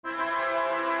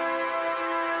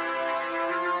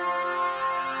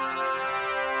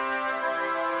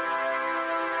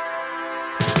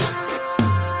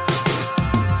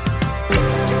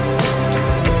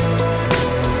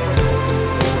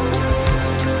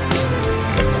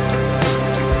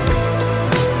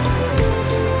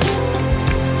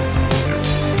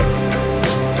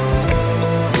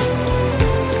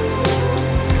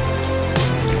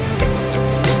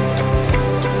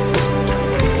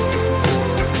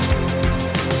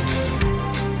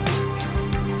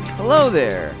Hello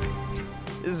there.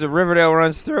 This is a Riverdale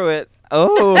Runs Through It.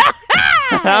 Oh,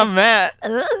 I'm Matt.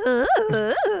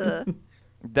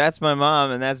 That's my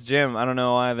mom, and that's Jim. I don't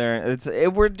know why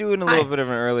we're doing a little bit of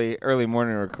an early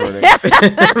morning recording.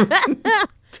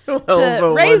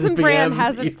 The Raisin Bran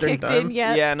hasn't Eastern kicked time. in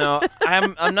yet. Yeah, no,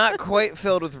 I'm not quite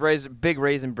filled with big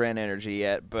Raisin Bran energy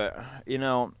yet, but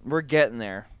we're getting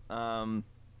there. But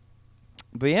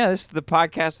yeah, this is the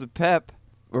podcast with Pep.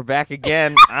 We're back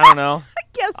again. I don't know.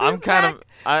 Guess I'm who's kind of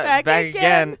back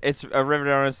again. It's a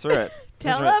Riverdale Runs Through It.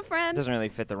 Tell a friend. Doesn't really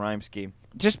fit the rhyme scheme.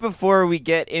 Just before we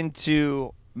get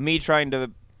into me trying to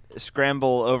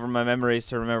scramble over my memories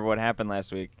to remember what happened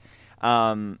last week,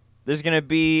 there's going to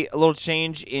be a little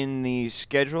change in the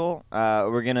schedule.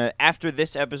 We're going to, after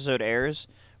this episode airs,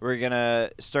 we're going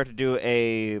to start to do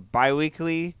a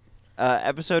bi-weekly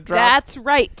episode drop. That's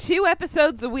right. 2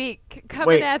 episodes a week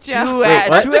coming at you.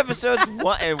 Two episodes in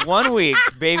 1 week,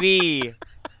 baby.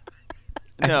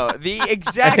 No, the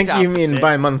exact I think opposite. you mean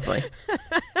bi-monthly.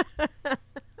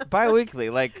 Bi-weekly,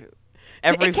 like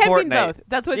every it can fortnight. mean both.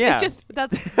 That's what Yeah. that's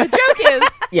the joke is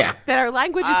Yeah. that our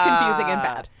language is confusing and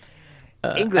bad.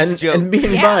 English joke. And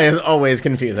being Yeah. bi is always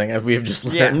confusing, as we've just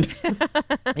learned.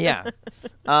 Yeah.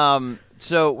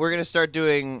 So we're going to start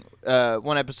doing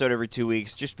one episode every 2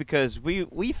 weeks just because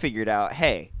we figured out,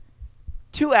 hey,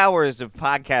 2 hours of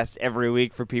podcasts every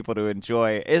week for people to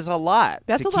enjoy is a lot.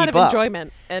 That's to a lot keep of up.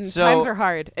 enjoyment, and So, times are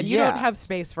hard, and you yeah. don't have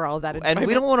space for all of that enjoyment. And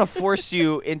we don't want to force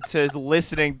you into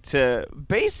listening to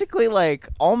basically like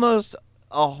almost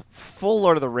a full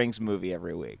Lord of the Rings movie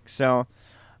every week. So,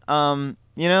 we're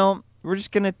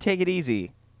just going to take it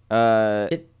easy.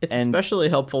 It's especially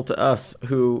helpful to us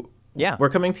who we're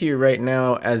coming to you right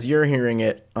now as you're hearing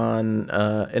it on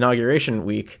Inauguration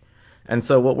Week. And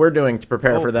so what we're doing to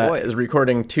prepare for that is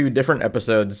recording 2 different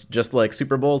episodes, just like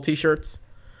Super Bowl T-shirts,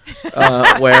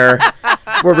 where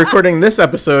we're recording this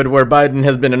episode where Biden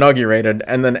has been inaugurated,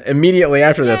 and then immediately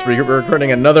after this, we're recording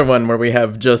another one where we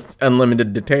have just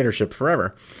unlimited dictatorship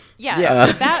forever. Yeah.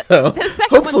 So the second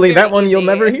hopefully one's that very one you'll easy.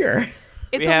 never hear.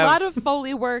 It's a lot of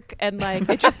Foley work, and like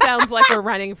it just sounds like we're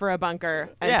running for a bunker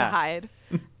and to hide.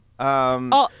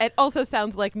 It also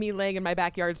sounds like me laying in my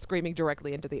backyard screaming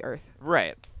directly into the earth.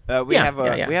 Right. We have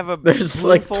a There's blue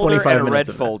like folder 25 and a red minutes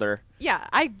of that. folder. Yeah,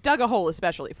 I dug a hole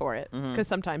especially for it because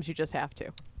sometimes you just have to.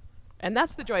 And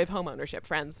that's the joy of home ownership,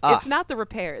 friends. It's not the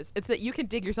repairs. It's that you can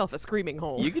dig yourself a screaming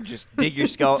hole. You can just dig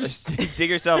yourself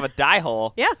a die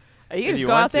hole. Yeah. You can just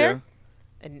go out there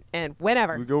and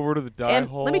whenever. We go over to the die and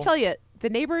hole. let me tell you, the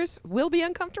neighbors will be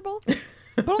uncomfortable,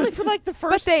 but only for like the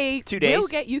first 2 days. Will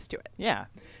get used to it. Yeah,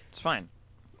 it's fine.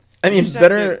 I mean, just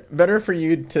have better for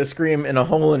you to scream in a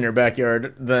hole in your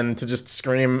backyard than to just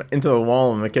scream into the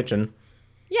wall in the kitchen.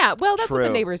 Yeah, well, that's what the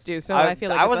True. neighbors do, so I feel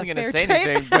like I it's wasn't a gonna fair say trade.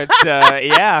 anything, but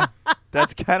yeah,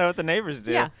 that's kind of what the neighbors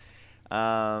do. Yeah.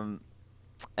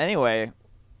 Anyway,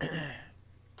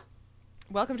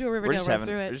 Welcome to a Riverdale Runs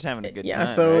Through we're It. just having a good Yeah, time.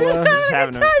 so, We're just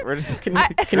having time. we're just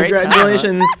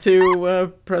Congratulations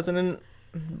to President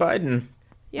Biden.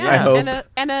 Yeah, I hope.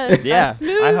 and a Yeah, I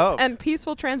smooth hope. and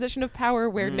peaceful transition of power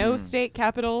where no state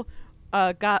capital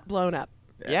got blown up.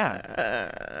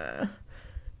 Yeah.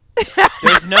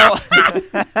 There's no.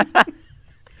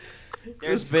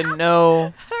 There's been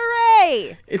no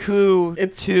Hooray! coup.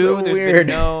 It's two. so There's weird.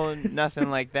 been no nothing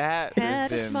like that. Had a There's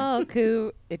been- small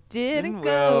coup. It didn't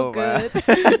Well, go good.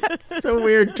 It's so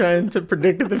weird trying to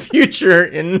predict the future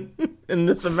in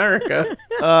this America.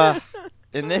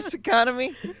 In this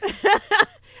economy?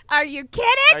 Are you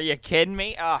kidding? Are you kidding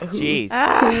me? Oh, jeez.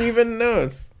 Who even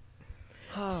knows?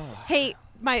 Hey,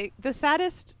 the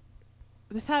saddest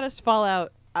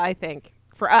fallout, I think,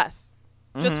 for us,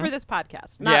 just for this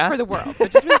podcast, not for the world,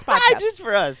 but just for this podcast. Just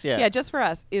for us, yeah. Yeah, just for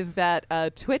us, is that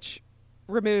Twitch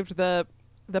removed the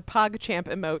PogChamp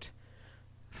emote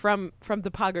from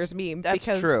the Poggers meme. That's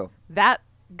because true. That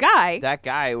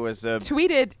guy was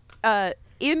tweeted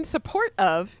in support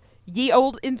of ye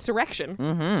old insurrection.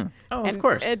 Mm-hmm. Oh, And, of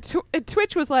course. And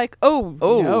Twitch was like, oh,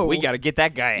 no. We got to get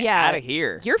that guy out of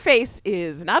here. Your face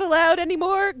is not allowed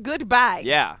anymore. Goodbye.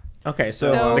 Yeah. Okay,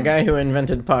 so the guy who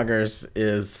invented Poggers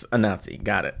is a Nazi.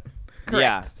 Got it. Correct.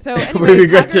 Yeah. So anyway, We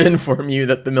regret to Poggers- inform you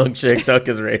that the milkshake duck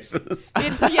is racist.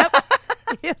 Yep.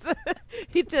 Yes.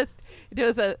 He just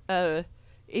does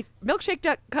milkshake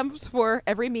duck comes for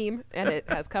every meme, and it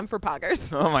has come for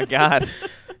Poggers. Oh, my God.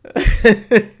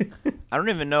 I don't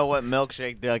even know what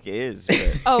milkshake duck is.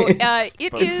 But Oh, it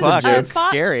but is fuck, a it's thought.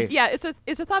 scary. Yeah, it's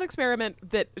a thought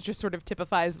experiment that just sort of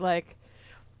typifies like,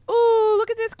 "Ooh, look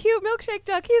at this cute milkshake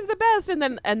duck. He's the best." And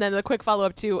then the quick follow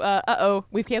up to,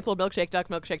 we've canceled milkshake duck.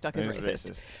 Milkshake duck is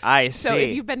racist. I see. So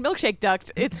if you've been milkshake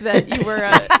ducked, it's that you were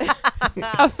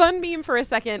a fun meme for a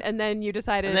second, and then you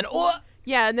decided. And then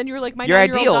yeah, and then you were like, my Your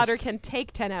 9-year-old ideals. daughter can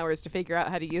take 10 hours to figure out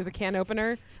how to use a can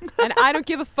opener, and I don't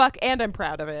give a fuck, and I'm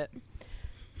proud of it.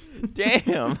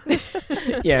 Damn.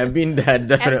 Yeah, Bean Dad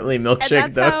definitely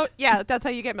milkshake ducked. That's how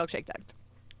you get milkshake ducked.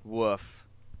 Woof.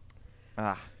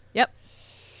 Yep.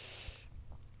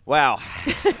 Wow. All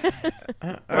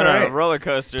What right. a roller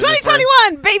coaster.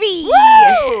 2021, baby!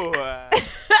 Woo!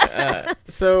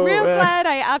 So Real glad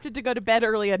I opted to go to bed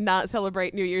early and not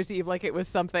celebrate New Year's Eve like it was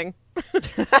something.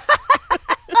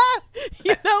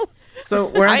 You know? So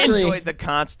we're I actually enjoyed the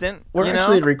constant. we're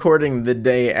actually recording the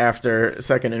day after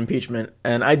second impeachment,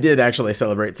 and I did actually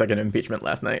celebrate second impeachment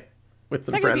last night with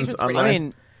some Second friends impeachment's pretty online. I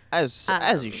mean,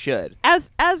 as you should.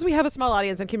 As we have a small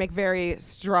audience and can make very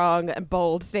strong and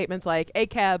bold statements like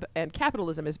ACAB and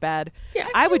capitalism is bad,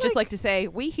 I would just like to say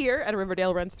we here at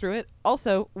Riverdale Runs Through It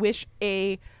also wish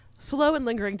a slow and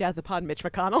lingering death upon Mitch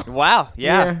McConnell. Wow.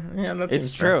 Yeah. that It's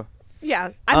seems fair. true. Yeah,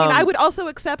 I mean, I would also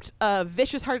accept a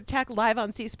vicious heart attack live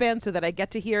on C-SPAN so that I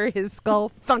get to hear his skull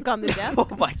thunk on the desk.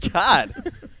 Oh my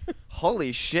god.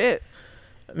 Holy shit.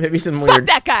 Maybe some Fuck weird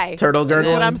that guy. turtle That's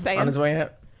gurgling what I'm saying. on his way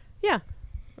out. Yeah,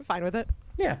 I'm fine with it.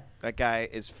 Yeah. That guy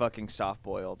is fucking soft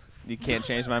boiled. You can't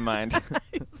change my mind.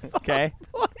 Okay?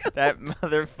 That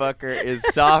motherfucker is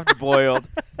soft boiled.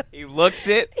 He looks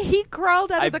it. He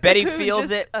crawled out of I the bet he cocoon feels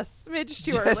just it a smidge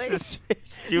too just early. a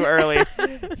smidge too early.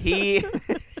 He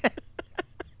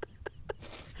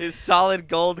his solid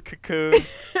gold cocoon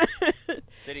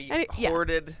that he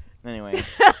hoarded. Anyway.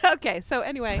 Okay, so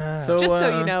anyway, So, just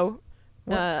so you know,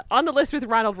 on the list with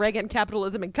Ronald Reagan,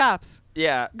 capitalism, and cops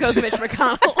Yeah. goes Mitch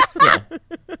McConnell.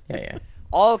 Yeah.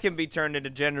 All can be turned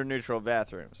into gender neutral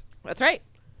bathrooms. That's right.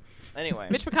 Anyway.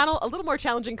 Mitch McConnell, a little more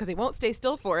challenging because he won't stay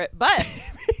still for it, but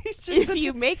He's just if such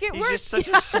you a- make it He's work, just such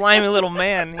a slimy little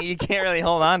man. You can't really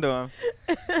hold on to him.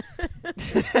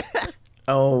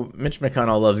 Oh, Mitch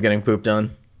McConnell loves getting pooped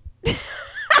on.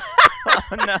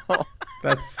 Oh, no.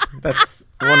 That's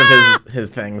one of his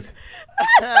things.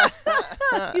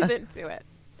 he's into it.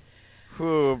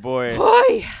 Oh, boy.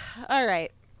 Boy. All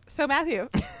right. So, Matthew.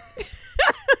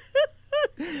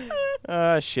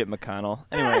 Shit, McConnell.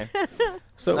 Anyway.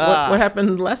 So what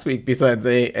happened last week besides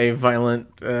a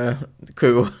violent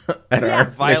coup at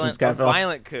our nation's capital?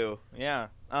 Violent coup. Yeah.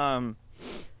 Well,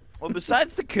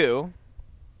 besides the coup,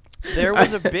 there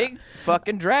was a big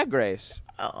fucking drag race.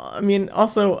 I mean,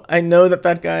 also, I know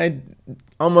that guy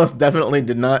almost definitely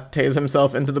did not tase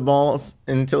himself into the balls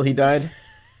until he died.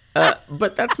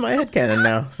 But that's my headcanon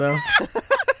now, so...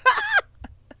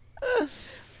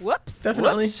 Whoops.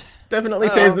 Definitely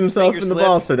Oh, tased himself finger in the slipped.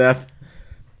 balls to death.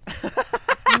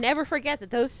 Never forget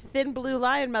that those thin blue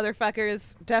lion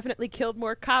motherfuckers definitely killed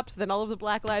more cops than all of the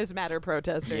Black Lives Matter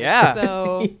protesters. Yeah.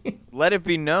 So, Let it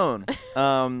be known.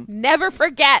 never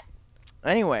forget.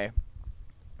 Anyway,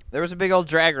 there was a big old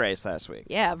drag race last week.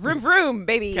 Yeah. Vroom, vroom,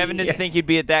 baby. Kevin didn't think he'd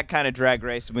be at that kind of drag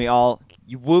race, and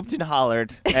you whooped and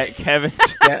hollered at Kevin's.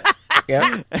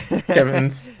 Yeah.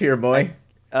 Kevin's pure boy.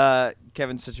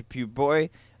 Kevin's such a cute boy.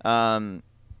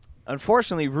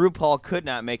 Unfortunately, RuPaul could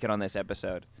not make it on this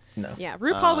episode. No. Yeah,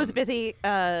 RuPaul was busy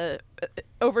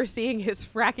overseeing his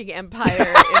fracking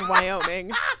empire in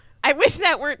Wyoming. I wish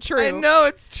that weren't true. I know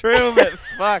it's true, but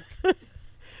fuck.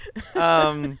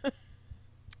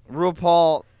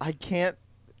 RuPaul, I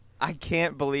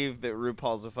can't believe that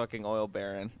RuPaul's a fucking oil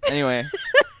baron. Anyway,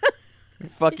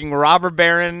 fucking robber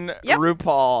baron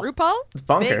RuPaul. RuPaul? It's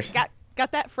bonkers.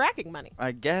 Got that fracking money.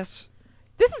 I guess.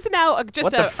 This is now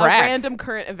just a random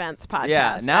current events podcast.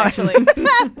 Yeah, now actually.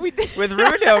 With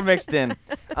Riverdale mixed in.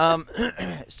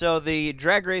 So the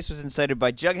drag race was incited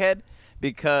by Jughead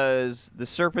because the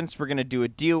Serpents were going to do a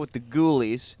deal with the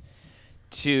Ghoulies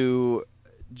to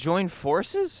join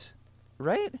forces,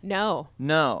 right? No.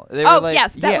 They were like,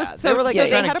 yes, that was so. They were like so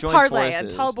trying they had to a join parlay,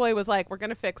 forces. and Tallboy was like, "We're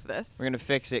gonna fix this." We're going to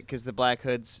fix it because the Black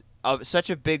Hood's such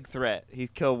a big threat. He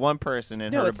killed one person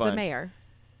and hurt a bunch. No, it's the mayor.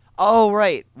 Oh,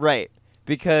 right.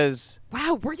 Because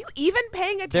wow, were you even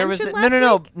paying attention? there was last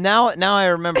no. week? Now I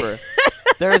remember.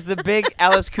 There was the big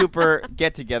Alice Cooper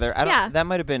get together. That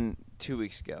might have been 2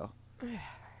 weeks ago.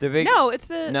 The big No,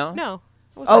 it's a no.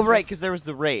 It was Oh last right, week. because there was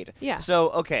the raid. Yeah. So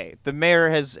okay, the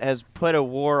mayor has put a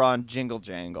war on Jingle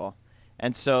Jangle,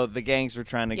 and so the gangs were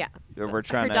trying to. Yeah. We're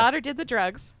trying Her to. daughter did the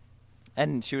drugs.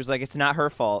 And she was like, "It's not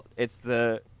her fault. It's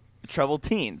the troubled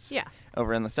teens." Yeah.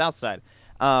 Over in the South Side.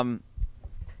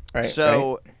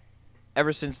 Right.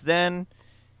 Ever since then,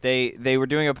 they were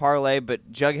doing a parlay,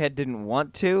 but Jughead didn't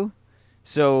want to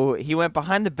So he went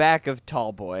behind the back of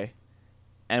Tall Boy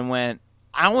and went,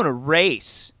 I want to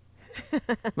race.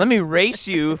 Let me race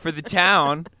you for the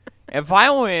town. If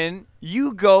I win,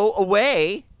 you go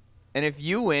away. And if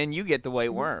you win, you get the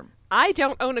white worm. I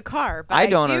don't own a car, but I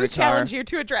do challenge you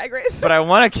to a drag race. But I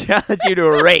want to challenge you to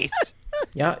a race.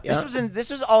 Yeah. This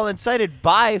was all incited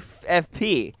by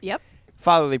FP. Yep.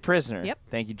 Fatherly prisoner. Yep.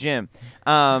 Thank you, Jim.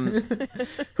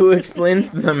 Who explains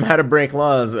to them how to break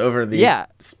laws over the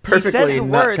perfectly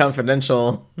not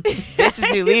confidential. This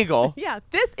is illegal. Yeah,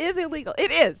 this is illegal.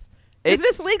 It is. Is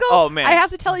this legal? Oh, man. I have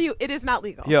to tell you, it is not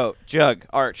legal. Yo, Jug,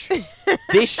 Arch.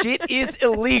 This shit is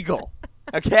illegal.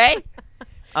 Okay?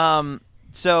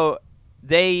 So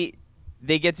they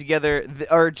get together,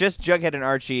 or just Jughead and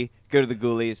Archie go to the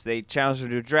Ghoulies. They challenge them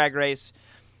to a drag race.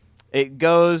 It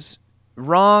goes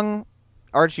wrong.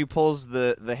 Archie pulls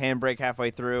the handbrake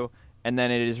halfway through, and then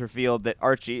it is revealed that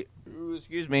Archie,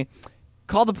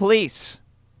 called the police.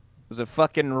 It was a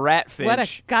fucking ratfinch. What a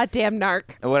goddamn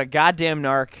narc. What a goddamn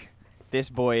narc this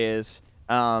boy is.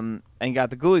 And got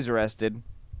the Ghoulies arrested.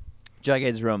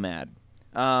 Jughead's real mad.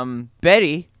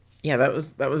 Betty. Yeah, that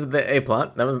was the A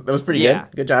plot. That was pretty good.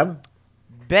 Good job.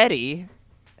 Betty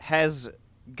has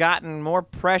gotten more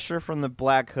pressure from the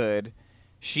Black Hood.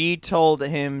 She told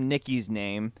him Nikki's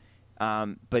name,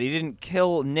 but he didn't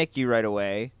kill Nikki right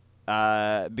away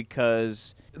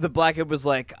because the Black Hood was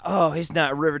like, "Oh, he's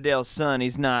not Riverdale's son.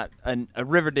 He's not a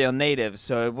Riverdale native,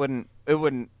 so it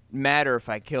wouldn't matter if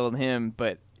I killed him.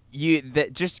 But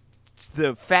just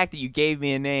the fact that you gave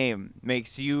me a name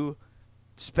makes you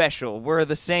special. We're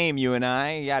the same, you and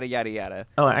I. Yada yada yada."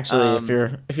 Oh, actually,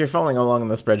 if you're following along on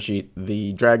the spreadsheet,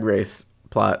 the drag race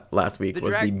plot last week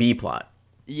was the B plot.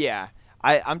 Yeah,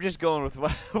 I'm just going with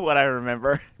what I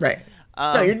remember. Right.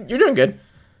 No, you're doing good.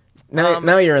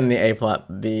 Now you're in the A plot.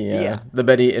 The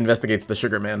Betty investigates the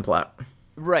Sugar Man plot.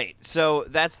 Right. So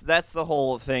that's the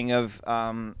whole thing of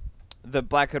the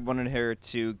Black Hood wanted her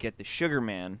to get the Sugar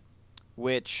Man,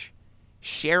 which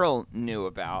Cheryl knew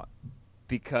about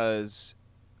because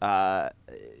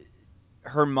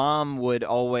her mom would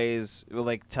always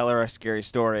tell her a scary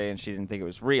story, and she didn't think it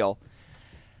was real.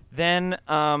 Then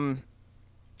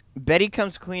Betty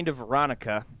comes clean to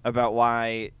Veronica about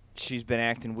why she's been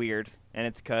acting weird, and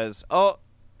it's because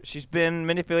she's been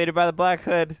manipulated by the Black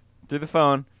Hood through the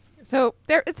phone. So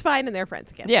it's fine, and they're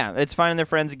friends again. Yeah, it's fine, and they're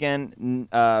friends again.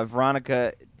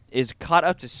 Veronica is caught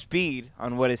up to speed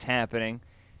on what is happening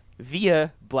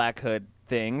via Black Hood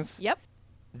things. Yep.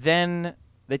 Then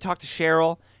they talk to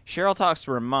Cheryl. Cheryl talks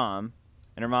to her mom,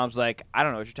 and her mom's like, "I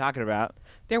don't know what you're talking about.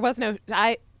 There was no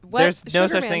There's no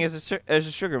such thing as a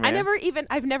Sugar Man.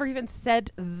 I've never even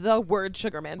said the word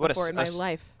Sugar Man before in my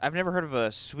life. I've never heard of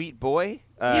a sweet boy,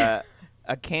 a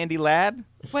candy lad.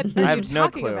 What are I have you no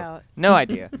talking clue. about? No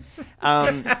idea.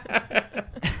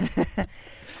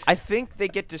 I think they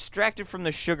get distracted from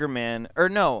the Sugar Man. Or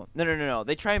no.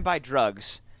 They try and buy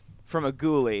drugs from a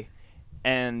ghoulie,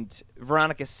 and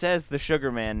Veronica says the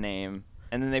Sugar Man name,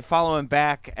 and then they follow him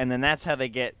back, and then that's how they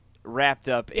get wrapped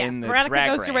up in the Veronica drag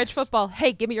goes race. to Reg Football.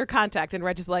 Hey, give me your contact, and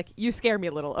Reg is like, "You scare me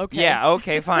a little." Okay. Yeah.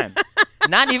 Okay. Fine.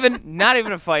 Not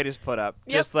even a fight is put up.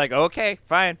 Yep. Just like, okay,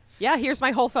 fine. Yeah. Here's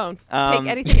my whole phone. Take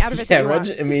anything out of it. Yeah. that you Reg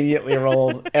want. immediately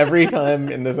rolls every time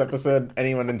in this episode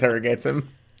anyone interrogates him.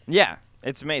 Yeah.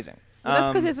 It's amazing. Well, that's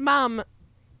because his mom,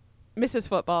 Mrs.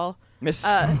 Football,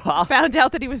 Football found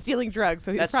out that he was dealing drugs,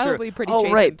 so he was probably pretty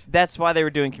chastened. Right. That's why they were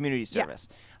doing community service.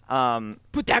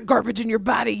 Put that garbage in your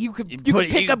body. You could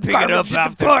pick up pick garbage it up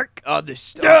in the park. on the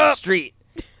street.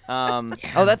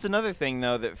 Oh, that's another thing,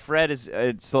 though, that Fred is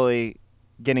slowly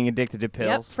getting addicted to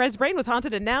pills. Yep. Fred's brain was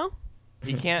haunted, and now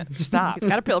He can't stop. he's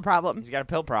got a pill problem. He's got a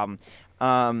pill problem.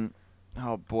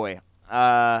 Oh, boy.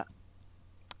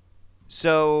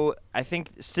 So I think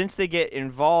since they get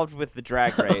involved with the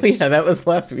drag race... Oh, yeah, that was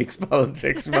last week's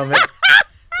politics moment.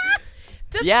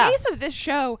 The pace of this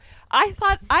show, I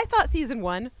thought season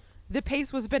 1, the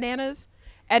pace was bananas,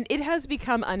 and it has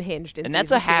become unhinged in season 2. And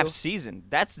that's a half season.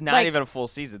 That's not even a full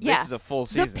season. Yeah, this is a full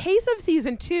season. The pace of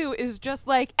season 2 is just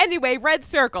like, anyway, red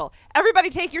circle. Everybody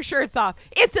take your shirts off.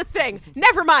 It's a thing.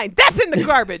 Never mind. That's in the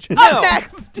garbage. Up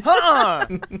next.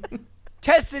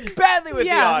 Tested badly with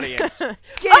the audience.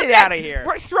 Get it out of here.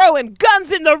 We're throwing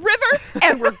guns in the river,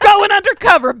 and we're going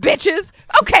undercover, bitches.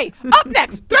 Okay, up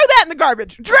next, throw that in the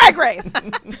garbage. Drag race.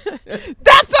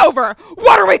 That's over.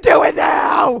 What are we doing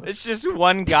now? It's just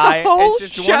one guy.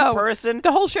 It's just one person.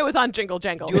 The whole show is on Jingle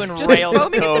Jangle. Doing just rails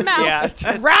foaming at the mouth. Yeah,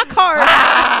 just rock hard.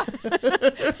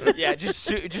 Yeah, just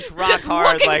rock just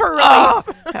hard. Looking like, for release.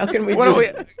 How can we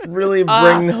really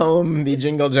bring home the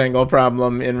Jingle Jangle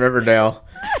problem in Riverdale?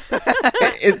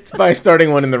 It's by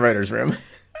starting one in the writer's room.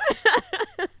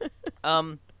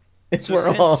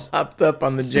 We're all hopped up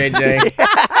on the JJ.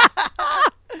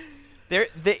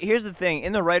 Here's the thing.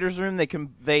 In the writer's room,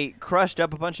 they crushed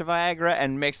up a bunch of Viagra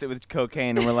and mixed it with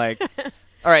cocaine, and we're like,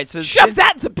 all right, so shove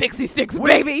that into Pixie Sticks,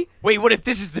 baby. Wait, what if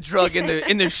this is the drug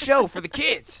in the show for the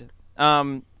kids?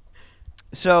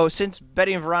 So since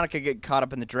Betty and Veronica get caught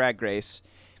up in the drag race,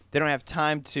 they don't have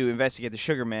time to investigate the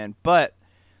Sugar Man, but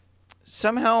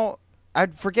somehow I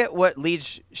forget what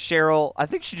leads Cheryl. I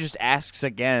think she just asks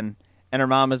again, and her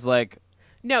mom is like,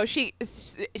 no,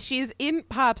 she's in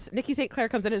Pops. Nikki St. Clair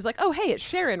comes in and is like, oh, hey, it's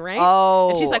Sharon, right? Oh.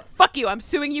 And she's like, fuck you. I'm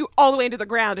suing you all the way into the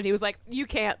ground. And he was like, you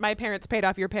can't. My parents paid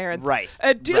off your parents. Right.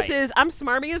 Deuces. Right. I'm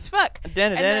smarmy as fuck. And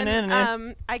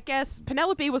then, I guess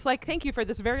Penelope was like, thank you for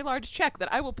this very large check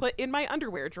that I will put in my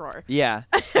underwear drawer. Yeah.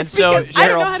 And so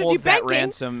Cheryl holds that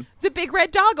ransom. The big red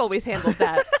dog always handled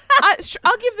that.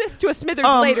 I'll give this to a Smithers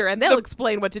later, and they'll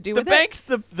explain what to do with it. The bank's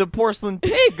the porcelain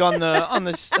pig on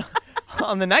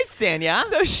the nightstand, yeah?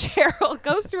 So Cheryl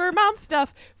goes through her mom's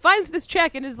stuff, finds this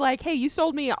check, and is like, hey, you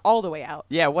sold me all the way out.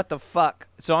 Yeah, what the fuck?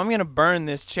 So I'm going to burn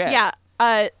this check. Yeah.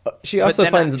 She also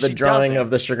finds the drawing of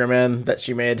the Sugar Man that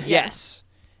she made. Yes.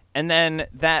 And then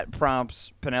that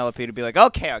prompts Penelope to be like,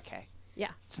 okay. Yeah.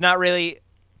 It's not really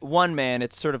one man.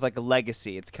 It's sort of like a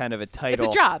legacy. It's kind of a title.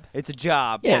 It's a job. It's a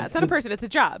job. Yeah, it's not a person. It's a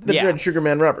job. The Dread Sugar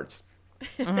Man Roberts.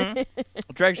 Mm-hmm.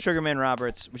 Drag Sugar Man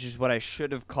Roberts, which is what I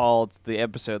should have called the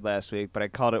episode last week, but I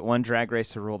called it One Drag Race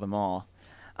to Rule Them All.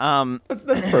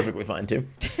 That's perfectly fine, too.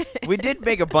 We did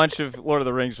make a bunch of Lord of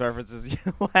the Rings references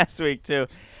last week, too.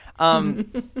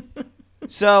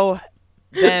 So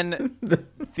then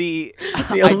the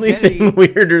only thing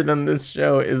weirder than this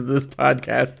show is this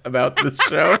podcast about this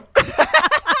show.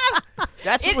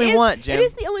 That's what we want, Jim. It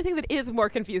is the only thing that is more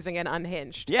confusing and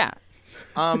unhinged. Yeah.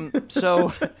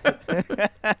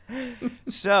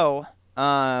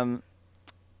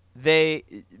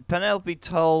 Penelope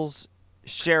tells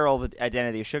Cheryl the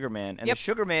identity of Sugar Man, and the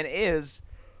Sugar Man is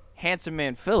Handsome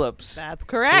Man Phillips. That's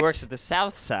correct. Who works at the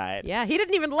South Side. Yeah, he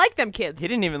didn't even like them kids.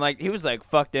 He was like,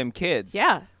 fuck them kids.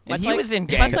 Yeah. And he was in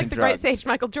gangs much like and the drugs. great sage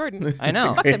Michael Jordan. I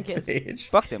know. Fuck them kids.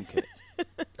 Fuck them kids.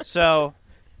 So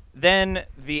then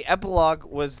the epilogue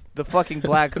was the fucking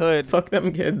Black Hood. Fuck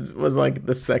them kids was like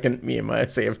the second meme I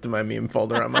saved to my meme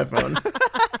folder on my phone.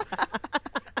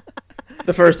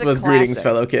 The first was classic. Greetings,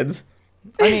 fellow kids.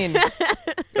 I mean,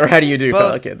 or how do you do,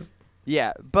 fellow kids?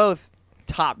 Yeah, both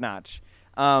top notch.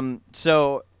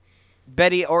 So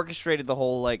Betty orchestrated the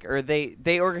whole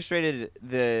they orchestrated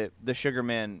the Sugar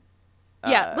Man.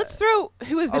 Yeah, let's throw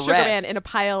who is the Sugar Man in a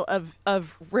pile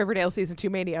of Riverdale season 2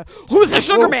 mania. Who's the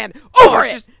Sugar Man? Over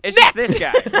it. It's just this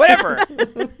guy. Whatever.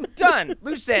 Done.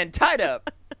 Loose end. Tied up.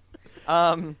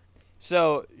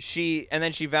 So she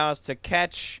vows to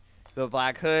catch the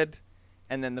Black Hood,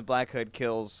 and then the Black Hood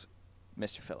kills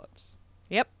Mr. Phillips.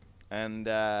 Yep. And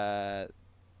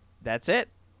that's it.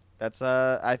 That's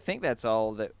I think that's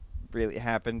all that really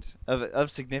happened of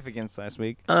significance last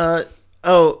week.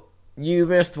 You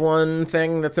missed one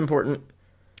thing that's important.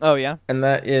 Oh, yeah? And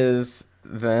that is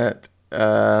that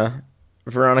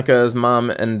Veronica's mom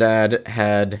and dad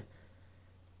had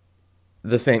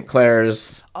the St.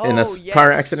 Clairs in a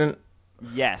car accident.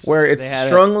 Yes. Where it's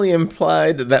strongly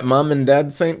implied that mom and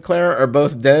dad St. Clair are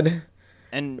both dead.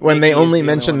 And when they only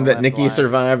mentioned that Nikki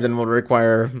survived and will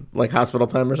require like hospital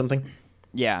time or something.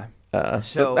 Yeah.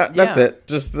 So that's it.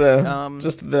 Just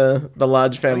the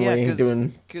Lodge family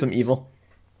doing some evil.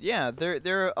 Yeah,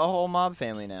 they're a whole mob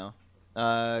family now.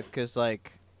 'Cause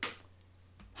like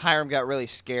Hiram got really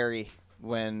scary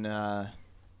when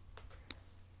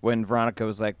Veronica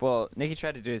was like, "Well, Nikki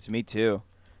tried to do it to me too."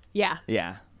 Yeah.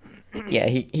 Yeah. Yeah,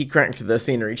 he cranked the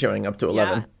scenery showing up to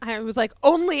 11. Yeah. I was like,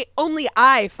 only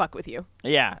I fuck with you.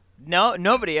 Yeah. No,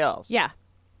 nobody else. Yeah.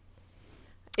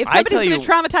 If somebody's going to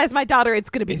traumatize my daughter, it's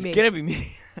going to be me. It's going to be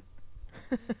me.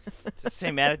 It's the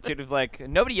same attitude of like,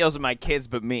 nobody yells at my kids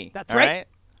but me. That's right.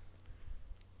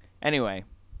 Anyway,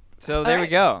 so there we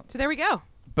go. So there we go.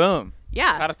 Boom.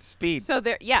 Yeah. Caught up to speed. So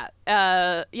there,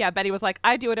 Betty was like,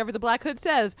 I do whatever the Black Hood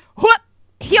says. What?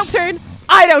 Heel turn.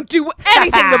 I don't do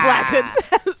anything the Black Hood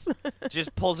says.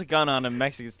 Just pulls a gun on him,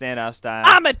 Mexican standoff style.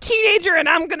 I'm a teenager and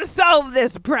I'm going to solve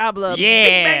this problem. Yeah.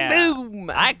 Big bang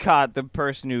boom. I caught the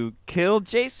person who killed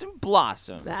Jason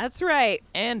Blossom. That's right.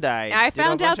 And I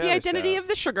found out the identity of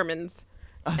the Sugarmans.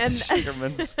 The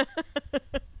Sugarmans.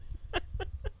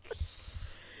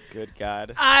 Good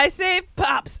God. I say,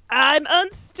 Pops, I'm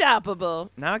unstoppable.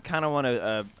 Now I kind of want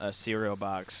a cereal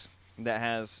box that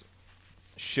has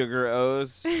Sugar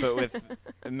O's, but with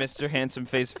Mr. Handsome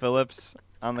Face Phillips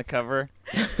on the cover.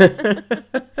 I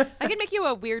can make you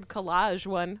a weird collage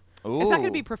one. Ooh. It's not going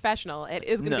to be professional. It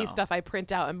is going to be stuff I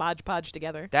print out and Mod Podge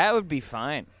together. That would be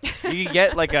fine. You could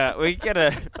get like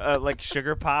a like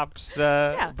Sugar Pops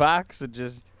box and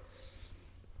just.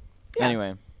 Yeah.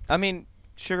 Anyway, I mean,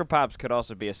 Sugar Pops could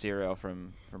also be a cereal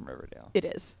from Riverdale. It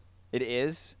is. It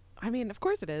is. I mean, of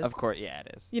course it is. Of course, yeah,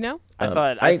 it is. You know?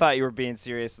 I thought you were being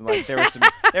serious and like there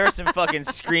was some fucking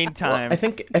screen time. Well,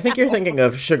 I think you're thinking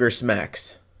of Sugar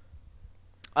Smacks.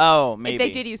 Oh, maybe. They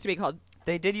did used to be called.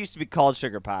 They did used to be called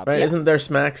Sugar Pops. Right? Yeah. Isn't there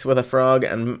Smacks with a frog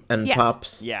and yes.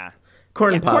 Pops? Yeah.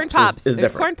 Corn Pops is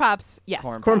different. Corn Pops, yes.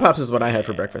 Corn Pops is what I had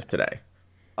for breakfast today.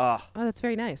 Oh, that's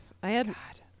very nice. I had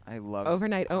I love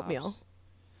overnight Pops. Oatmeal.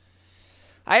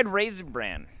 I had Raisin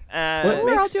Bran.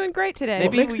 We're all doing great today.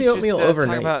 Maybe what makes the oatmeal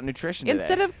overnight? Talk about nutrition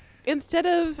today. Instead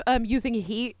of using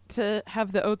heat to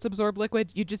have the oats absorb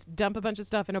liquid, you just dump a bunch of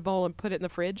stuff in a bowl and put it in the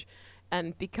fridge.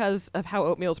 And because of how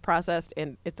oatmeal is processed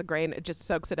and it's a grain, it just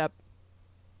soaks it up.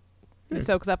 It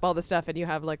soaks up all the stuff, and you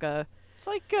have like a. It's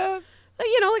like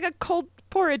like a cold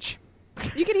porridge.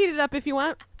 You can heat it up if you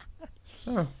want.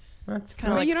 Oh, that's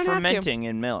kind of like you don't fermenting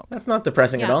in milk. That's not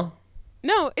depressing at all.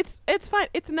 No, it's fine.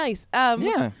 It's nice.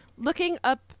 Looking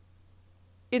up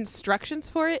instructions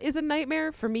for it is a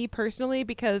nightmare for me personally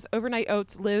because Overnight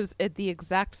Oats lives at the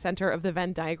exact center of the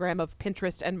Venn diagram of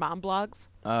Pinterest and mom blogs.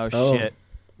 Oh. Shit.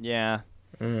 Yeah.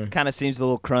 Kind of seems a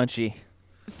little crunchy.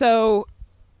 So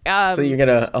you get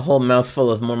a whole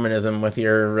mouthful of Mormonism with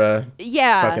your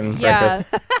fucking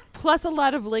breakfast. Plus a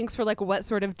lot of links for like what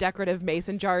sort of decorative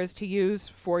mason jars to use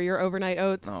for your overnight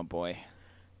oats. Oh boy.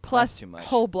 Plus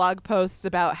whole blog posts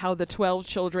about how the 12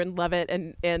 children love it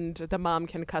and the mom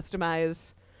can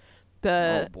customize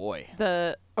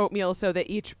the oatmeal so that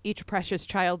each precious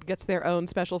child gets their own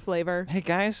special flavor. Hey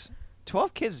guys,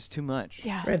 12 kids is too much.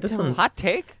 Yeah. Right, this one's hot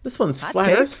take. This one's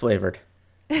flat earth flavored.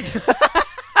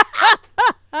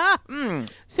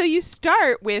 So you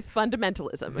start with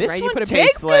fundamentalism, this right? One you put a big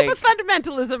scoop of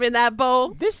fundamentalism in that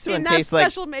bowl. This one in tastes that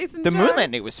special like mason the jar. moon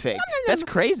landing was faked. That's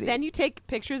crazy. Then you take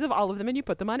pictures of all of them and you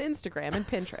put them on Instagram and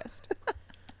Pinterest.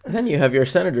 Then you have your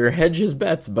senator hedge his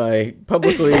bets by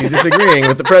publicly disagreeing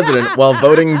with the president while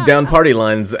voting down party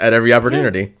lines at every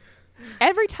opportunity.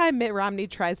 Every time Mitt Romney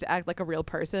tries to act like a real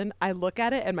person, I look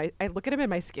at it and I look at him and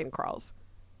my skin crawls.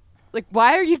 Like,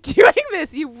 why are you doing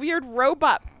this, you weird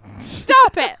robot?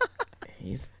 Stop it!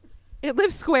 It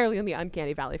lives squarely in the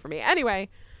uncanny valley for me. Anyway,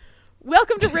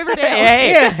 welcome to Riverdale.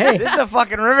 hey, this is a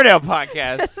fucking Riverdale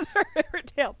podcast. This is a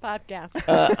Riverdale podcast.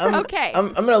 Okay.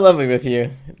 I'm gonna level with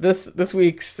you. This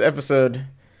week's episode,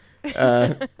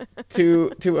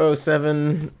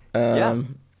 207.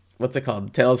 What's it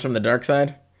called? Tales from the Dark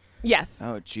Side. Yes.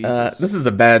 Oh Jesus. This is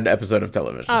a bad episode of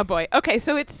television. Oh boy. Okay,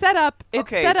 so it's set up.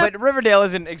 But Riverdale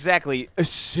isn't exactly a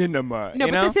cinema. No,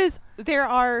 you but know? there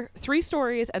are 3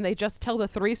 stories, and they just tell the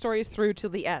 3 stories through to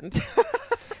the end.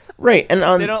 Right, and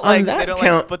they don't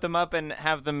count, split them up and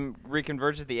have them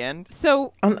reconverge at the end.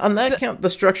 So on that count, the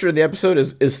structure of the episode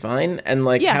is fine, and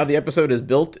how the episode is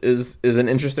built is an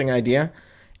interesting idea.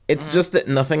 It's just that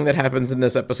nothing that happens in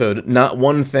this episode, not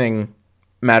one thing,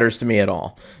 matters to me at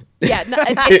all. Yeah,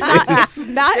 it's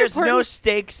not There's important, no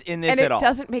stakes in this and at all. it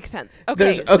doesn't make sense.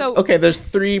 Okay, there's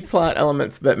 3 plot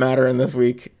elements that matter in this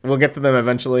week. We'll get to them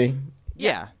eventually.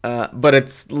 Yeah. But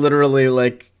it's literally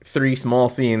like 3 small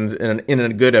scenes in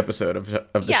a good episode of the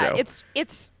show. Yeah,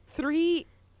 it's 3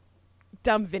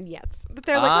 dumb vignettes. But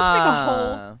they're like, let's make a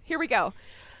whole. Here we go.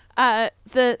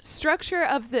 The structure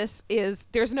of this is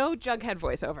there's no Jughead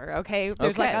voiceover. Okay,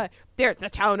 there's there's the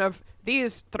town of.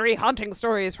 These 3 haunting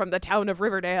stories from the town of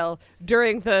Riverdale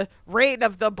during the reign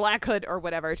of the Black Hood or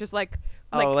whatever. It's just like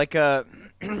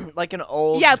an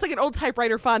old. Yeah, it's like an old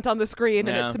typewriter font on the screen,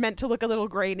 and it's meant to look a little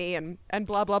grainy and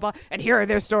blah blah blah. And here are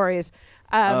their stories.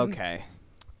 Okay.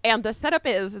 And the setup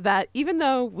is that even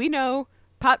though we know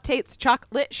Pop Tate's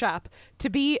Chocolate Shop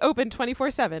to be open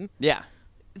 24/7,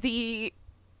 the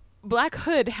Black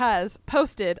Hood has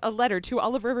posted a letter to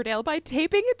all of Riverdale by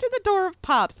taping it to the door of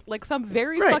Pops, like some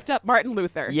very fucked up Martin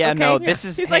Luther. Yeah, okay? no, this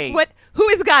is. He's like, what? Who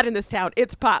is God in this town?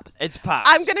 It's Pops. It's Pops.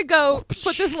 I'm gonna go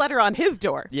put this letter on his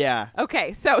door. Yeah.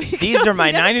 Okay, so these are my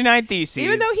 99 theses.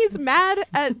 Even though he's mad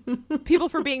at people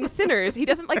for being sinners, he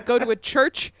doesn't go to a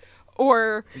church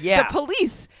or the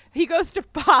police. He goes to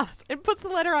Pops and puts the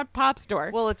letter on Pop's door.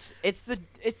 Well, it's the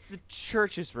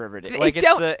church's Riverdale.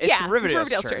 It's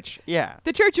Riverdale's church. Yeah.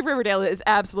 The Church of Riverdale is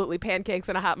absolutely pancakes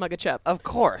and a hot mug of chup. Of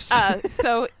course.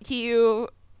 So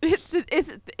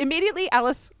it's immediately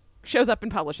Alice shows up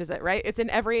and publishes it, right? It's in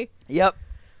every. Yep.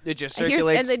 It just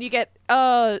circulates. And then you get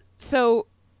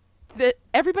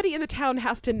everybody in the town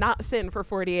has to not sin for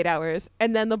 48 hours,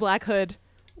 and then the Black Hood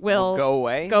will go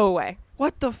away. Go away.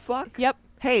 What the fuck? Yep.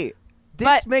 Hey,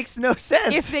 This makes no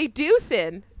sense. If they do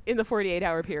sin in the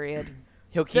 48-hour period,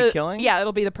 he'll keep killing? Yeah,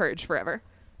 it'll be the purge forever.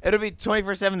 It'll be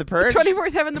 24/7 the purge?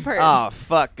 24/7 the purge. Oh,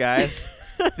 fuck, guys.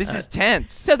 This is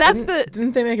tense. So that's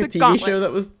Didn't they make a TV show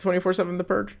that was 24/7 the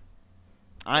purge?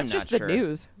 I'm not just sure. the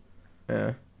news.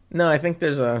 Yeah. No, I think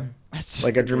there's a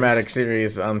dramatic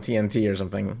series on TNT or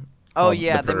something. Oh,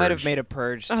 yeah, they might have made a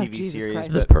Purge TV series. Christ.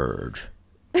 The Purge.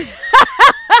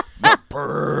 The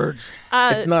Purge.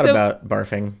 It's not about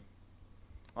barfing.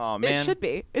 Oh, man. It should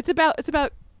be. It's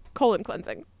about colon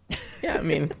cleansing. Yeah, I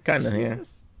mean, kind of, yeah.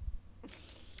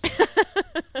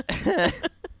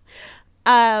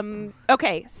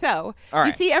 Okay, so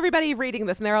you see everybody reading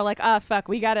this and they're all like, fuck,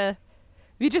 we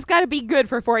just gotta be good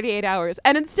for 48 hours.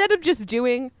 And instead of just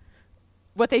doing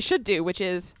what they should do, which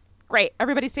is, great,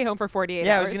 everybody stay home for 48 hours.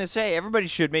 Yeah, I was going to say, everybody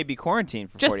should maybe quarantine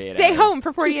for 48 hours. Just stay home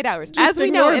for 48 hours. Just as we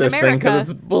know in this America.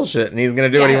 Because it's bullshit and he's going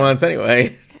to do what he wants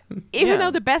anyway. Even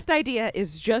though the best idea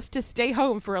is just to stay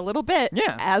home for a little bit,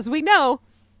 as we know,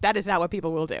 that is not what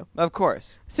people will do. Of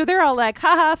course. So they're all like,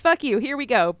 haha, fuck you, here we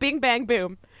go, bing, bang,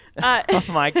 boom. Oh,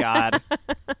 my God.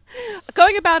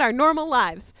 Going about our normal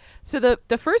lives. So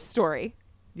the first story,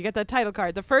 you get the title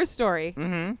card, the first story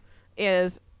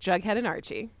is Jughead and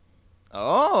Archie.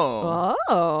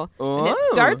 Oh. And it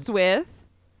starts with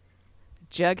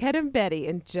Jughead and Betty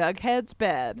in Jughead's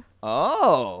bed.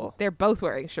 Oh. They're both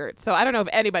wearing shirts. So I don't know if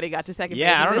anybody got to second base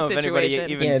I don't in know this if situation.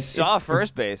 anybody even saw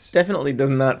first base. Definitely does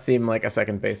not seem like a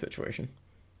second base situation.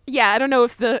 Yeah, I don't know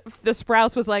if the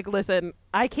Sprouse was like, listen,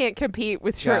 I can't compete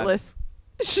with shirtless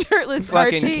fucking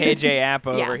Archie. KJ App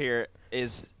over here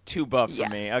is too buff for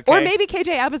me. Okay. Or maybe KJ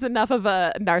App is enough of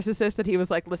a narcissist that he was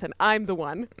like, listen, I'm the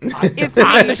one. I'm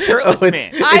the shirtless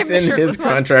man. It's in his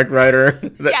contract rider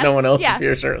that no one else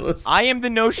appears shirtless. I am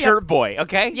the no shirt boy,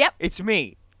 okay? Yep. It's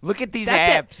me. Look at these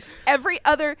That's abs. It. Every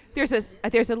other there's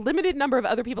a limited number of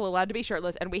other people allowed to be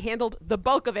shirtless, and we handled the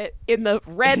bulk of it in the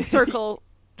red circle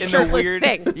in shirtless the weird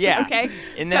thing. Yeah. Okay.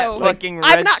 In that fucking red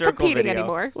I'm not circle competing video.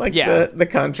 anymore. Like the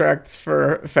contracts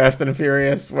for Fast and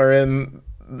Furious, wherein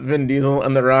Vin Diesel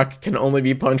and The Rock can only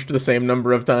be punched the same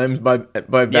number of times by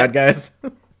bad guys.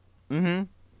 Mm-hmm.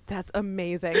 That's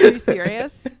amazing. Are you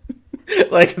serious?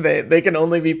 Like they can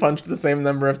only be punched the same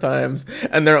number of times,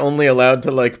 and they're only allowed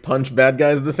to like punch bad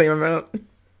guys the same amount.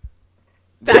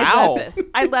 Wow.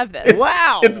 I love this.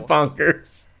 Wow. It's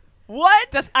bonkers.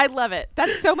 What? I love it.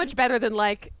 That's so much better than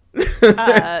like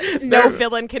no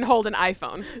villain can hold an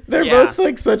iPhone. They're both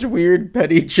like such weird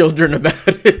petty children about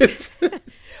it.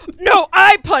 No,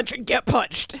 I punch and get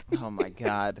punched. Oh my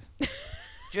God.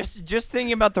 Just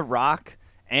thinking about The Rock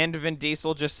and Vin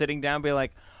Diesel just sitting down, be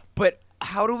like, but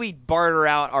how do we barter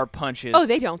out our punches? Oh,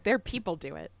 they don't. Their people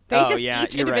do it. They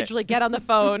each individually get on the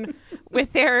phone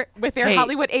with their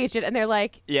Hollywood agent, and they're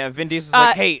like, yeah, Vin Diesel's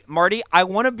like, hey, Marty, I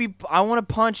want to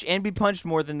punch and be punched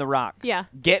more than The Rock. Yeah.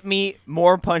 Get me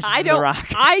more punches than The Rock.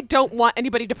 I don't want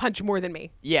anybody to punch more than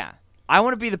me. Yeah. I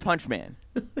want to be the punch man.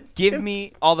 Give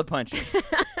me all the punches.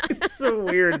 It's so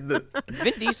weird that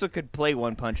Vin Diesel could play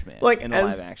One Punch Man in a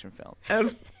live action film.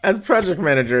 As project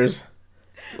managers,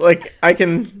 like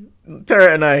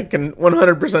Tara and I can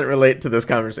 100% relate to this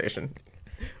conversation.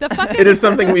 It is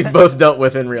something we've both dealt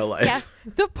with in real life. Yeah.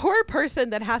 The poor person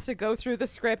that has to go through the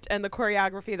script and the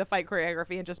choreography, the fight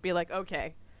choreography, and just be like,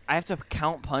 okay. I have to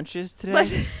count punches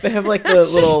today? They have like the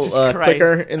little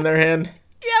clicker in their hand.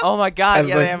 Yep. Oh my God,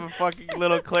 they have a fucking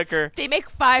little clicker. They make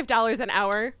 $5 an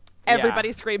hour.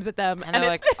 Everybody screams at them. And they're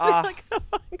like,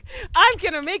 I'm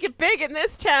going to make it big in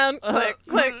this town. Click,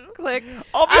 click, click.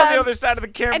 I'll be on the other side of the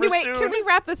camera anyway, soon. Can we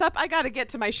wrap this up? I got to get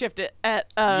to my shift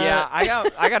at yeah,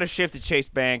 I got a shift at Chase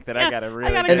Bank that I got to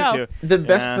really get to. The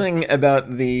best thing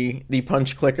about the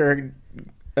punch clicker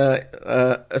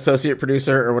associate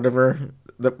producer or whatever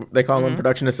they call him,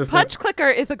 production assistant. Punch clicker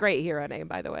is a great hero name,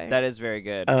 by the way. That is very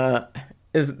good.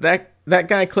 Is that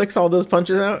guy clicks all those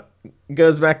punches out,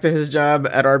 goes back to his job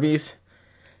at Arby's,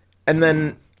 and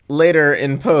then later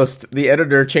in post, the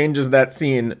editor changes that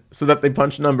scene so that the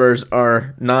punch numbers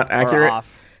are not accurate,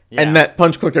 off. Yeah. And that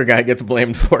punch clicker guy gets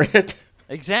blamed for it.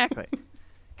 Exactly.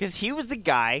 Because he was the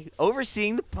guy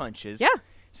overseeing the punches. Yeah.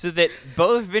 So that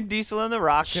both Vin Diesel and The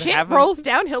Rock could Shit have rolls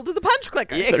downhill to the punch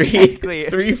clicker. Yeah, exactly.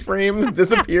 Three frames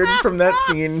disappeared from that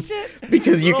scene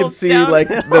because you could see down like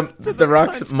the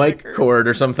Rock's mic cord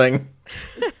or something.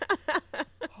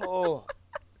 Oh.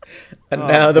 And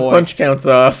now the punch counts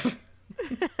off.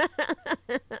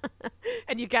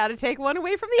 And you got to take one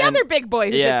away from the other big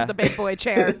boy who sits in the big boy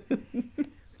chair.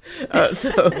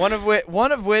 So one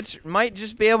of which might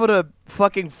just be able to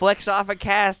fucking flex off a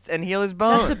cast and heal his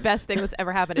bones. That's the best thing that's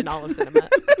ever happened in all of cinema.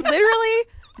 Literally,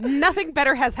 nothing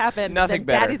better has happened than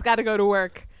Daddy's got to go to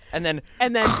work. And then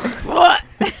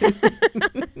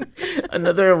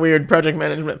Another weird project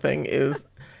management thing is,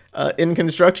 in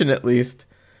construction at least,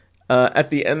 at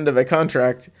the end of a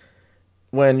contract,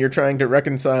 when you're trying to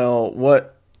reconcile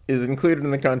what is included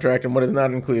in the contract and what is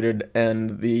not included,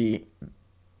 and the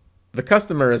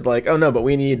customer is like, oh no, but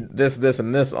we need this, this,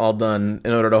 and this all done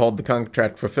in order to hold the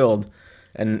contract fulfilled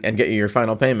and get you your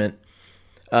final payment.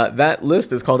 That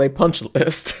list is called a punch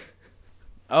list.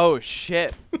 Oh,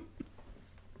 shit.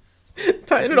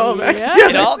 Tying it all back together.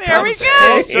 It all comes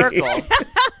full circle.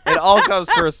 It all comes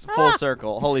full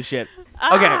circle. Holy shit.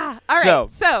 Okay, all right,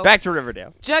 so back to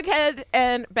Riverdale. Jughead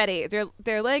and Betty,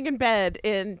 they're laying in bed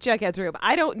in Jughead's room.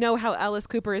 I don't know how Alice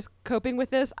Cooper is coping with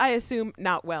this. I assume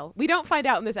not well. We don't find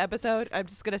out in this episode. I'm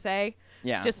just gonna say,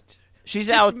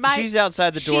 She's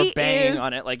outside the door banging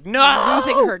on it like, no,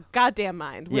 losing her goddamn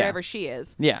mind wherever she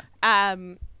is. Yeah.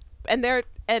 And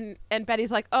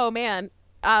Betty's like, oh man,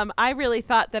 I really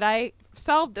thought that I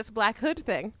solved this Black Hood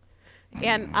thing,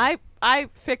 and I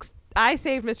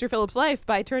saved Mr. Phillips' life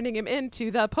by turning him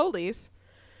into the police,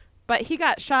 but he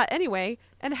got shot anyway.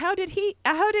 And how did he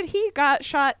got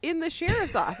shot in the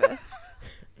sheriff's office?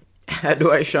 How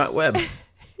do I shot Webb?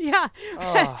 Yeah.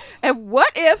 Oh. And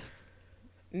what if?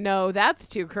 No, that's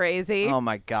too crazy. Oh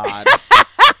my God.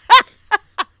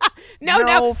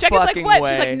 No. Jughead's like, what? Way.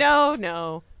 She's like, no.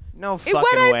 No fucking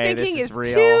what I'm way. thinking this is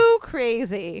real. Too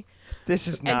crazy. This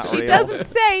is not real. And she real. doesn't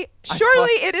say,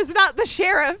 surely it is not the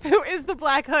sheriff who is the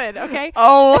Black Hood, okay?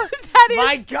 Oh,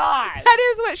 my God.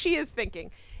 That is what she is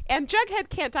thinking. And Jughead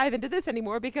can't dive into this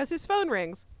anymore because his phone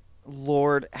rings.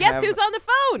 Lord, guess who's on the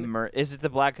phone? Is it the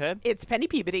Black Hood? It's Penny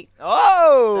Peabody.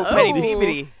 Oh, Penny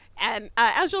Peabody. And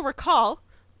as you'll recall,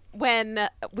 when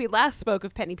we last spoke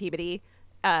of Penny Peabody,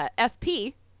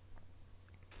 FP...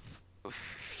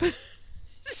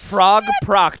 Frog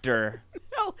Proctor.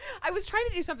 No, I was trying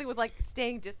to do something with like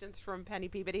staying distance from Penny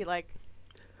Peabody, like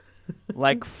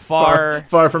far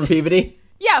from Peabody.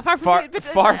 Yeah, far from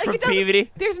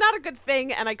Peabody. There's not a good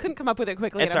thing, and I couldn't come up with it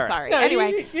quickly. It's and I'm sorry. No,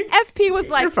 anyway, FP was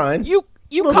like, "You're fine. You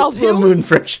called who? Moon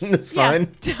friction is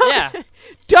fine.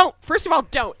 Don't. First of all,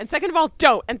 don't, and second of all,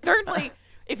 don't, and thirdly,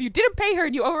 if you didn't pay her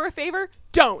and you owe her a favor,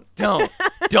 don't do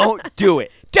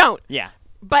it. Don't. Yeah.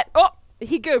 But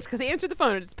he goofed because he answered the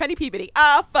phone and it's Penny Peabody.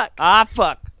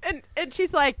 Fuck. And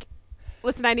she's like,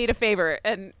 listen, I need a favor.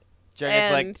 And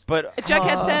Jughead's like, but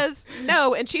Jughead says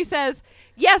no, and she says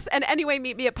yes. And anyway,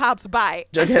 meet me at Pop's. Bye.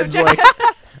 Jughead's like,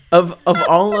 of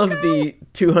all of the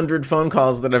 200 phone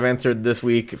calls that I've answered this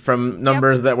week from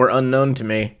numbers that were unknown to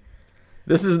me,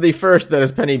 this is the first that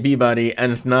is Penny Peabody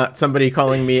and not somebody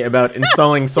calling me about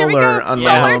installing solar on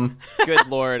my home. Good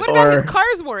Lord. What about his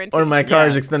car's warranty? Or my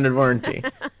car's extended warranty.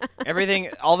 Everything,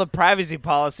 all the privacy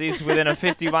policies within a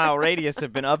 50-mile radius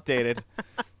have been updated.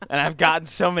 And I've gotten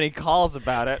so many calls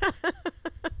about it.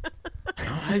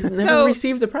 I've never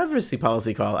received a privacy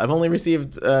policy call. I've only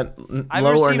received low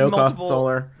or no cost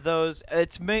solar. Those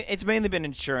it's mainly been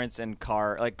insurance and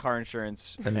car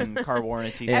insurance and car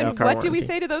warranty and stuff. What do we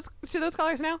say to those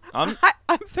callers now? I'm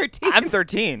 13. I'm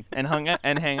 13 and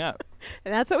hang up.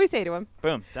 And that's what we say to them.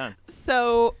 Boom, done.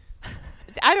 So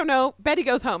I don't know. Betty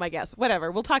goes home, I guess.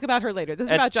 Whatever. We'll talk about her later. This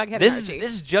is about Jughead and Archie.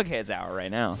 This is Jughead's hour right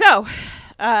now. So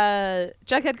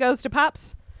Jughead goes to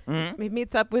Pop's. Mm-hmm. He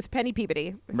meets up with Penny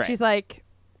Peabody. Right. She's like,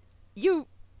 you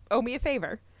owe me a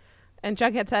favor. And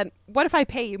Jughead said, what if I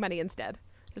pay you money instead?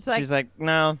 She's like,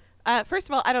 no. First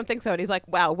of all, I don't think so. And he's like,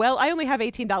 wow, well, I only have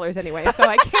 $18 anyway, so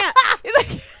I can't.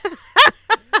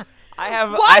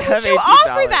 Why would you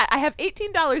offer that? I have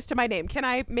 $18 to my name. Can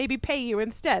I maybe pay you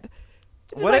instead?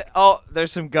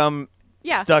 There's some gum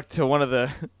stuck to one of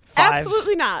the fives.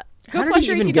 Absolutely not. Go How flush did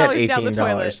your he even $18 get down the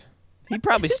toilet. He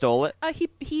probably stole it.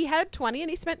 He had 20 and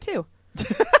he spent 2.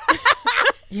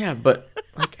 Yeah, but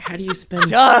how do you spend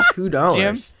 $2?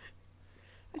 Jim?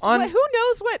 Who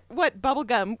knows what bubble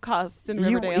gum costs in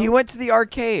Riverdale? He went to the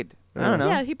arcade. I don't know.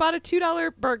 Yeah, he bought a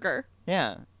 $2 burger.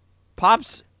 Yeah.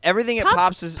 Pops, everything at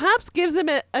Pops is... Pops gives him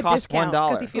a discount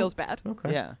because he feels bad.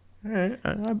 Okay. Yeah. All right.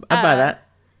 I buy that.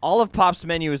 All of Pop's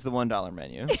menu is the $1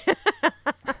 menu.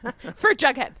 For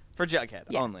Jughead. For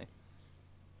Jughead only.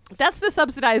 That's the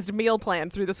subsidized meal plan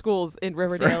through the schools in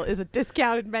Riverdale is a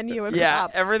discounted menu of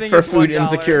Pops. Everything for is food $1.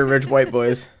 insecure rich white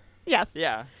boys. Yes.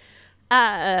 Yeah.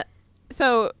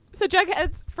 So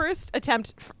Jughead's first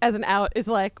attempt as an out is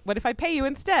like, what if I pay you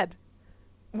instead?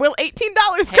 Will $18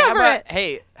 cover it?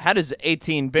 Hey, how does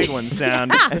 18 big ones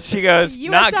sound? And she goes,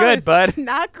 not dollars. good, bud.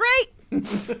 Not great.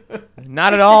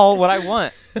 Not at all what I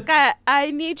want. Scott,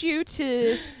 I need you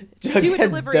to do a Jughead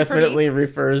delivery definitely for me.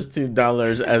 refers to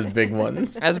dollars as big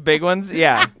ones. As big ones?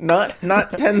 Yeah. Not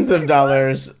tens of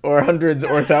dollars or hundreds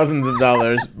or thousands of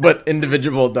dollars, but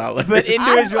individual dollars. But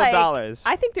individual dollars.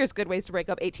 I think there's good ways to break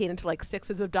up 18 into like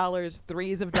sixes of dollars,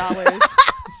 threes of dollars.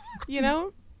 You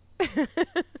know?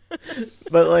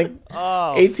 But like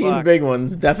 18 big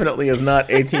ones definitely is not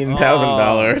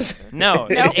 $18,000. No,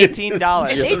 it's $18.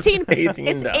 It's 18. $18.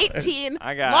 It's 18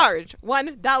 large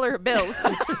 $1 bills.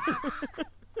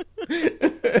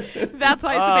 That's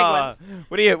why it's the big ones.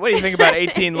 What do you think about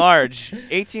 18 large?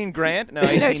 18 grand? No,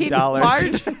 $18.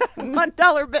 Large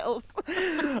 $1 bills.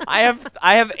 I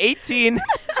have 18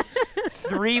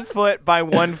 3-foot by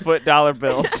 1-foot dollar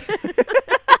bills.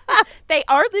 They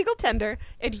are legal tender,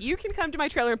 and you can come to my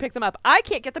trailer and pick them up. I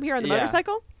can't get them here on the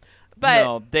motorcycle, but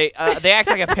no, they act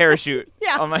like a parachute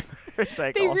on my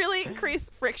motorcycle. They really increase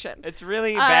friction. It's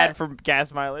really bad for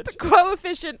gas mileage. The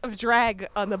coefficient of drag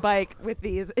on the bike with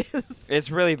these is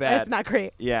it's really bad. It's not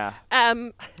great. Yeah.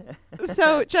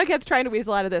 So Jughead's trying to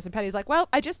weasel out of this, and Penny's like, "Well,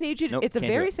 I just need you to, it's a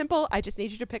very simple. I just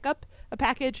need you to pick up a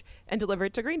package and deliver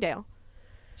it to Greendale."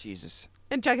 Jesus.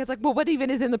 And Jughead's like, "Well, what even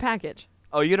is in the package?"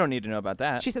 Oh, you don't need to know about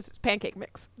that. She says it's pancake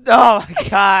mix. Oh, my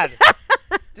God.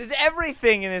 Does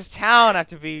everything in this town have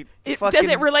to be fucking... Does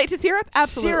it relate to syrup?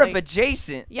 Absolutely. Syrup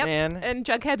adjacent, yep. man. And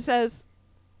Jughead says,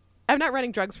 "I'm not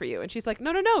running drugs for you." And she's like,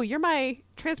 No, you're my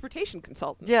transportation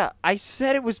consultant. Yeah, I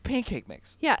said it was pancake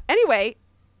mix. Yeah. Anyway,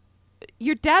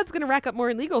 your dad's going to rack up more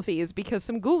in legal fees because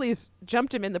some ghoulies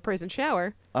jumped him in the prison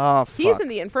shower. Oh, fuck. He's in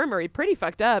the infirmary pretty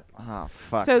fucked up. Oh,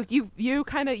 fuck. So you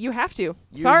have to.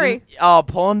 Sorry.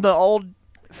 Pulling the old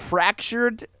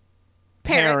fractured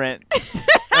parent.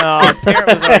 Parent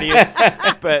was already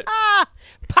but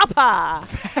Papa.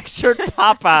 Fractured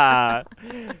Papa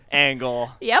angle.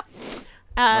 Yep.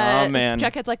 Oh, man. So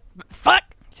Jughead's like, fuck.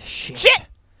 Shit.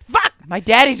 Fuck. My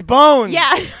daddy's bones.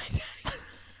 Yeah.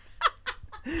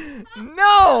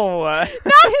 No. Not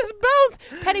his bones.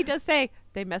 Penny does say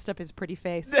they messed up his pretty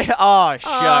face. Oh, shucks.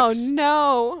 Oh,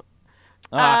 no.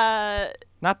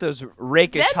 Not those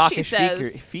rakish, then hawkish she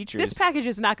says, features. This package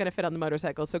is not going to fit on the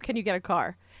motorcycle, so can you get a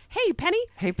car? Hey, Penny.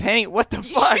 Hey, Penny, what the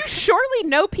fuck? You surely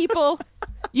know people.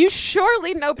 You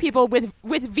surely know people with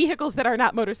vehicles that are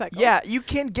not motorcycles. Yeah, you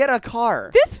can get a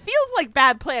car. This feels like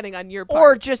bad planning on your part.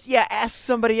 Or just, ask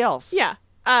somebody else. Yeah.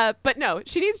 But no,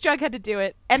 she needs Jughead to do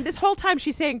it. And this whole time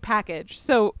she's saying package.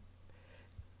 So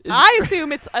I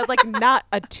assume it's like not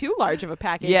a too large of a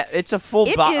package. Yeah, it's a full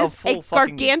box. It is a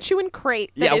gargantuan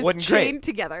crate that is chained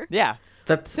together. Yeah.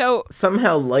 That's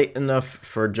somehow light enough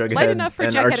for Jughead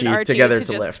and Archie together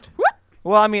to lift. Whoop.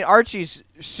 Well, I mean, Archie's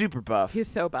super buff. He's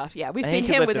so buff. Yeah, we've seen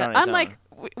him with it. Unlike,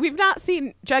 we've not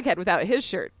seen Jughead without his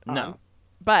shirt on. No.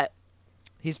 But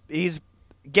he's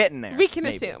getting there. We can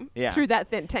assume through that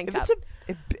thin tank top.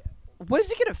 What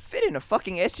is he going to fit in a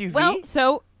fucking SUV? Well,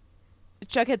 so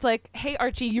Jughead's like, "Hey,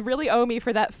 Archie, you really owe me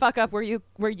for that fuck up where you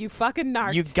fucking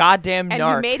narked. You goddamn narc.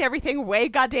 And you made everything way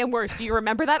goddamn worse. Do you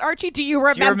remember that, Archie? Do you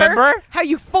remember how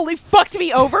you fully fucked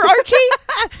me over,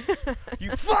 Archie? You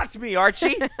fucked me,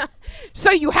 Archie. So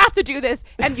you have to do this,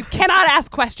 and you cannot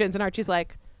ask questions." And Archie's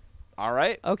like, "All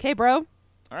right. Okay, bro.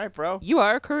 All right, bro. You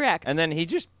are correct." And then he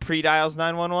just pre-dials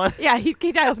 911. Yeah, he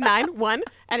dials 911,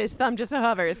 and his thumb just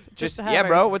hovers. Yeah,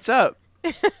 bro, what's up?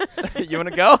 You want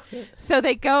to go? So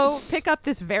they go pick up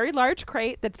this very large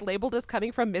crate that's labeled as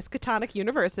coming from Miskatonic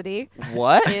University.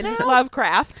 What? In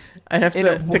Lovecraft. I have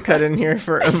to cut in here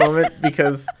for a moment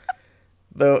because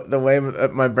the way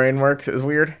my brain works is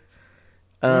weird.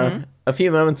 A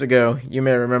few moments ago, you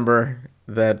may remember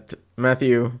that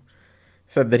Matthew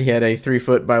said that he had a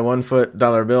 3-foot by 1-foot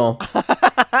dollar bill.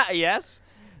 Yes.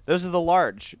 Those are the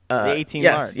large. The 18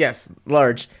 large. Yes,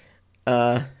 large.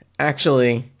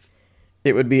 Actually,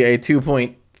 it would be a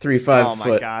 2.35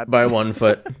 foot by 1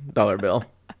 foot dollar bill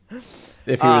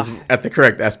if he was at the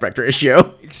correct aspect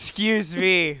ratio. Excuse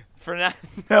me for not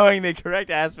knowing the correct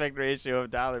aspect ratio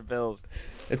of dollar bills.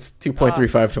 It's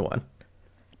 2.35 to 1.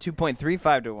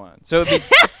 2.35 to 1. So it'd be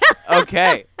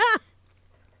okay.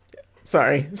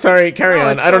 Sorry. Carry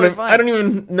on. Totally I don't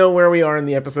even know where we are in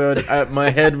the episode.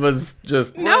 My head was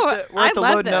just. No, we're at the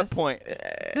love loading this. up point.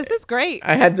 This is great.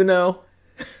 I had to know.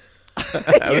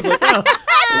 I was like,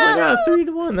 wow, 3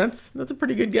 to 1. That's a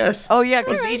pretty good guess. Oh yeah,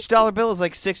 because each dollar bill is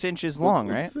like 6 inches long,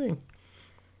 right? Let's see.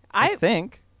 I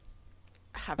think.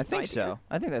 I think so.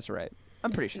 I think that's right.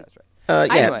 I'm pretty sure that's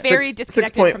right. Yeah, I'm very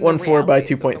disconnected from the 6.14 by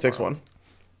realities of the 2.61.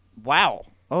 Wow.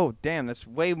 Oh damn, that's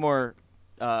way more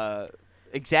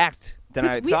exact than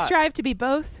I thought. We strive to be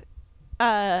both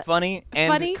funny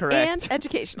and correct. And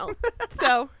educational.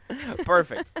 So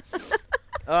perfect.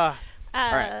 All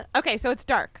right. Okay, so it's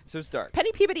dark.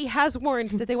 Penny Peabody has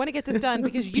warned that they want to get this done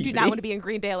because you do not want to be in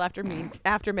Greendale after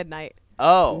midnight.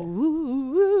 Oh.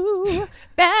 Ooh,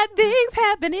 bad things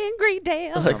happen in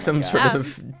Greendale. Like some sort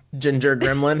of ginger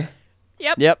gremlin.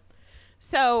 Yep.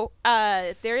 So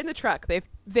they're in the truck.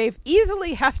 They've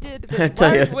easily hefted this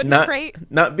large wooden crate.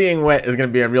 Not being wet is going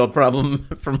to be a real problem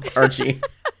from Archie.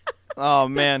 Oh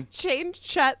man. It's chained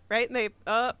shut, right? And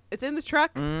it's in the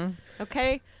truck. Mm.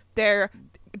 Okay. They're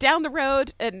down the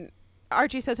road, and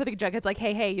Archie says something. Jughead's like,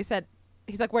 hey, you said.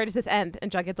 He's like, where does this end?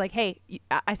 And Jughead's like, hey,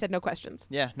 I said no questions.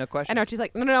 Yeah, no questions. And Archie's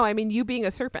like, no, I mean you being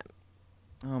a serpent.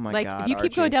 Oh my like, god. If you keep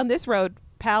Archie. going down this road,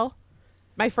 pal,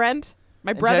 my friend,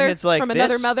 my brother like, from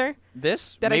another mother,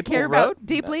 this that Maple I care Road? about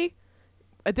deeply,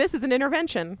 this is an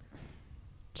intervention.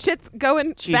 Shit's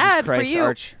going Jesus bad Christ, for you.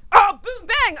 Arch. Oh, boom,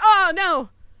 bang! Oh no,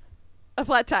 a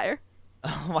flat tire.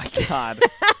 Oh my god.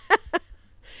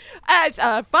 At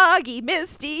a foggy,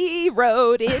 misty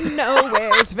road in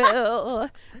Nowheresville,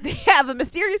 they have a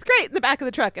mysterious crate in the back of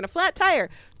the truck and a flat tire.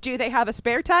 Do they have a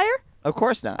spare tire? Of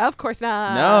course not. Of course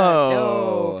not.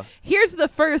 No. Here's the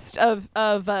first of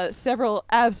several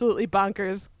absolutely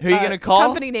bonkers. Who are you gonna call?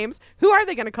 Company names. Who are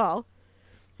they gonna call?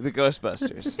 The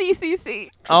Ghostbusters. CCC.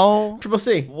 Oh. Triple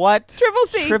C. What? Triple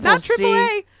C. Not C. Triple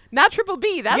A. Not Triple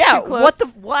B. That's yeah. too close. What the?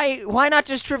 Why not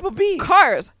just Triple B?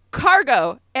 Cars,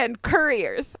 cargo, and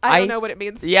couriers. I don't know what it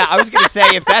means. Yeah, I was gonna say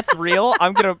if that's real,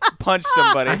 I'm gonna punch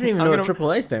somebody. I don't even know what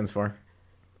AAA stands for.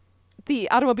 The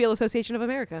Automobile Association of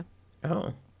America.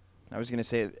 Oh. I was gonna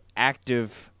say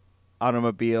active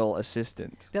automobile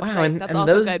assistant. That's wow, right. and That's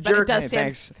also those good, jerks. but it does stand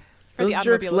Thanks. for Those the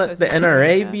jerks Automobile let the Association.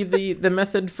 NRA be the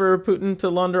method for Putin to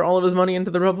launder all of his money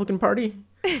into the Republican Party.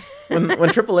 when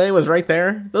AAA was right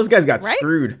there, those guys got Right?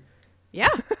 screwed. Yeah.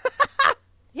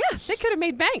 Yeah, they could have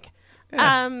made bank.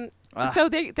 Yeah. So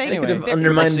they They Anyway. could have they're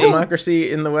undermined pushing-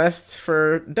 democracy in the West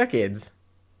for decades.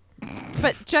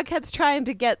 But Jughead's trying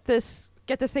to get this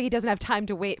thing. He doesn't have time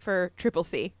to wait for Triple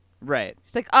C. Right.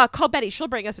 He's like, call Betty. She'll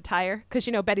bring us a tire because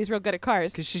Betty's real good at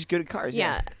cars. Because she's good at cars.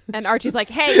 Yeah. And Archie's like,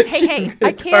 hey,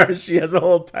 I can't. Cars, she has a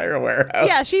whole tire warehouse.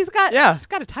 Yeah, she's got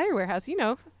a tire warehouse. You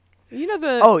know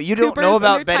the. Oh, you don't Coopers know and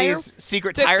about their Betty's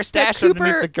secret the- tire the stash Cooper,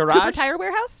 underneath the garage? Cooper Tire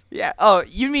Warehouse. Yeah. Oh,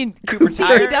 you mean Cooper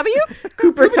Tire? CTW.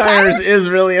 Cooper Tires is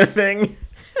really a thing.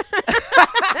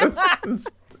 it's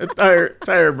a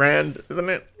tire brand, isn't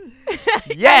it?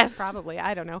 Yes. Probably.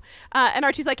 I don't know. And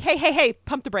Archie's like, hey,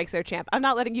 pump the brakes there, champ. I'm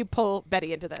not letting you pull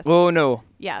Betty into this. Oh no.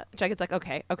 Yeah. Jughead's like,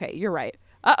 okay, you're right.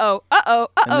 Uh-oh.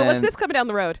 What's this coming down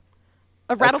the road?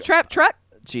 A rattle trap truck?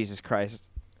 Jesus Christ.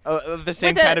 Oh, the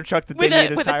same With kind of truck that they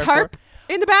need a with tire a tarp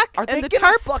for? in the back. Are they and the gonna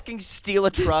tarp fucking steal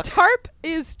a truck? The tarp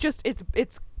is just it's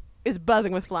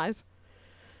buzzing with flies.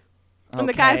 And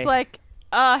the guy's like,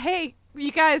 hey,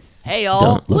 you guys. Hey y'all,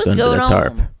 Don't look what's under going the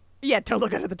tarp. on? Yeah, don't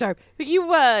look under the tarp.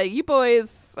 You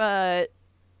boys.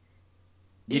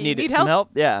 You need help? some help?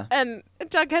 Yeah. And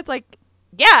Jughead's like,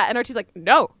 yeah. And Archie's like,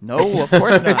 no. No, of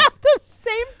course not. At the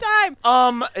same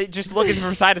time. Just looking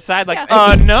from side to side, like,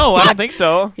 Yeah. no, I don't think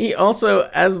so. He also,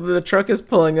 as the truck is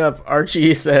pulling up,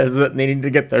 Archie says that they need to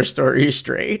get their story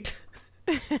straight.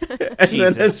 And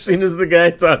Jesus. then as soon as the guy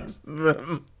talks to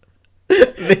them,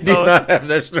 they do not have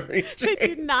their story They straight.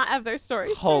 do not have their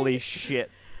story. Holy shit.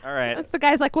 All right. That's the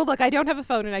guy's like, well, look, I don't have a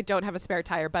phone and I don't have a spare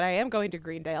tire, but I am going to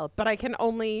Greendale, but I can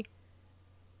only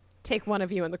take one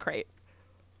of you in the crate.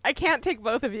 I can't take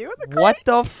both of you in the crate. What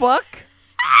the fuck?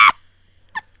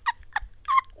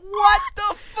 What the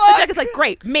And fuck? Jack is like,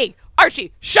 great, me,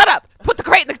 Archie, shut up, put the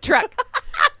crate in the truck.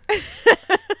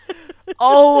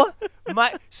 Oh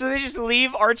my! So they just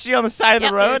leave Archie on the side of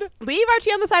the road? Just leave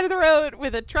Archie on the side of the road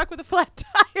with a truck with a flat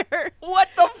tire. What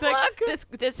the Like, fuck?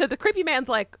 so the creepy man's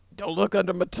like, don't look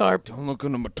under my tarp. Don't look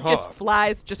under my top. Just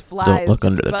flies. Don't look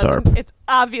just under the buzzing. tarp. It's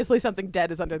obviously something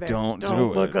dead is under there. Don't do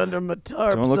look it. under my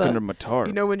tarp. Don't look son. under my tarp.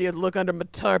 You know when you look under my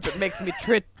tarp, it makes me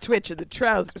twitch in the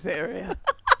trousers area.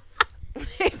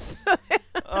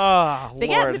 Oh, They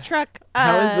get in the truck.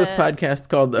 How is this podcast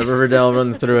called Riverdale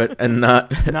Runs Through It and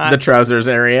not Not- the trousers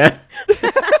area?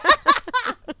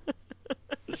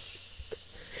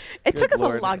 It took us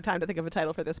Lord. a long time to think of a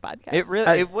title for this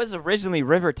podcast. It was originally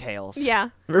River Tales. Yeah.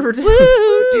 Riverdale.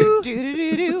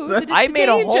 I made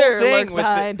a whole thing with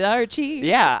behind Archie.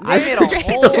 Yeah, I made a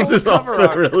whole This is cover also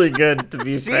art. really good, to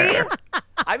be See? fair.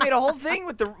 I made a whole thing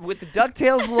with the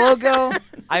DuckTales logo.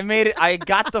 I made it. I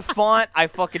got the font. I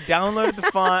fucking downloaded the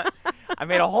font. I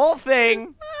made a whole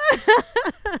thing.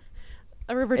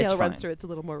 A Riverdale It's runs fine. through. It's a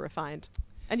little more refined.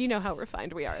 And you know how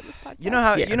refined we are in this podcast. You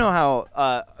know how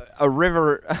a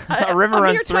river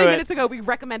runs through 20 it. minutes ago, we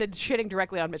recommended shitting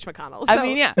directly on Mitch McConnell. So. I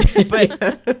mean, yeah,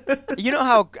 but you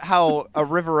know how a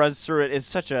river runs through it is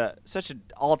such an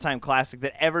all-time classic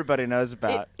that everybody knows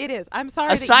about. It is. I'm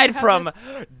sorry. Aside from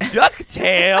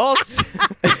DuckTales,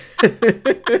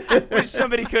 which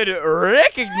somebody could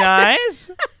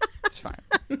recognize, it's fine.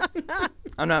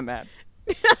 I'm not mad.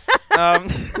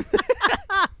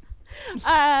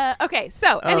 Okay,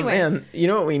 so anyway. Oh man, you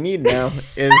know what we need now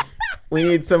is we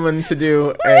need someone to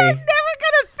do We're never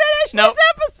gonna finish this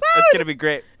episode. That's gonna be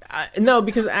great. No,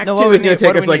 because Act 2 is gonna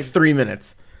take us like 3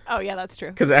 minutes. Oh yeah, that's true.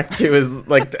 Because Act 2 is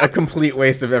like a complete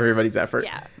waste of everybody's effort.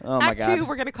 Yeah. Oh my God. Act 2,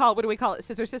 we're gonna call. What do we call it?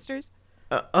 Scissor Sisters.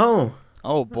 Oh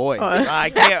boy. I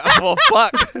can't. Well,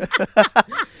 fuck.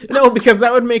 No, because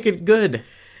that would make it good.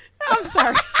 I'm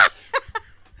sorry.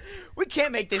 We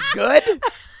can't make this good.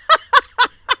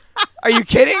 Are you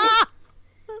kidding?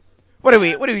 What are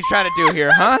we trying to do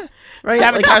here, huh? Right?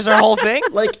 Sabotage our whole thing?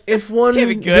 Like, if one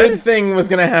good. good thing was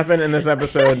going to happen in this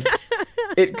episode,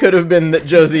 it could have been that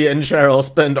Josie and Cheryl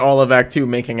spend all of Act 2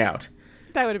 making out.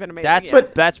 That would have been amazing.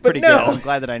 That's pretty no. good. I'm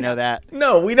glad that I know that.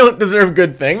 No, we don't deserve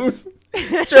good things.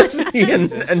 Josie and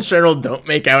Cheryl don't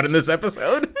make out in this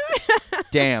episode.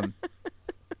 Damn.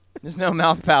 There's no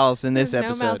mouth pals in this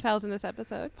episode. No mouth pals in this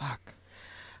episode. Fuck.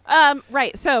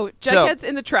 Right, so Jughead's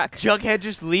in the truck. Jughead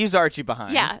just leaves Archie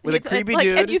behind. Yeah. With a creepy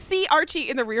dude. And you see Archie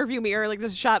in the rearview mirror, like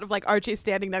there's a shot of like Archie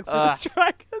standing next to this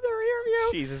truck in the rear view.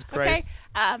 Jesus Christ.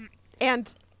 Okay.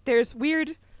 And there's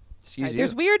weird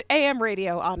AM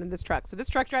radio on in this truck. So this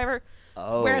truck driver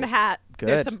wearing a hat. Good.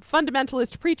 There's some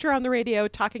fundamentalist preacher on the radio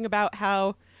talking about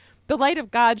how the light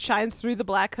of God shines through the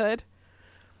black hood.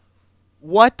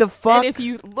 What the fuck? And if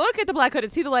you look at the black hood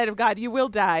and see the light of God, you will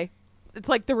die. It's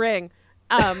like The Ring.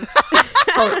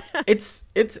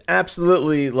 It's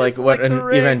absolutely like what an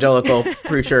evangelical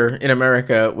preacher in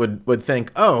America would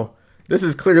think. Oh, this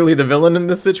is clearly the villain in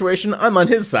this situation. I'm on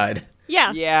his side.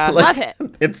 Yeah. Yeah. Love it.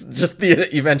 It's just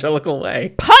the evangelical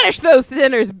way. Punish those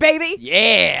sinners, baby.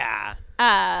 Yeah.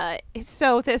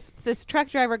 So this truck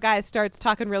driver guy starts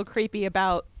talking real creepy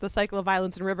about the cycle of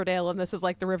violence in Riverdale, and this is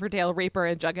like the Riverdale Reaper,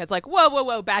 and Jughead's like,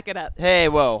 whoa, back it up. Hey,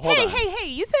 whoa, hold on. Hey,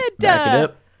 you said Back it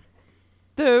up.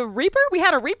 The Reaper? We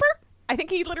had a Reaper? I think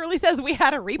he literally says we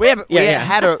had a Reaper. We had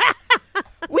a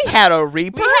We had a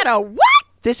Reaper? We had a what?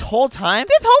 This whole time?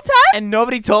 And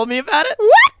nobody told me about it?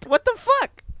 What? What the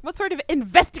fuck? What sort of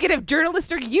investigative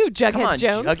journalist are you, Jughead Come on,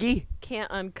 Jones? Juggy. Can't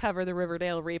uncover the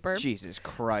Riverdale Reaper. Jesus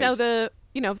Christ. So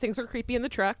things are creepy in the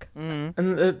truck. Mm.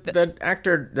 And the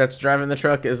actor that's driving the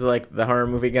truck is like the horror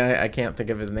movie guy. I can't think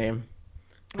of his name.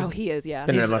 Oh, he is, yeah.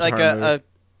 He's like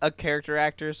a character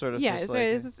actor, sort of. Yeah, just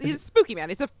he's a spooky man.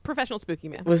 He's a professional spooky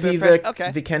man. Was he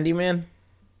the Candy Man?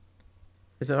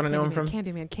 Is that what I know him from?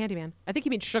 Candyman. I think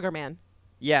you mean Sugar Man.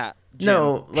 Yeah. Jim.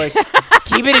 No, like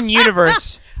keep it in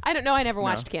universe. I don't know. I never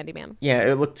watched Candyman.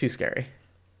 Yeah, it looked too scary.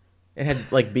 It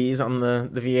had like bees on the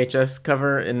VHS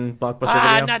cover in Blockbuster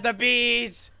Video. Not the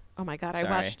bees. Oh my God, Sorry. I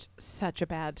watched such a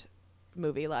bad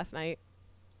movie last night.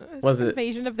 Was it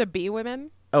Invasion of the Bee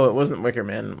Women? Oh, it wasn't Wicker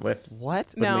Man with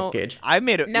what? No, Nick Cage. I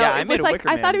made it. No, yeah, it was like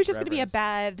I thought it was just going to be a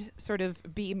bad sort of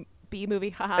B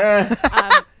movie.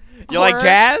 Haha. You like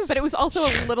jazz? But it was also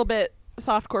a little bit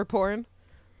softcore porn.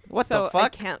 What so the fuck? I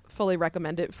can't fully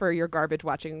recommend it for your garbage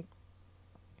watching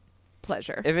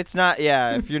pleasure. If it's not,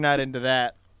 if you're not into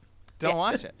that, don't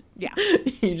watch it. Yeah.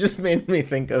 You just made me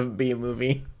think of B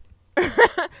movie.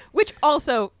 Which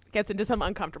also gets into some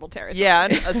uncomfortable territory. Yeah,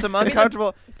 and, some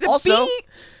uncomfortable. Also, B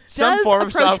some form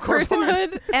of softcore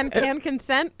personhood and can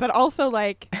consent, but also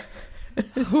like.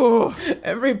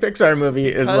 Every Pixar movie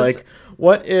is like,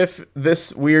 what if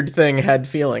this weird thing had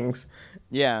feelings?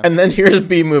 Yeah. And then here's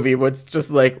B movie, what's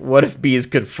just like, what if bees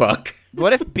could fuck?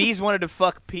 What if bees wanted to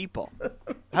fuck people?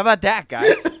 How about that,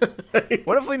 guys?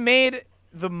 What if we made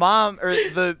the mom or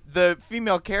the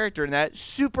female character in that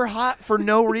super hot for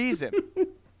no reason?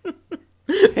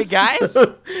 Hey, guys?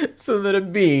 So that a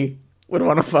bee would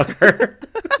want to fuck her.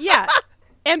 Yeah.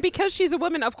 And because she's a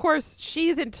woman, of course,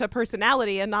 she's into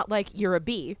personality and not like you're a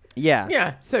bee. Yeah.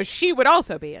 Yeah. So she would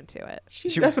also be into it. She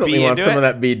definitely wants some of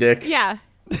that bee dick. Yeah.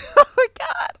 Oh, my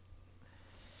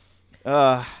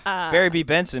God. Barry B.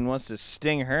 Benson wants to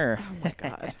sting her. Oh, my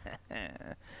God.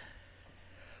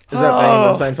 Is that the name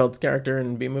of Seinfeld's character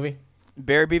in B movie?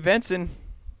 Barry B. Benson.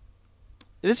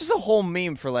 This was a whole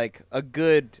meme for like a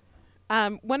good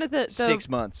one of the 6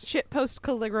 months. Shitpost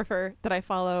calligrapher that I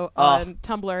follow on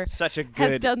Tumblr such a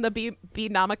good has done the B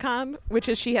Nomicon, which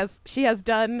is she has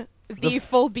done the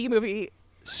full B movie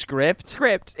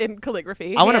Script in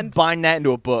calligraphy. I want to bind that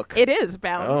into a book. It is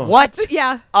bound. Oh. What?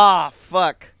 Yeah. Ah,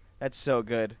 fuck. That's so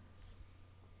good.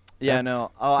 Yeah,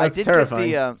 no. Oh, that's I did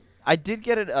terrifying. get I did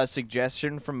get a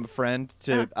suggestion from a friend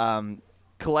to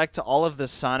collect all of the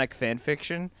Sonic fan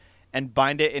fiction and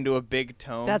bind it into a big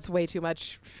tome. That's way too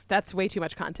much. That's way too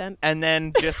much content. And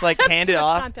then just like hand it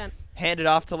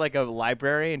off to like a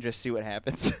library and just see what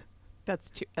happens.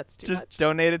 That's too just much.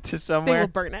 Donate it to somewhere. They will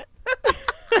burn it.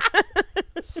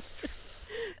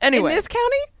 Anyway, in this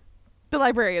county, the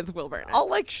librarians will burn it. I'll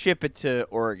like ship it to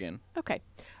Oregon. Okay.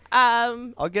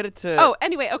 I'll get it to. Oh,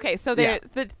 anyway, okay. So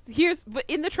here's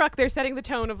in the truck. They're setting the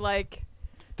tone of like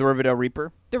the Riverdale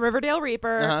Reaper. The Riverdale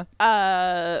Reaper.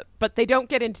 But they don't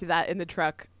get into that in the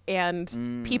truck,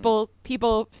 and people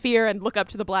fear and look up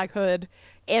to the Black Hood,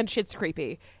 and shit's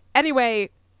creepy. Anyway,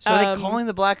 so are they calling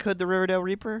the Black Hood the Riverdale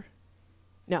Reaper?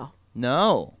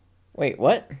 No. Wait,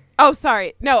 what? Oh,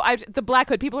 sorry. No, the Black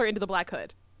Hood. People are into the Black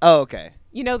Hood. Oh, okay.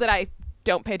 You know that I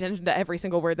don't pay attention to every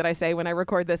single word that I say when I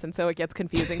record this, and so it gets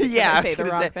confusing because yeah, I say the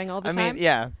wrong thing all the time. I mean,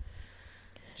 yeah.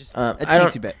 Just a I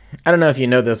teensy bit. I don't know if you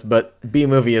know this, but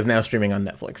B-Movie is now streaming on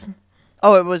Netflix.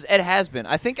 Oh, it has been.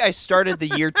 I think I started the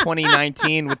year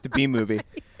 2019 with the B-Movie.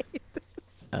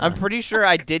 I'm pretty sure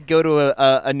I did go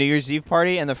to a New Year's Eve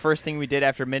party, and the first thing we did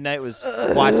after midnight was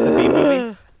watch the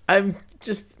B-Movie.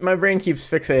 My brain keeps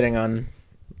fixating on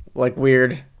like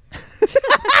weird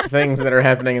things that are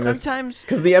happening in this. Sometimes,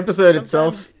 because the episode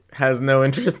itself has no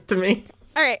interest to me.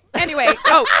 All right. Anyway,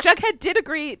 Jughead did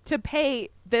agree to pay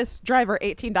this driver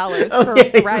 $18 for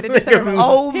a ride into Centerville.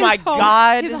 Oh my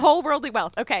God! His whole worldly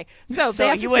wealth. Okay, so they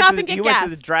have to you stop and get you gas.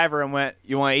 went to the driver and went,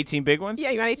 "You want 18 big ones?"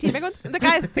 Yeah, you want 18 big ones. The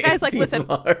guy's like, "Listen,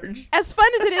 large. as fun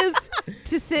as it is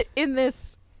to sit in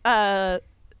this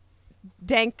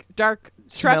dank, dark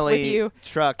truck with you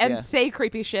and say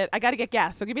creepy shit, I got to get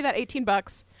gas. So give me that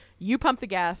 $18. You pump the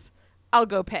gas. I'll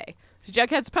go pay." So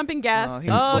Jughead's pumping gas.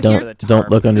 Don't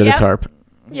look under the tarp.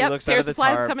 Yep, here's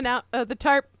flies coming out of the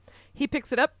tarp. He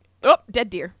picks it up. Oh, dead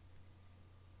deer.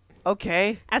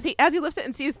 Okay. As he lifts it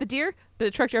and sees the deer, the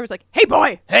truck driver's like, "Hey,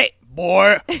 boy!" Hey,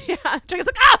 boy! Yeah, Jughead's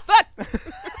like, "Ah, fuck!"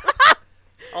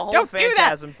 A whole Don't do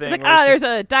that. thing. He's like, there's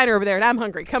a diner over there, and I'm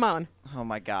hungry. Come on. Oh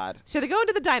my God. So they go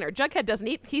into the diner. Jughead doesn't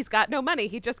eat. He's got no money.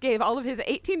 He just gave all of his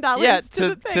 $18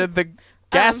 to the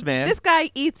gas man. This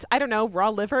guy eats, I don't know, raw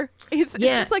liver. It's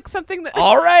just like something that...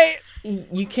 All right.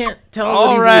 You can't tell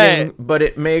what he's eating, but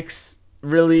it makes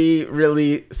really,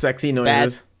 really sexy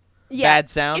noises. Bad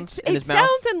sounds in his mouth. It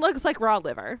sounds and looks like raw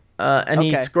liver. And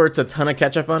he squirts a ton of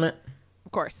ketchup on it.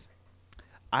 Of course.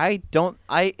 I'm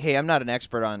not an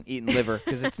expert on eating liver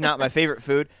because it's not my favorite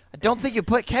food. I don't think you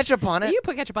put ketchup on it. You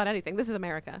put ketchup on anything. This is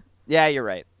America. Yeah, you're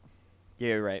right.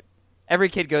 Every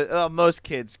kid goes. Most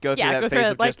kids go through that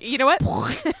phase of like, just. You know what?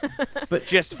 But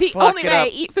just the fuck only it way up. I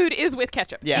eat food is with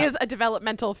ketchup. Yeah. Is a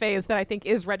developmental phase that I think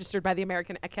is registered by the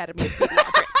American Academy of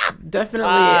Pediatrics.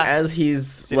 Definitely, as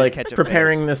he's like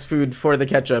preparing this food for the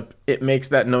ketchup, it makes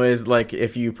that noise like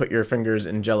if you put your fingers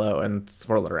in Jell-O and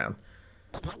swirl it around.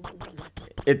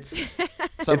 It's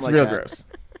real gross.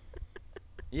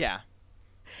 Yeah.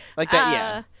 Like that,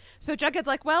 yeah. So Jughead's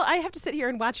like, "Well, I have to sit here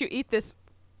and watch you eat this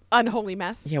unholy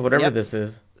mess." Yeah, whatever this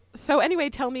is. So anyway,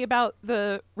 tell me about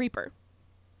the Reaper.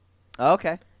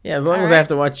 Okay. Yeah, as long as I have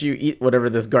to watch you eat whatever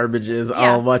this garbage is,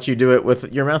 I'll watch you do it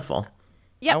with your mouth full.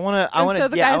 Yeah. I want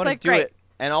to do it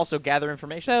and also gather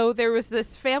information. So there was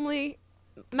this family,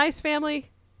 nice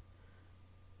family,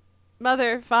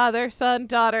 mother, father, son,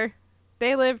 daughter.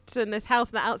 They lived in this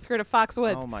house in the outskirts of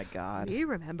Foxwoods. Oh my God! You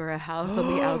remember a house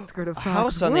on the outskirts of Foxwoods? A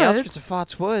house on the outskirts of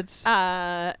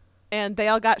Foxwoods. And they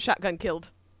all got shotgun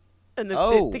killed. And they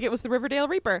think it was the Riverdale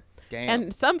Reaper. Damn.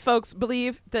 And some folks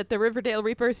believe that the Riverdale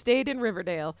Reaper stayed in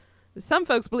Riverdale. Some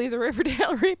folks believe the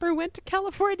Riverdale Reaper went to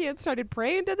California and started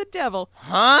praying to the devil.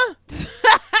 Huh?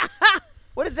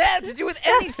 What does that have to do with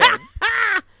anything?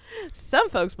 Some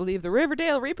folks believe the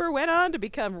Riverdale Reaper went on to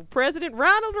become President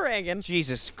Ronald Reagan.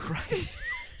 Jesus Christ.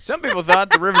 Some people thought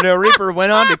the Riverdale Reaper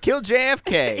went on to kill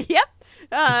JFK.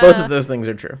 Yep. Both of those things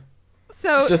are true.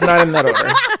 So just not in that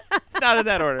order. Not in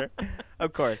that order.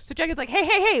 Of course. So Jughead's like,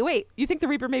 hey, wait. You think the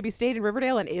Reaper maybe stayed in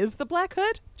Riverdale and is the Black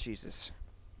Hood? Jesus.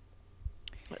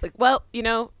 Like, well,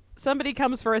 somebody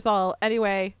comes for us all.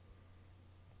 Anyway.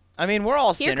 I mean, we're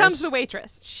all sinners. Here comes the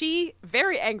waitress. She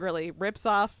very angrily rips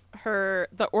off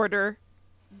the order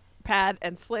pad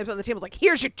and slams on the table like,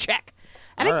 "Here's your check."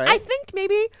 And I think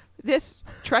maybe this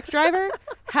truck driver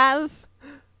has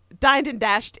dined and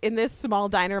dashed in this small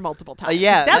diner multiple times.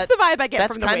 That's the vibe I get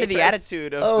from the waitress. That's kind of the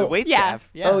attitude of the wait staff.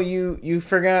 Yeah. Oh, you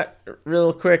forgot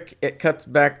real quick. It cuts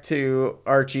back to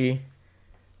Archie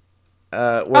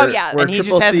Where and he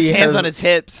Triple just has C his hands on his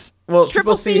hips. Well,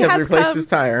 Triple C has replaced his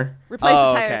tire. Replaced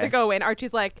the tire. Okay. They go in.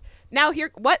 Archie's like, now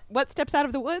here, what steps out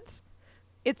of the woods?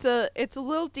 It's a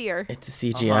little deer. It's a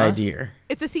CGI deer.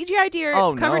 It's a CGI deer.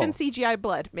 It's covered in CGI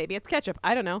blood. Maybe it's ketchup.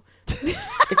 I don't know. It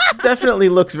definitely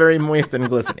looks very moist and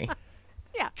glistening.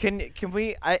 Yeah. Can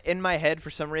we? In my head, for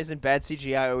some reason, bad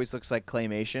CGI always looks like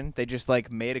claymation. They just like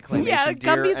made a claymation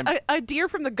deer. Gumby's a deer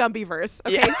from the Gumbyverse.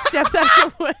 Okay, steps out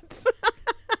of the woods.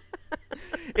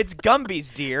 It's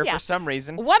Gumby's deer for some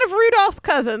reason. One of Rudolph's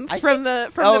cousins from the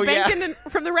Rankin and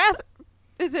from the Ras.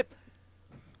 Is it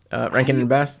Rankin and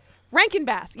Bass? Rankin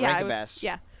Bass. Yeah, Rankin Bass.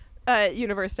 Yeah.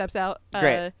 Universe steps out.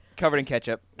 Great. Covered in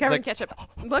ketchup. Covered in ketchup.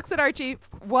 Looks at Archie.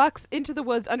 Walks into the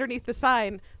woods underneath the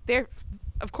sign. They're,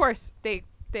 of course, they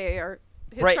are.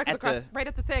 His truck is across right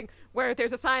at the thing where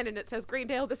there's a sign and it says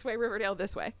Greendale this way, Riverdale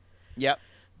this way. Yep.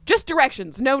 Just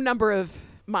directions. No number of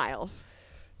miles.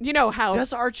 You know how.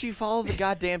 Does Archie follow the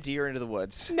goddamn deer into the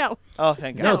woods? No. Oh,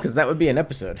 thank God. No, because that would be an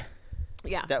episode.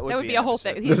 Yeah, that would be a whole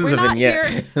thing. This is a vignette.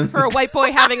 Here for a white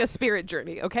boy having a spirit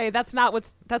journey. Okay, that's not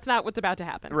what's about to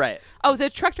happen. Right. Oh, the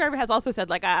truck driver has also said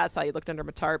like, I saw you looked under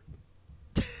my tarp.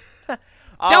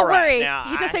 Don't worry.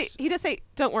 He does say,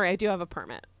 don't worry, I do have a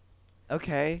permit.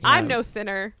 Okay. Yeah. I'm no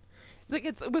sinner. It's like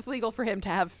it was legal for him to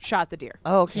have shot the deer.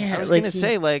 Oh, okay. Yeah, I was gonna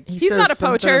say he's not a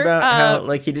poacher. About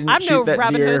how he didn't shoot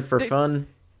that deer for fun.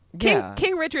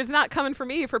 King Richard's not coming for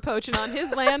me for poaching on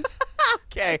his land.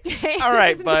 Okay. All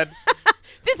right, bud.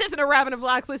 This isn't a Robin of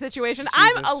Locksley situation.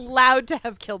 Jesus. I'm allowed to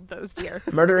have killed those deer.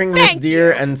 Murdering this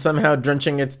deer and somehow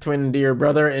drenching its twin deer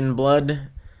brother in blood.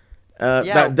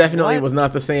 That definitely was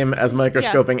not the same as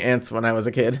microscoping ants when I was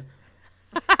a kid.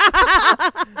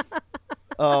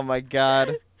 Oh my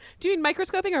God. Do you mean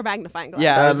microscoping or magnifying glass?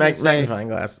 Yeah, magnifying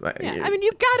glass. Yeah, I mean,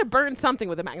 you've got to burn something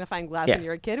with a magnifying glass when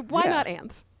you're a kid. Why not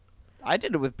ants? I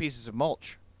did it with pieces of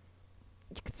mulch.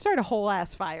 You could start a whole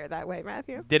ass fire that way,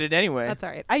 Matthew. Did it anyway. That's all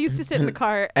right. I used to sit in the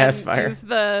car and use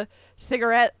the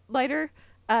cigarette lighter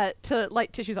to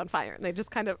light tissues on fire, and they just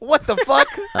kind of... What the fuck?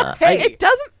 Hey, it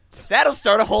doesn't... That'll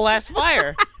start a whole ass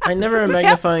fire. I never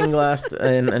magnifying glassed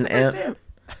an ant.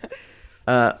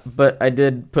 But I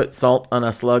did put salt on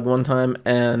a slug one time,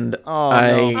 and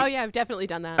I've definitely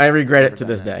done that. I regret it to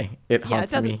this day. It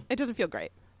haunts me. It doesn't feel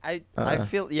great. I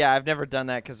feel I've never done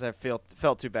that because I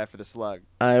felt too bad for the slug.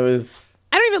 I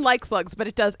don't even like slugs, but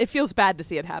it feels bad to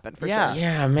see it happen for sure.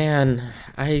 Yeah, man.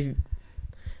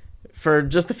 For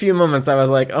just a few moments I was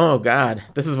like, oh God,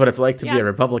 this is what it's like to be a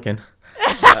Republican.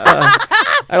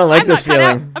 I don't like this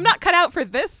feeling. I'm not cut out for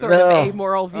this sort of a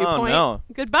moral viewpoint. Oh, no.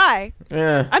 Goodbye.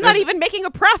 Yeah. I'm not even making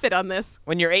a profit on this.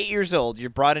 When you're 8 years old, you're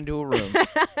brought into a room,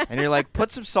 and you're like, put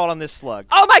some salt on this slug.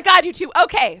 Oh, my God, you two.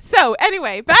 Okay, so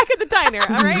anyway, back at the diner,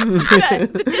 all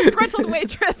right? The disgruntled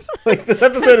waitress. Like, this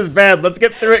episode is bad. Let's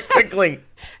get through it quickly.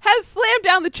 Has slammed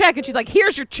down the check, and she's like,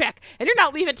 here's your check, and you're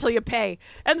not leaving till you pay.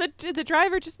 And the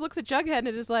driver just looks at Jughead and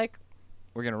is like,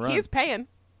 we're going to run. He's paying.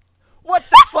 What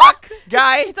the fuck,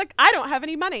 guy? He's like, I don't have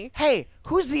any money. Hey,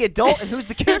 who's the adult and who's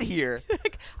the kid here?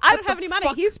 Like, I don't have any money.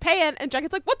 He's paying. And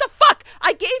Jughead's like, what the fuck?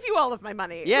 I gave you all of my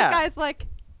money. Yeah. The guy's like,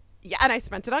 yeah, and I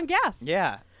spent it on gas.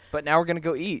 Yeah, but now we're going to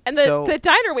go eat. And the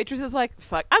diner waitress is like,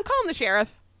 fuck, I'm calling the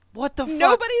sheriff. What the fuck?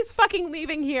 Nobody's fucking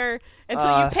leaving here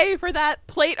until you pay for that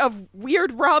plate of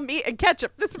weird raw meat and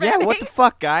ketchup this morning. Yeah, what the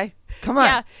fuck, guy? Come on.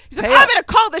 Yeah. He's like, I'm going to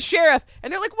call the sheriff.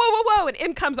 And they're like, whoa, whoa, whoa. And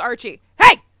in comes Archie.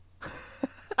 Hey!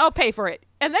 I'll pay for it.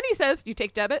 And then he says, you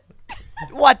take debit?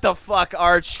 What the fuck,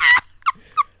 Arch?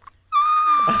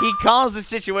 He calms the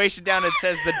situation down and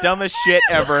says the dumbest shit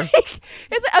ever.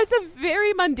 It's a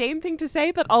very mundane thing to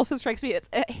say, but also strikes me as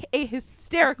a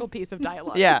hysterical piece of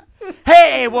dialogue. Yeah.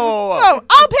 Hey, whoa, whoa, whoa. Oh,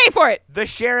 I'll pay for it. The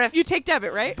sheriff. You take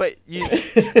debit, right? But you.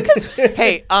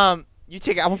 Hey, you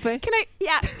take Apple Pay? Can I?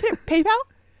 Yeah. PayPal?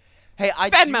 Hey,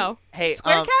 Venmo. Hey,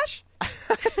 Square Cash?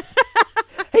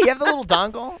 Hey, you have the little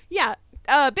dongle? Yeah.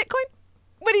 Bitcoin?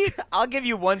 What do you? I'll give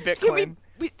you one Bitcoin.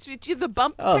 Do you have the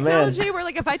bump technology where,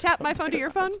 like, if I tap my phone to your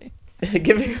phone?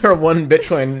 Giving her one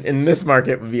Bitcoin in this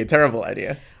market would be a terrible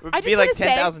idea. It would be like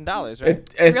 $10,000, right?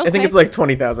 I think it's like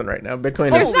 20,000 right now.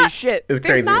 Bitcoin is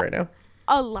crazy right now.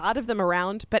 A lot of them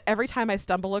around, but every time I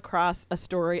stumble across a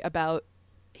story about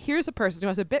here's a person who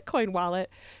has a Bitcoin wallet,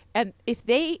 and if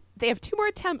they have 2 more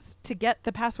attempts to get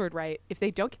the password right. If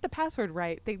they don't get the password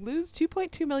right, they lose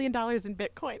 $2.2 million in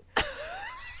Bitcoin.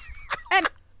 And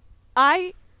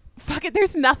I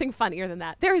there's nothing funnier than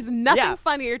that. There is nothing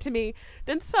funnier to me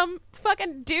than some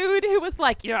fucking dude who was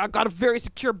like, I got a very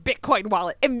secure Bitcoin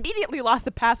wallet, immediately lost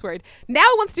the password, now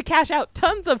wants to cash out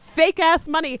tons of fake ass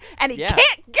money, and he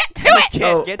can't get to it.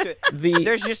 Can't get to it.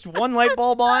 There's just one light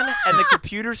bulb on and the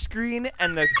computer screen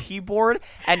and the keyboard,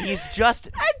 and he's just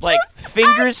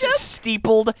fingers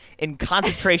steepled in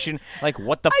concentration. Like,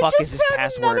 what the fuck is his password? I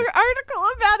just found another article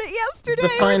about it yesterday. The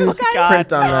fine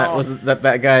print on that was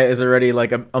that guy is already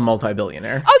like a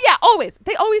multi-billionaire. Oh yeah, always.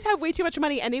 They always have way too much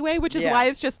money anyway, which is why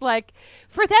it's just like,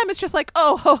 for them it's just like,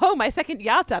 oh ho ho, my second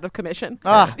yacht's out of commission.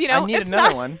 I need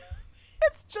another one.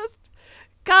 It's just,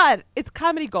 God, it's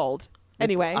comedy gold.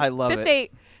 Anyway, I love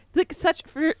it.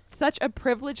 For such a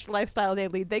privileged lifestyle they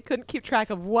lead, they couldn't keep track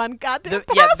of one goddamn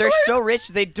password. Yeah, they're so rich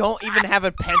they don't even have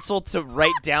a pencil to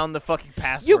write down the fucking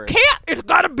password. You can't. It's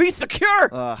gotta be secure.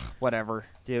 Whatever,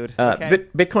 dude. Okay.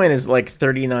 Bitcoin is like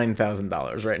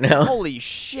 $39,000 right now. Holy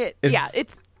shit.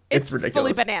 It's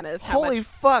ridiculous. Fully bananas. Holy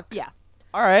fuck. Yeah.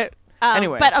 All right.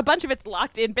 Anyway, but a bunch of it's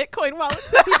locked in Bitcoin wallets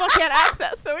that people can't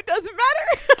access, so it doesn't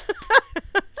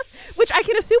matter. Which I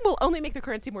can assume will only make the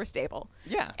currency more stable.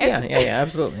 Yeah. Yeah,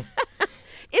 absolutely.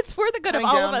 It's for the good of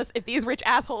all of us if these rich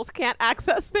assholes can't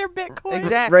access their Bitcoin.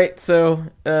 Exactly. Right, so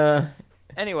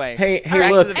anyway. Hey,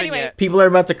 look. Anyway. People are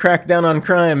about to crack down on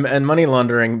crime and money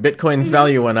laundering. Bitcoin's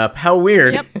value went up. How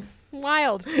weird. Yep.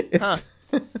 Wild. It's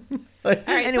All right,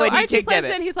 anyway, so do you Archie take slides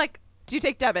debit? in, he's like, do you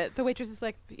take debit? The waitress is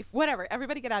like, whatever,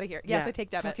 everybody get out of here. Yes, I take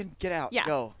debit. Fucking get out. Yeah.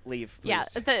 Go. Leave, please. Yeah,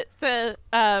 the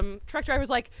truck driver's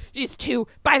like, these two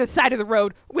by the side of the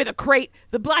road with a crate.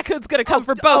 The Black Hood's gonna come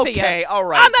for both of you. Okay, all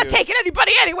right, I'm not taking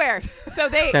anybody anywhere. So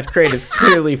that crate is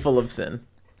clearly full of sin.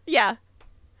 Yeah.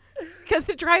 Because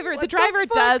the driver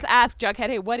does ask Jughead,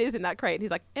 hey, what is in that crate? And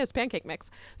he's like, it's pancake mix.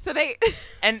 So they...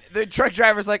 And the truck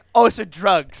driver's like, oh, so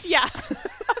drugs. Yeah.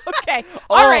 Okay.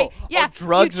 All right. Yeah.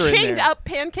 Drugs are in there. You chained up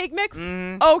pancake mix?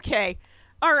 Okay.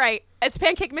 All right. It's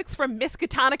pancake mix from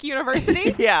Miskatonic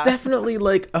University? Yeah. Definitely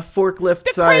like a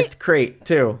forklift-sized crate,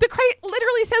 too. The crate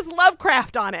literally says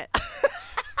Lovecraft on it.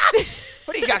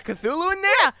 What do you got, Cthulhu in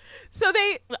there? Yeah. So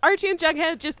Archie and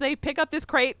Jughead they pick up this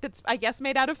crate that's, I guess,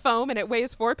 made out of foam, and it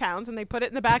weighs 4 pounds, and they put it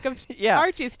in the back of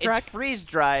Archie's truck. It's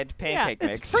freeze-dried pancake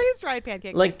mix. It's freeze-dried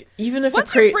pancake mix. Like, even if a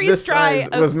crate this size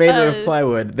was made out of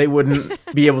plywood, they wouldn't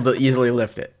be able to easily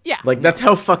lift it. Yeah. Like, that's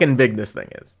how fucking big this thing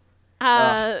is.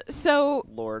 So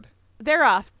Lord. They're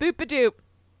off. Boop-a-doop.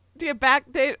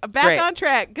 Back on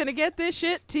track. Gonna get this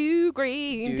shit to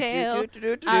Greendale.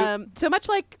 So much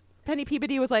like Penny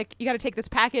Peabody was like, you got to take this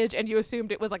package, and you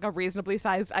assumed it was like a reasonably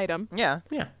sized item. Yeah.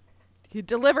 You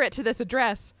deliver it to this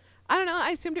address. I don't know.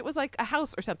 I assumed it was like a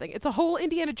house or something. It's a whole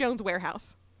Indiana Jones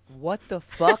warehouse. What the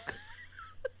fuck?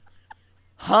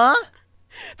 Huh?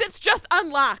 That's just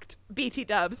unlocked, BT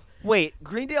dubs. Wait,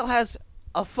 Greendale has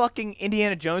a fucking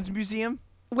Indiana Jones museum?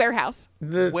 Warehouse.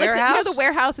 The warehouse? The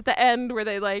warehouse at the end where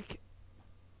they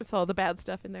it's all the bad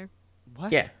stuff in there.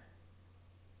 What? Yeah.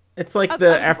 It's like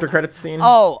the after credits scene.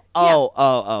 Oh.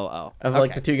 Of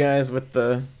like the two guys with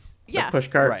the push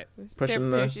cart. Right.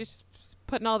 They're just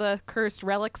putting all the cursed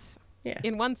relics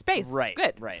in one space. Right.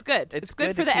 Good. Right. It's good. It's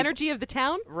good for the energy of the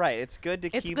town. Right. It's good to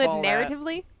keep It's good all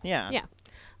narratively. That. Yeah.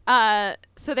 Yeah.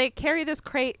 So they carry this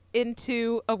crate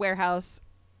into a warehouse.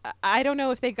 I don't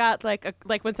know if they got like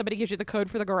when somebody gives you the code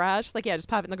for the garage. Like, just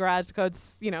pop it in the garage. The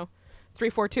code's,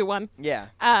 3421.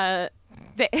 Yeah.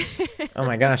 Oh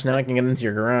my gosh, now I can get into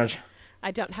your garage.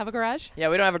 I don't have a garage. Yeah,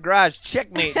 we don't have a garage.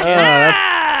 Checkmate. Oh,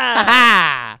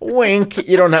 that's... Wink.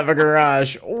 You don't have a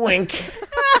garage. Wink.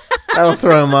 That'll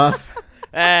throw him off.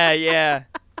 Yeah.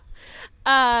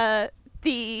 And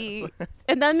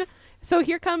then, so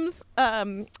here comes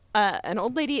an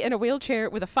old lady in a wheelchair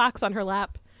with a fox on her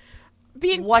lap,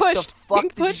 being pushed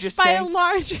by a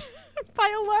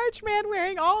large man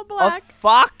wearing all black. A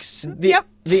fox? Yep.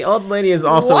 The old lady is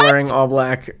also wearing all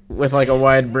black with like a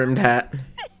wide brimmed hat.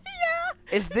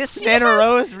 Is this Nana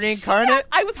Rose reincarnate?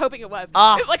 I was hoping it was.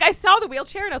 Like, I saw the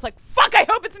wheelchair and I was like, fuck, I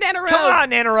hope it's Nana Rose. Come on,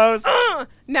 Nana Rose.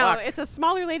 No, Fuck. It's a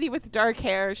smaller lady with dark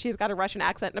hair. She's got a Russian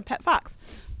accent and a pet fox.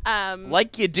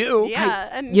 Like you do.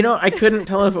 Yeah. I couldn't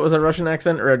tell if it was a Russian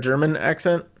accent or a German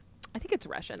accent. I think it's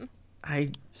Russian.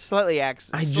 I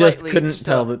just couldn't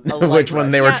tell which one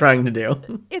they were trying to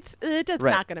do. It's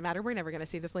not going to matter. We're never going to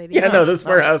see this lady. Yeah, no, this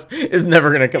warehouse is never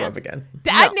going to come up again.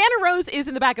 Nana Rose is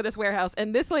in the back of this warehouse,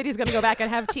 and this lady's going to go back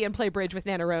and have tea and play bridge with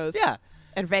Nana Rose. Yeah.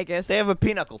 And Vegas. They have a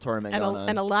pinochle tournament going on.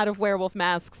 And a lot of werewolf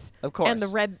masks. Of course. And the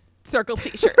red circle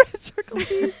t-shirts.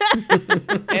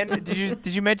 And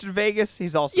did you mention Vegas?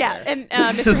 He's also there. And this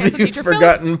Mr. is Handsome the Teacher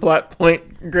forgotten Phillips. plot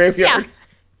point graveyard.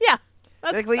 Yeah.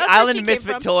 Like the that's island where of she came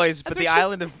Misfit from. Toys, but That's the where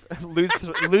island of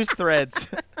loose threads.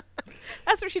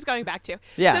 That's what she's going back to.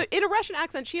 Yeah. So in a Russian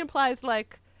accent, she implies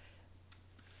like,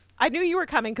 I knew you were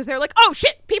coming because they're like, oh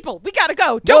shit, people, we gotta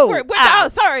go. Don't worry. Oh,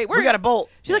 sorry. We got a bolt.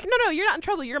 She's like, no, you're not in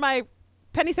trouble.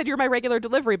 Penny said you're my regular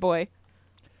delivery boy.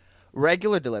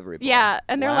 Regular delivery boy. Yeah,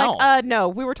 and they're like, no,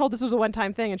 we were told this was a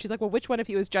one-time thing. And she's like, well, which one of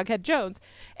you is Jughead Jones?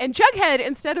 And Jughead,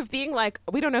 instead of being like,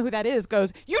 we don't know who that is,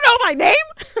 goes, you know my name?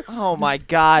 Oh my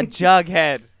God,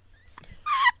 Jughead.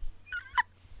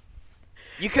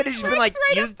 You could have just been like,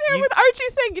 right up there with Archie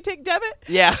saying you take debit.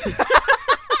 Yeah.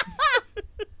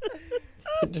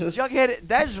 Jughead,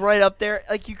 that is right up there.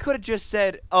 Like, you could have just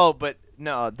said, oh, but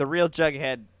no, the real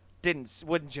Jughead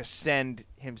wouldn't just send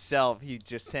himself. He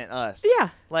just sent us. Yeah.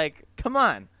 Like, come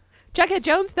on. Jughead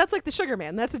Jones, that's like the Sugar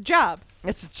Man. That's a job.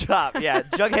 It's a job. Yeah.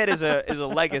 Jughead is a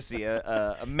legacy,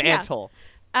 a mantle.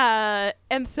 Yeah.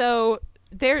 And so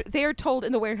they're told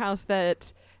in the warehouse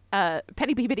that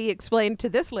Penny Peabody explained to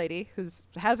this lady who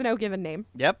has no given name.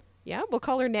 Yep. Yeah, we'll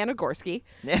call her Nana Gorski.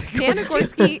 Nana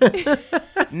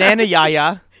Gorski. Nana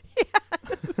Yaya.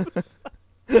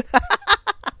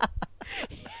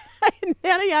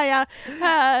 Nana Yaya.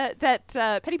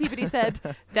 That Penny Peabody said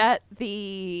that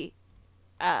the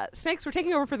snakes were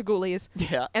taking over for the ghoulies.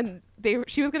 Yeah. And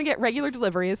she was going to get regular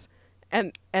deliveries,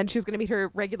 and she was going to meet her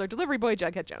regular delivery boy,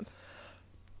 Jughead Jones.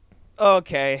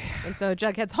 Okay. And so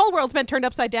Jughead's whole world's been turned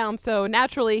upside down, so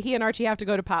naturally he and Archie have to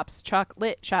go to Pop's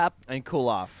chocolate shop. And cool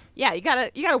off. Yeah, you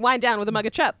gotta wind down with a mug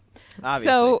of chup.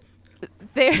 Obviously.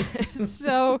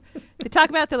 So they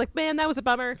talk about it. They're like, man, that was a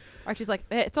bummer. Archie's like,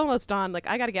 it's almost dawn. Like,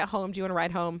 I gotta get home. Do you want to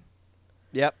ride home?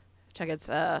 Yep.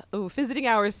 Jughead's, visiting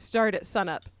hours start at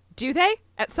sunup. Do they?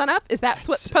 At sunup? Is that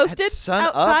what's posted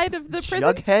outside of the prison?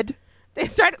 Jughead? They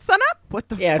start at sunup? What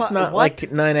the fuck? Yeah, it's not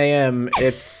like 9 a.m.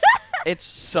 It's... It's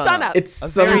sunup. It's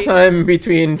sometime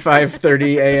between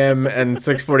 5:30 a.m. and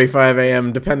 6:45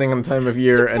 a.m. depending on time of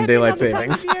year and daylight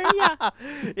savings.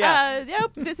 Yeah.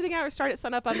 Yep. Visiting hours start at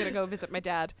sunup. I'm gonna go visit my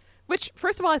dad. Which,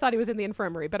 first of all, I thought he was in the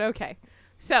infirmary, but okay.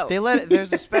 So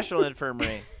there's a special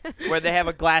infirmary where they have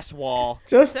a glass wall.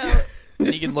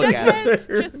 you can look at it.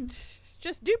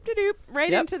 Just doop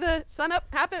right into the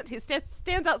sunup. Happens. He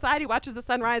stands outside. He watches the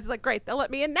sunrise. He's like, great, they'll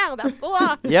let me in now. That's the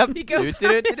law. Yep. He goes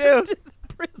into the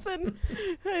prison.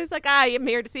 He's like, I am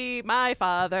here to see my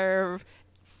father,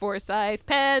 Forsyth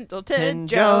Pendleton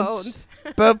Jones.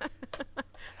 Boop.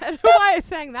 I don't know why I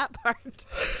sang that part.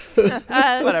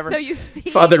 Whatever. So you see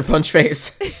Father Punch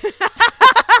Face.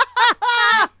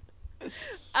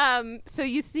 So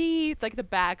you see like the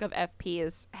back of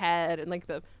FP's head and like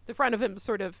the front of him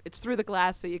sort of, it's through the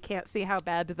glass so you can't see how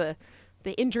bad the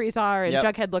injuries are, and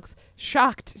Jughead looks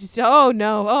shocked. He's, oh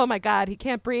no, oh my God, he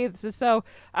can't breathe. This is so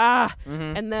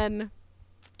And then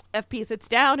FP sits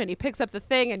down and he picks up the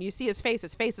thing and you see his face.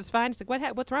 His face is fine. He's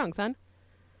like, what's wrong, son?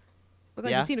 Look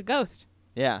like you've seen a ghost.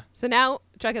 Yeah. So now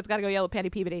Jughead's got to go yell at Penny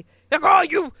Peabody. Like,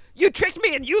 oh, you tricked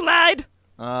me and you lied.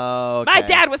 Oh, okay. My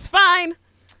dad was fine.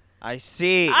 I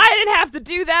see. I didn't have to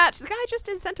do that. She's like, I just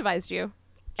incentivized you.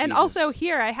 Jesus. And also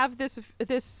here I have this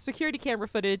security camera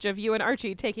footage of you and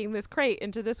Archie taking this crate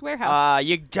into this warehouse.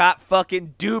 You got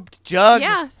fucking duped, Jug.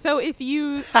 Yeah, so if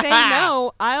you say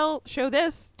no, I'll show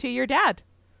this to your dad.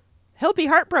 He'll be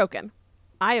heartbroken,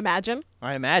 I imagine.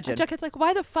 And Jughead's like,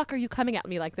 why the fuck are you coming at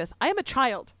me like this? I am a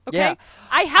child, okay? Yeah.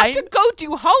 I have to go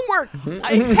do homework.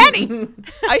 Penny.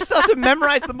 I still have to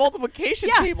memorize the multiplication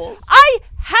tables. I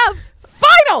have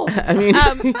finals. I mean,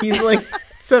 he's like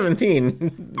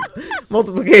 17.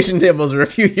 Multiplication tables are a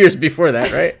few years before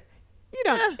that, right? You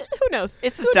know, who knows?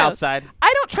 It's the South Side.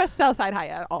 I don't trust Southside High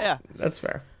at all. Yeah, that's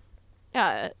fair.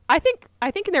 I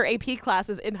think in their AP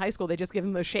classes in high school, they just give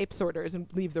them those shape sorters and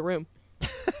leave the room.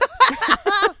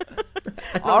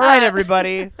 All right,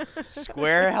 everybody.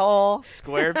 Square hole,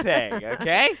 square peg.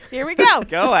 Okay, here we go.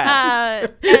 Go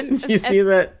ahead. Did you see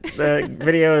the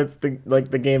video? It's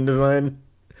the game design.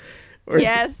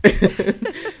 Yes.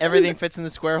 Everything fits in the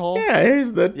square hole. Yeah,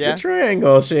 here's the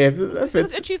triangle shape.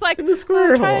 And she's like, in the square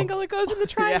hole. Triangle. It goes in the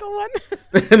triangle one.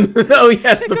 Oh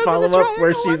yes, the follow up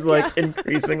where she's like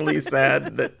increasingly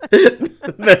sad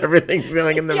that everything's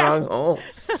going in the wrong hole.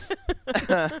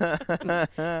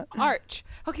 Arch.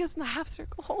 Oh, he goes in the half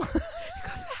circle hole. He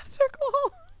goes in the half circle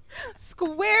hole.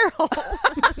 Square hole.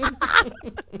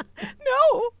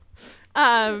 No.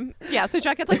 So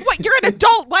Jughead's like, what? You're an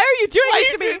adult. Why are you doing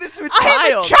this to me? This to a child? I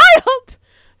am a child.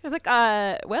 I was like,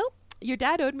 well, your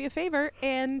dad owed me a favor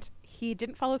and he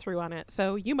didn't follow through on it.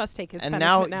 So you must take his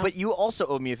punishment now. But you also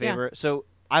owe me a favor. Yeah. So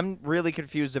I'm really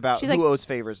confused about who owes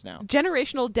favors now.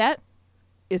 Generational debt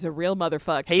is a real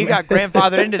motherfucker. Hey, you got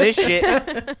grandfathered into this shit.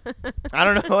 I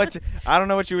don't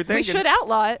know what you were thinking. We should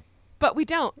outlaw it, but we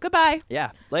don't. Goodbye.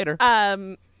 Yeah, later.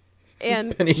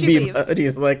 And Penny she leaves.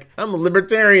 He's like, I'm a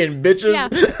libertarian, bitches.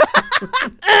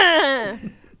 Yeah.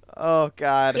 Oh,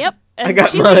 God. Yep. And I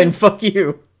got mine. Leaves. Fuck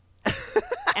you.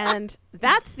 And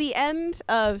that's the end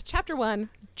of Chapter 1.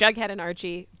 Jughead and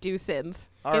Archie do sins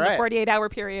in the 48-hour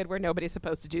period where nobody's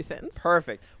supposed to do sins.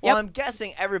 Perfect. Well, I'm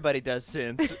guessing everybody does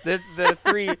sins. the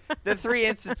three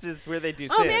instances where they do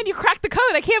sins. Oh, man, you cracked the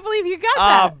code. I can't believe you got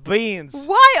that. Ah, beans.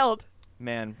 Wild.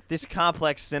 Man, this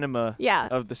complex cinema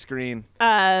of the screen.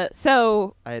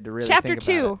 So I had to really Chapter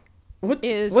think about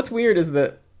 2 What's weird is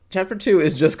that Chapter 2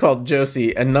 is just called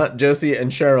Josie and not Josie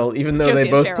and Cheryl, even though they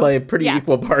both play pretty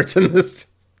equal parts in this.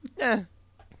 Yeah.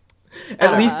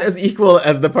 At least as equal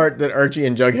as the part that Archie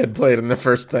and Jughead played in the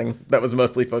first thing that was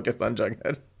mostly focused on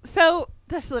Jughead. So,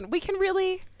 listen, we can do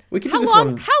this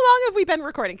one. How long have we been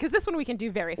recording? Because this one we can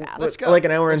do very fast. Let's go. Like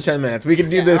an hour and 10 minutes. We can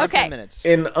do this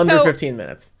in under 15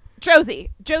 minutes. Josie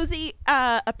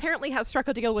apparently has struck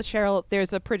a deal with Cheryl.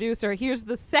 There's a producer. Here's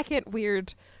the second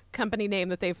weird company name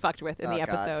that they've fucked with in the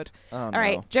episode. All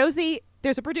right, Josie,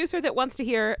 there's a producer that wants to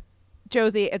hear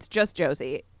Josie. It's just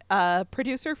Josie.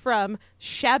 Producer from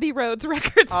Shabby Roads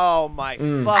Records. Oh, my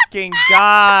fucking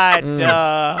God.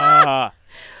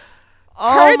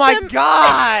 Oh, my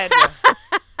God.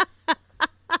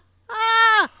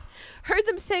 Heard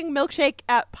them sing Milkshake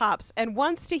at Pops and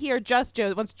wants to hear just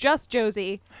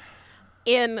Josie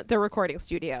in the recording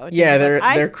studio. And yeah,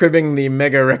 they're cribbing the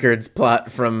Mega Records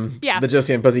plot from the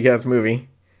Josie and Pussycats movie.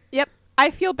 Yep.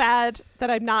 I feel bad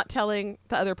that I'm not telling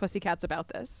the other Pussycats about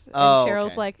this. And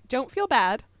Cheryl's like, don't feel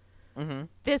bad. Mm-hmm.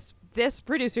 This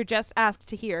producer just asked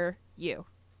to hear you.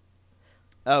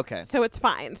 Okay. So it's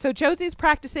fine. So Josie's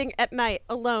practicing at night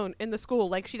alone in the school,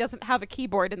 like she doesn't have a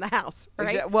keyboard in the house,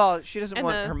 right? Well, she doesn't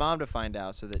want her mom to find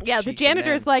out, so that the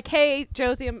janitor's like, "Hey,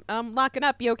 Josie, I'm locking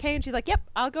up. You okay?" And she's like, "Yep,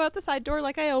 I'll go out the side door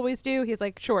like I always do." He's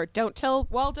like, "Sure, don't tell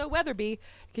Waldo Weatherby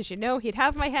because you know he'd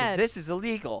have my head. This is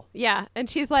illegal." Yeah, and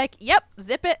she's like, "Yep,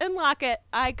 zip it and lock it.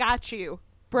 I got you,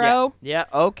 bro." Yeah.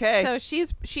 Okay. So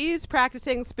she's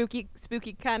practicing spooky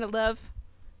kind of love.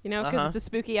 You know, because it's a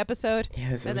spooky episode. Yeah,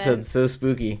 this episode's so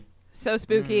spooky. So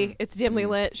spooky. It's dimly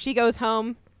lit. She goes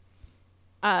home,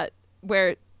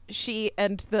 where she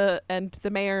and the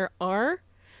mayor are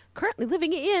currently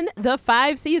living in the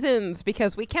 5 seasons,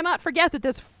 because we cannot forget that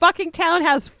this fucking town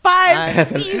has 5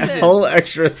 seasons. A whole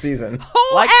extra season.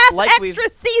 Extra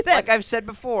season. Like I've said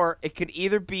before, it could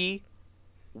either be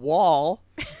Wall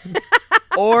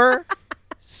or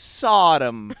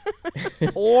Sodom.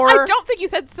 Or I don't think you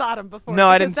said Sodom before. No,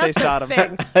 I didn't say Sodom.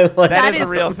 That is a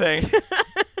real thing.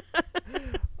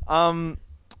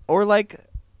 Or like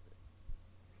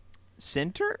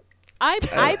Sinter?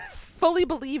 I fully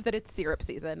believe that it's syrup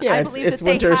season. Yeah, I believe it's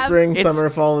winter, spring, summer,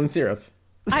 fall, and syrup.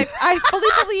 I fully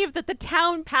believe that the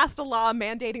town passed a law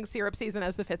mandating syrup season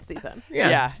as the 5th season.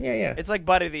 Yeah. It's like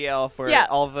Buddy the Elf, where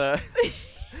all the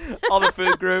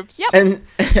food groups. Yep.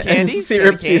 And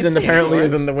syrup season apparently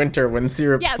is in the winter when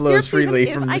syrup flows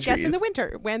freely from the trees. I guess in the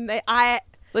winter when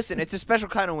Listen, it's a special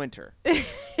kind of winter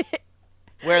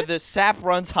where the sap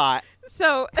runs hot.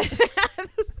 So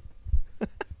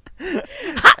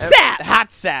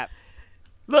hot sap.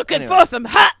 Looking for some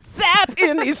hot sap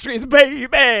in these streets,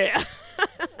 baby.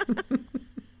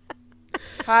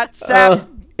 Hot sap.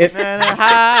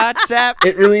 Hot sap.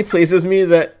 It really pleases me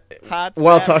that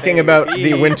while talking about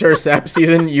the winter sap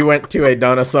season, you went to a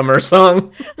Donna Summer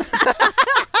song.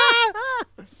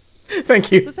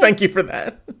 Thank you. Thank you for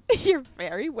that. You're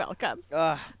very welcome.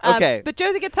 Okay. But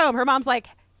Josie gets home. Her mom's like,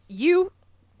 "You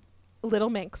little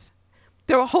minx.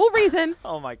 The whole reason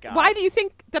oh my God. Why do you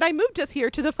think that I moved us here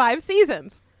to the 5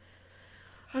 seasons?"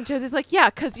 And Josie's like, "Yeah,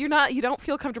 because you don't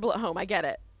feel comfortable at home. I get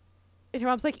it." And her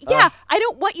mom's like, "Yeah, I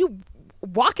don't want you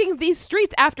walking these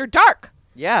streets after dark."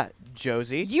 Yeah,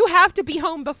 Josie. You have to be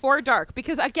home before dark,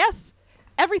 because I guess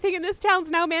everything in this town's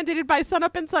now mandated by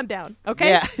sunup and sundown.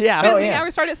 Okay? Yeah. Visiting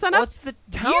hours start at sunup. What's the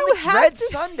town that dreads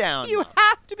sundown? You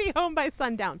have to be home by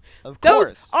sundown. Of course.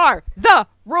 Those are the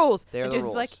rules. They're the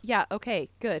rules. Like, yeah, okay,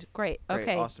 good, great,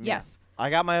 okay, awesome, yes. Yeah. I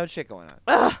got my own shit going on.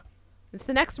 Ugh. It's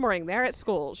the next morning. They're at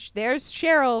school. There's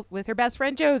Cheryl with her best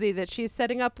friend Josie that she's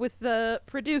setting up with the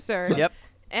producer. Yep.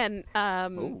 And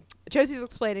Josie's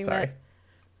explaining that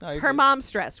her good. Mom's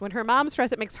stressed. When her mom's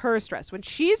stressed, it makes her stressed. When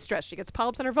she's stressed, she gets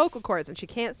polyps on her vocal cords and she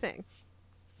can't sing.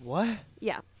 What?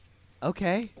 Yeah.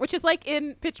 Okay. Which is like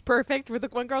in Pitch Perfect, where the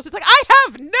one girl, she's like, "I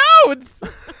have nodes."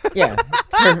 Yeah.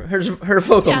 It's her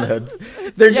vocal nodes.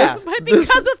 They're just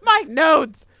because of my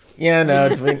nodes. Yeah, no,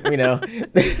 it's we know.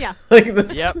 Yeah. Like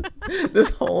this. Yep.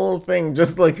 This whole thing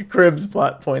just like cribs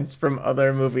plot points from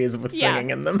other movies with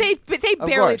singing in them. They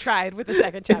barely tried with the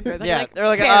second chapter. They're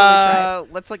like,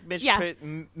 let's like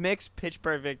mix Pitch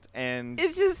Perfect and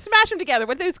it's just smash them together.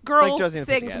 When those girl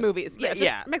sings movies,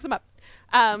 just mix them up.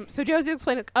 So Josie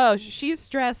explained, she's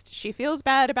stressed. She feels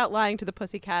bad about lying to the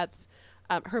Pussycats.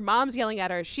 Her mom's yelling at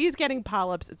her. She's getting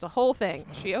polyps. It's a whole thing.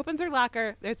 She opens her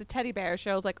locker. There's a teddy bear.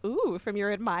 Cheryl's like, ooh, from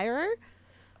your admirer?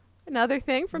 Another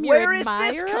thing from your admirer? Where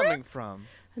is this coming from?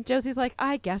 And Josie's like,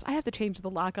 I guess I have to change the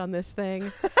lock on this thing.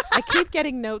 I keep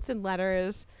getting notes and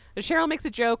letters. And Cheryl makes a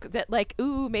joke that like,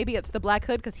 ooh, maybe it's the Black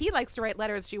Hood because he likes to write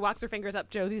letters. She walks her fingers up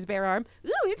Josie's bare arm.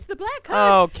 Ooh, it's the Black Hood.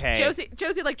 Okay.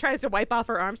 Josie like tries to wipe off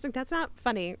her arm. She's like, that's not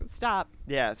funny. Stop.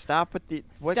 Yeah, stop with the...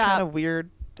 What kind of weird...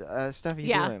 stuff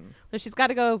you doing? So she's got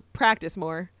to go practice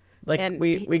more. Like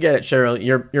we get it, Cheryl.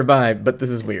 You're bi, but this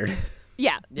is weird.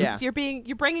 Yeah. You're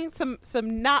bringing some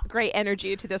not great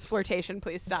energy to this flirtation.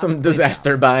 Please stop. Some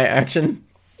disaster bi action.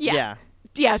 Yeah.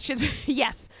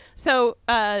 Yes. So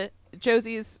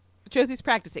Josie's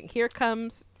practicing. Here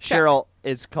comes Cheryl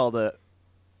is called a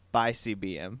bi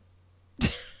CBM.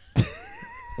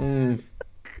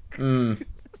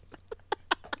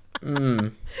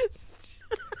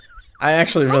 I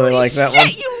actually really like that one.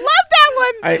 You love that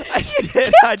one.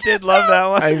 I did love that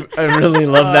one. I really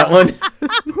love that one.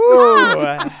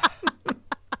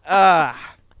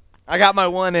 I got my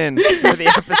one in for the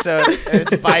episode.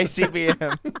 It's by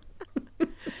CBM.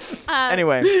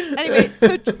 Anyway,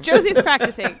 so Josie's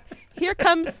practicing. Here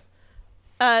comes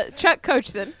Chuck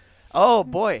Coachson. Oh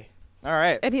boy. All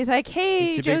right. And he's like,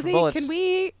 "Hey, Josie, can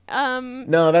we?"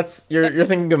 No, that's you're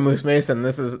thinking of Moose Mason.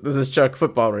 This is Chuck,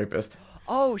 football rapist.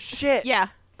 Oh shit. Yeah.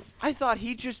 I thought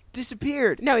he just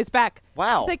disappeared. No, he's back.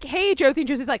 Wow. He's like, "Hey, Josie," and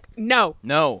Josie's like, "No."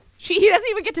 He doesn't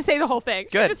even get to say the whole thing.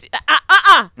 Good. Just,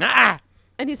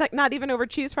 And he's like, "Not even over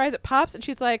cheese fries at Pops." And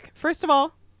she's like, "First of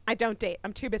all, I don't date.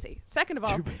 I'm too busy. Second of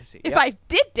all, if I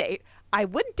did date, I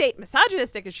wouldn't date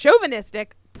misogynistic and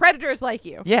chauvinistic predators like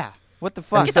you." Yeah. What the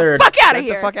fuck? Get the fuck out of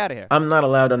here. Get the fuck out of here. I'm not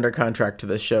allowed under contract to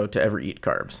this show to ever eat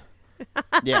carbs.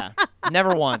 Yeah.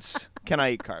 Never once can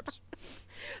I eat carbs.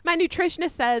 My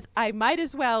nutritionist says I might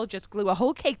as well just glue a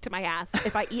whole cake to my ass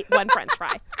if I eat one French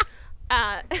fry.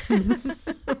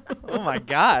 Oh my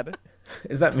God.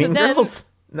 Is that Mean Girls?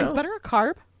 No. Is butter a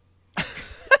carb?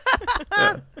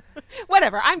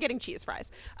 Whatever. I'm getting cheese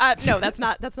fries. No, that's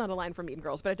not a line from Mean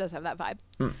Girls, but it does have that vibe.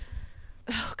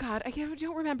 Oh God, I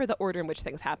don't remember the order in which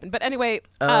things happen. But anyway,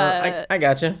 I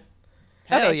gotcha.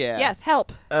 Hell yeah. Yes,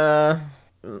 help.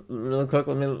 Real quick,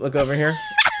 let me look over here.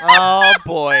 Oh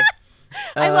boy.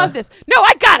 I love this. No,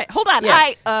 I got it. Hold on.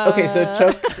 Yeah. Okay, so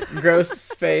Chuck's gross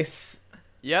face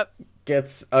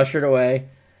gets ushered away.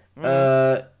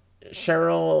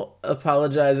 Cheryl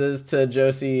apologizes to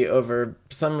Josie over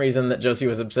some reason that Josie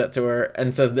was upset to her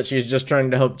and says that she's just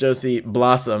trying to help Josie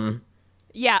blossom.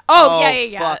 Yeah. Oh,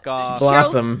 yeah. Fuck off.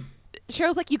 Blossom.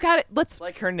 Cheryl's like, you got it. Let's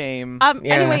like her name.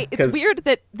 Anyway, it's weird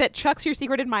that Chuck's your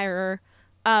secret admirer,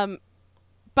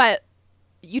 but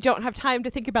you don't have time to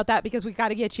think about that because we got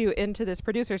to get you into this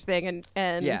producer's thing.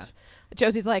 And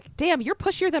Josie's like, damn, you're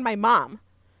pushier than my mom.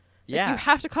 Yeah. Like, you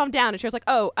have to calm down. And Cheryl's like,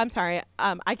 oh, I'm sorry.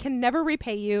 I can never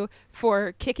repay you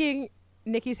for kicking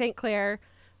Nikki St. Clair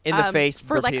in the face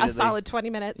for repeatedly. Like a solid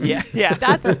 20 minutes. Yeah.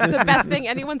 That's the best thing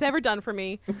anyone's ever done for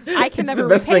me. I can never the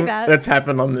best repay thing that. That's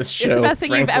happened on this show. It's the best thing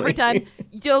frankly. you've ever done.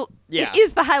 It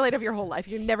is the highlight of your whole life.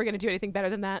 You're never going to do anything better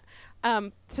than that.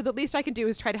 So the least I can do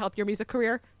is try to help your music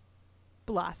career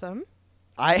blossom.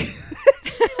 I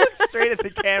look straight at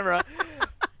the camera.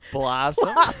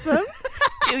 Blossom.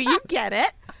 Do you get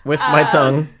it? With my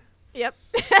tongue. Yep.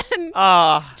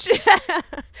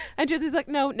 And Josie's like,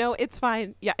 no, it's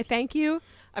fine. Yeah, thank you.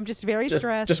 I'm just very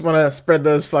stressed. Just want to spread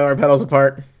those flower petals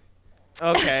apart.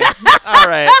 Okay. All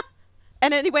right.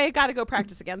 And anyway, I got to go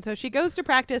practice again. So she goes to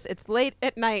practice. It's late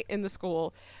at night in the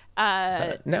school.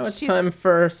 Now it's time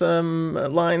for some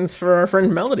lines for our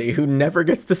friend Melody, who never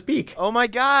gets to speak. Oh my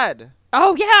God.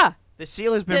 Oh yeah. The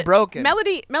seal has been broken.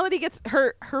 Melody gets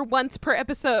her once per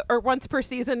episode or once per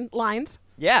season lines.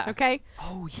 Yeah. Okay.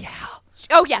 Oh yeah.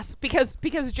 Oh yes, because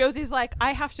Josie's like,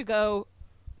 I have to go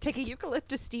take a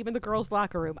eucalyptus steam in the girls'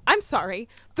 locker room. I'm sorry.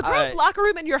 The girls' locker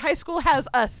room in your high school has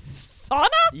a sauna?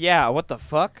 Yeah, what the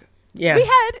fuck? Yeah. We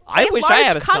had I wish I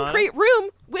had a concrete room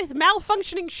with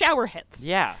malfunctioning shower heads.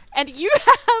 Yeah. And you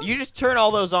have You just turn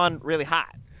all those on really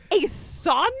hot. a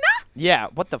sauna? Yeah,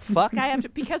 what the fuck? I have to,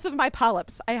 because of my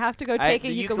polyps. I have to go take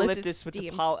a eucalyptus steam with the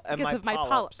because of my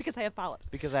polyps. Because I have polyps.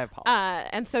 Because I have polyps.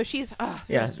 And so she's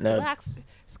relaxed.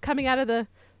 Coming out of the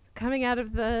coming out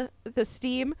of the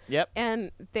steam. Yep.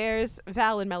 And there's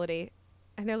Val and Melody.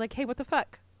 And they're like, hey, what the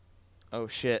fuck? Oh,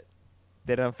 shit.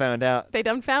 They done found out.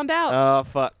 Oh,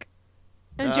 fuck.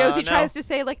 And Josie tries to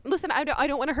say, like, listen, I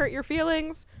don't want to hurt your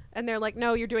feelings. And they're like,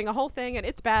 no, you're doing a whole thing, and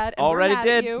it's bad. And Already we're mad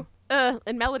did. At you.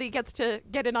 And Melody gets to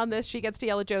get in on this. She gets to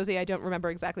yell at Josie. I don't remember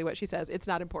exactly what she says. It's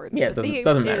not important. Yeah, it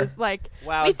doesn't matter. Is like,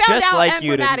 wow, we found just out like and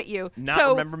you we're to mad at you. Not so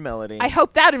remember Melody. I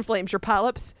hope that inflames your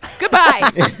polyps. Goodbye.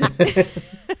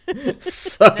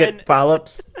 Suck it,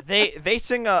 polyps. They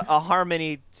sing a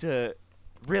harmony to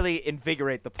really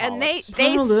invigorate the polyps. And they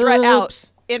strut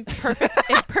out in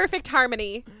perfect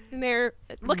harmony. And they're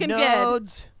looking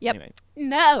Nodes. good. Yep. Anyway.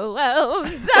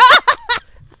 Nodes.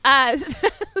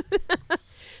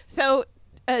 So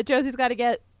Josie's got to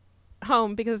get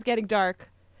home because it's getting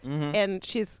dark. Mm-hmm. And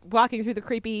she's walking through the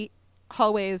creepy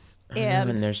hallways.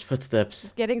 And there's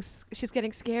footsteps. She's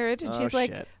getting scared. And Oh, she's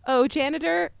like, shit. oh,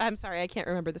 janitor. I'm sorry, I can't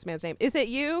remember this man's name. Is it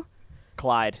you?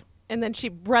 Clyde. And then she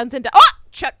runs into... Oh!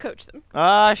 Chuck coaches him.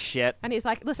 Oh, shit. And he's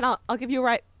like, listen, I'll give you a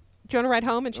ride. Do you want to ride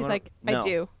home? And she's like, I No.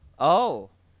 do. Oh.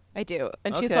 I do.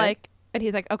 And she's Okay. like... And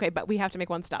he's like, okay, but we have to make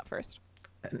one stop first.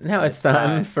 Now it's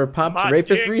time for Pop's My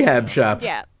Rapist dick. Rehab Shop.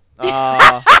 Yeah.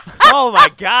 Oh, my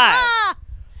God.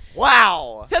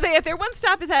 Wow. So their one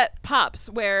stop is at Pop's,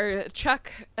 where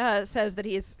Chuck says that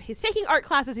he's taking art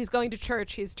classes. He's going to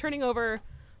church. He's turning over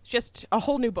just a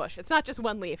whole new bush. It's not just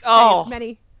one leaf. Oh. It's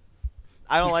many.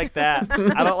 I don't like that.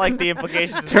 I don't like the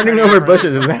implications. of Turning over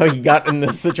bushes is how he got in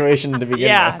this situation to begin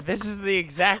Yeah, with. this is the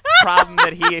exact problem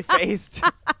that he faced.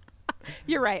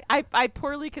 You're right. I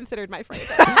poorly considered my phrase.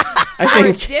 I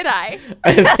think Did I?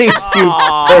 I think you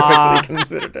perfectly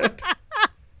considered it.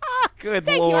 Good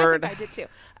Thank Lord. you. I think I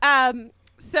did too.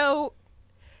 So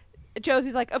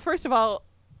Josie's like, first of all,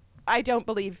 I don't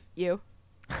believe you.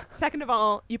 Second of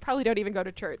all, you probably don't even go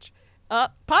to church.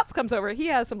 Pops comes over. He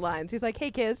has some lines. He's like,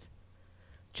 hey, kids.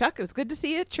 Chuck, it was good to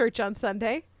see you at church on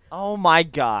Sunday. Oh, my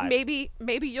God. Maybe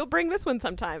you'll bring this one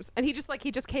sometimes. And he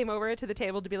just came over to the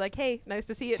table to be like, hey, nice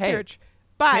to see you at church.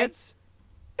 Bye. Kids.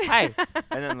 Hi.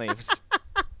 And then leaves.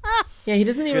 Yeah, he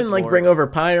doesn't even Lord. bring over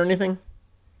pie or anything.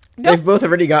 Nope. They've both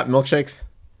already got milkshakes.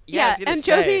 Yeah, and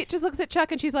Josie just looks at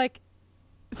Chuck and she's like,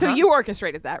 so you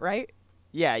orchestrated that, right?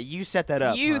 Yeah, you set that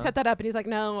up. You set that up. And he's like,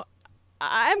 no,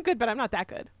 I'm good, but I'm not that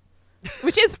good.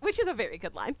 Which is a very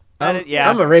good line.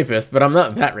 I'm a rapist, but I'm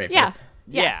not that rapist.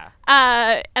 Yeah.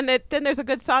 And then there's a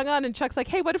good song on, and Chuck's like,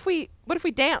 hey, what if we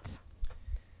dance?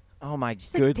 Oh, my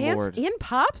She's good like, dance Lord. in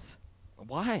Pops?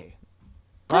 Why?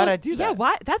 Why'd I do that? Yeah,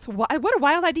 why? What a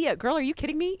wild idea. Girl, are you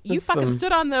kidding me? You That's fucking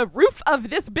stood on the roof of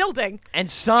this building And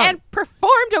sung. and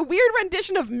performed a weird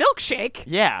rendition of Milkshake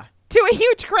Yeah. to a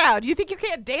huge crowd. You think you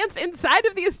can't dance inside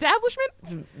of the establishment?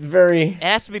 It's very, It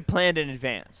has to be planned in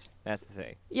advance. That's the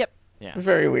thing. Yep. Yeah.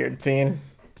 very weird scene.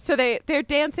 So they're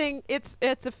dancing. It's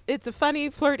a funny,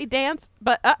 flirty dance.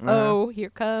 But here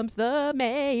comes the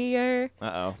mayor.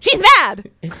 Uh-oh. She's mad.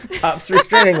 It's Pop's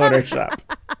restraining order shop.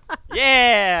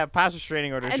 Yeah. Pop's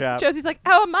restraining order And shop. Josie's like,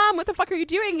 oh, Mom, what the fuck are you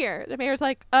doing here? The mayor's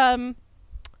like, Don't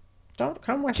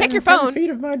come within Check your 10 phone. feet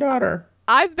of my daughter.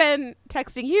 I've been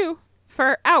texting you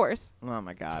for hours. Oh,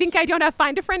 my God. Think I don't have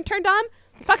Find a Friend turned on?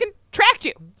 Fucking tracked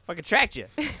you. Fucking tracked you.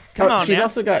 Come on, She's man.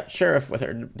 also got Sheriff with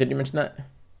her. Did you mention that?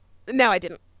 No, I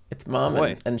didn't. It's Mom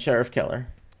Boy. and Sheriff Keller.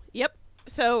 Yep.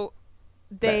 So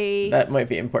they... That might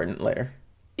be important later.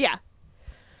 Yeah.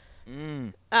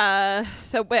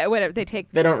 So whatever. They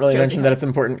take... They don't really Josie mention home. that it's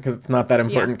important because it's not that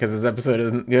important because this episode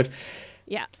isn't good.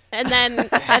 Yeah. And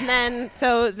then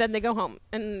so then they go home.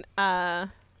 And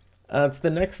It's the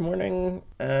next morning.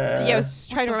 yeah, I was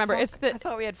trying to remember. Fuck? It's the I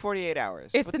thought we had 48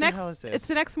 hours. it's What the the next hell is this? it's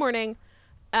the next morning.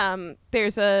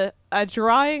 There's a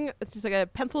drawing. It's just like a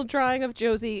pencil drawing of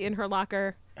Josie in her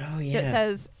locker Oh yeah. that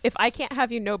says, "If I can't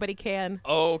have you, nobody can."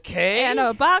 Okay. And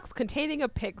a box containing a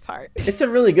pig's heart. It's a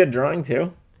really good drawing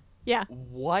too. Yeah.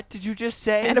 What did you just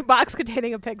say? And a box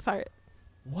containing a pig's heart.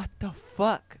 What the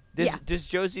fuck? Yeah. Does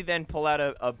Josie then pull out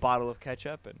a bottle of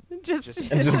ketchup and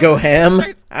Just And just go ham.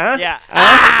 starts- Huh? yeah,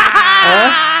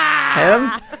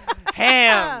 Ham.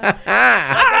 ham.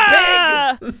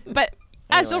 Ah! But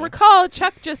as you'll Anyway. recall,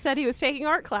 Chuck just said he was taking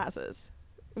art classes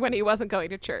when he wasn't going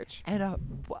to church. And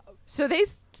So they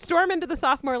storm into the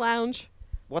sophomore lounge.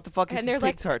 what the fuck is And this they're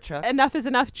pig's like, heart, Chuck? Enough is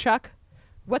enough, Chuck.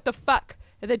 What the fuck?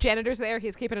 And the janitor's there.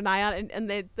 He's keeping an eye on it. And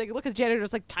they look at the janitor.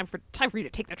 It's like, time for you to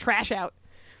take the trash out.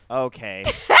 Okay.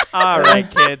 All right,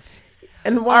 kids.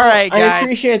 And while All right, I guys.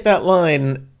 appreciate that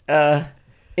line,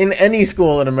 in any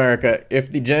school in America, if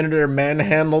the janitor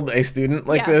manhandled a student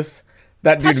like Yeah. this,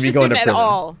 that dude Touch would be the going to student prison. at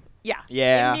all. Yeah.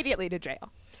 Yeah. Immediately to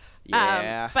jail.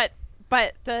 Yeah.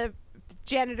 But the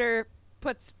janitor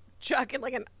puts Chuck in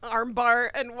like an arm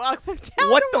bar and walks him down.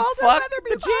 What to the Walter fuck?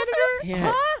 Weatherby's The janitor? office.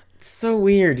 Yeah, it's so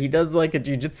weird. He does like a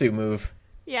jujitsu move.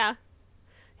 Yeah.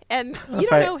 And you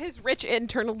don't know his rich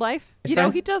internal life. You know,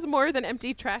 he does more than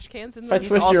empty trash cans. If I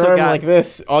twist your arm like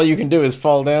this, all you can do is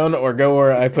fall down or go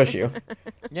where I push you.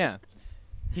 Yeah.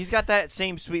 He's got that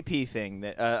same Sweet Pea thing,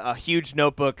 that a huge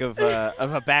notebook of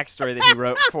a backstory that he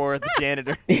wrote for the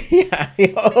janitor. Yeah.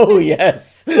 Oh,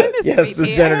 yes. Yes, this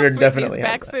janitor definitely has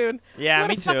back that. soon. Yeah, what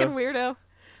me a too. Fucking weirdo.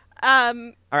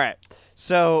 All right.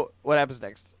 So what happens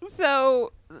next?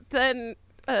 So then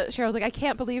Cheryl's like, I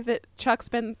can't believe that Chuck's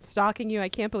been stalking you. I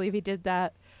can't believe he did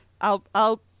that.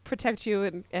 I'll protect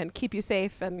you and keep you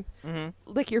safe and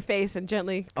lick your face and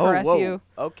gently caress you.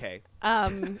 Okay.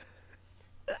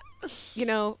 You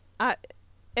know,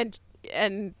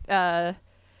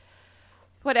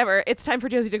 whatever. It's time for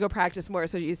Josie to go practice more.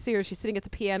 So you see her. She's sitting at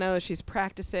the piano. She's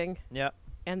practicing. Yep.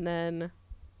 And then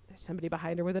there's somebody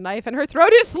behind her with a knife, and her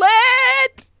throat is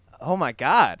slit. Oh my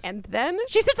God. And then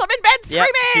she sits up in bed screaming.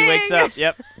 Yep, she wakes up.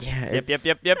 Yep.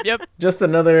 Yeah. Yep. Just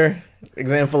another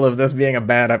example of this being a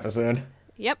bad episode.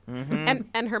 Yep.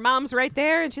 And her mom's right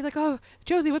there, and she's like, "Oh,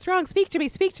 Josie, what's wrong? Speak to me.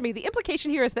 Speak to me." The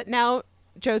implication here is that now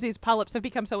Josie's polyps have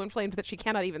become so inflamed that she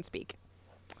cannot even speak.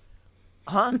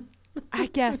 Huh? I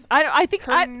guess. I think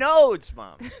her nodes,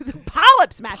 Mom. The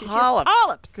polyps, Matthew.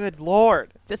 Polyps. Good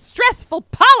Lord. The stressful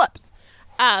polyps.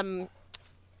 And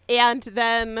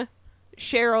then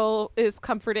Cheryl is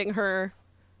comforting her,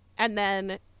 and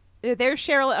then there's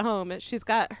Cheryl at home. She's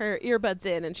got her earbuds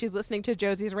in, and she's listening to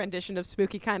Josie's rendition of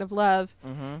Spooky Kind of Love,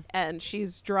 and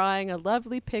she's drawing a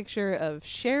lovely picture of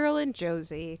Cheryl and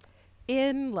Josie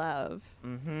in love.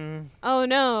 Oh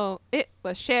no, it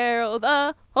was Cheryl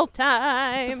the whole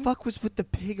time. What the fuck was with the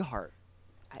pig heart?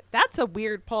 That's a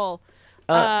weird pull.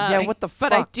 Yeah, what the fuck?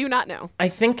 But I do not know. I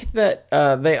think that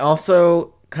they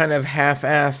also kind of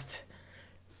half-assed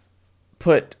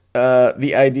put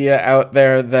the idea out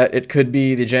there that it could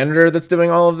be the janitor that's doing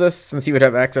all of this, since he would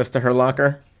have access to her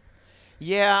locker.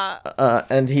 Yeah.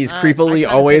 And he's creepily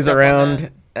always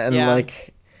around, and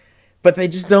like, but they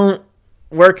just don't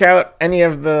work out any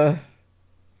of the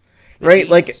right.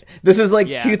 Like, this is like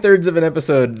 2/3 of an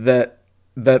episode that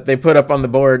they put up on the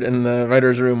board in the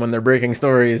writer's room when they're breaking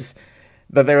stories,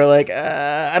 that they were like,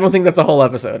 I don't think that's a whole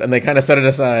episode, and they kind of set it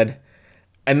aside.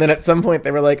 And then at some point they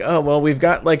were like, oh, well, we've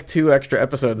got like 2 extra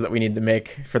episodes that we need to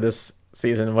make for this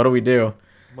season. What do we do?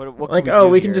 What like,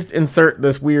 we can just insert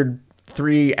this weird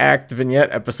 3-act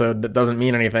vignette episode that doesn't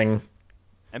mean anything.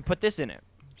 And put this in it.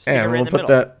 And we'll put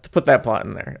that plot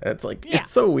in there. It's like,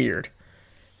 it's so weird.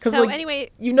 Because, so like,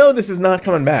 anyway, you know this is not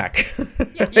coming back.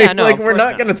 No, like, we're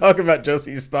not going to talk about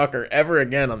Josie's stalker ever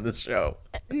again on this show.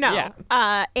 No.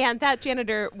 Yeah. And that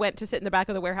janitor went to sit in the back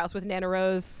of the warehouse with Nana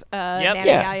Rose, Yep. Nana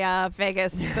Yaya,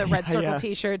 Vegas, the Red Circle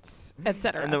T-shirts,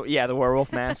 etc. And the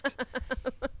werewolf masks.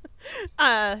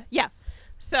 Yeah.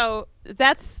 So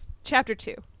that's chapter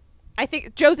 2. I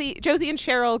think Josie and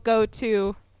Cheryl go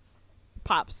to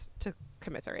Pops to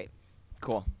commiserate.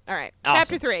 Cool. All right. Awesome.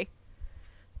 Chapter 3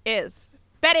 is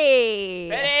Betty.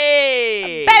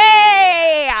 Betty.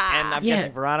 And I'm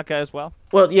guessing Veronica as well.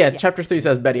 Well, chapter 3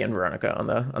 says Betty and Veronica on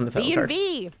the title card.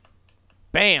 B&V.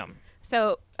 Bam.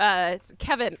 So it's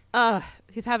Kevin.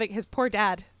 He's having his poor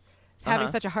dad. He's having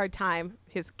such a hard time.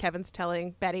 Kevin's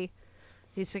telling Betty,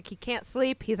 he's like, he can't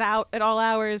sleep. He's out at all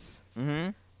hours.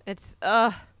 It's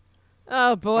oh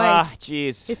boy.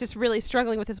 Jeez. He's just really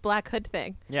struggling with his Black Hood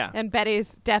thing. Yeah. And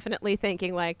Betty's definitely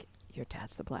thinking like, your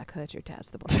dad's the Black Hood. Your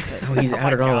dad's the Black Hood. Oh, he's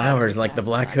out at all hours, like the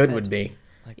Black Hood would be.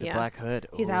 Like the Black Hood.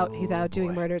 He's out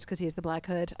doing murders because he's the Black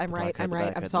Hood. I'm right.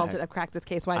 I've solved it. I've cracked this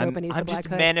case wide open. He's the Black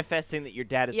Hood. I'm just manifesting that your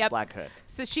dad is the Black Hood.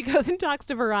 So she goes and talks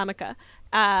to Veronica,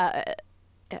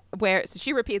 so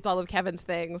she repeats all of Kevin's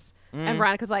things, and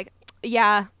Veronica's like,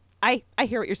 "Yeah, I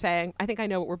hear what you're saying. I think I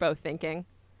know what we're both thinking."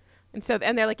 And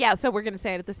they're like, "Yeah, so we're going to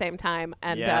say it at the same time."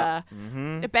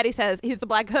 And Betty says he's the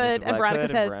Black Hood, and Veronica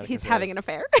says he's having an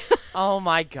affair. Oh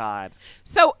my God!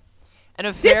 So an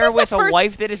affair with a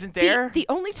wife that isn't there? The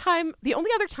only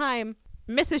other time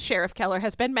Mrs. Sheriff Keller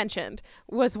has been mentioned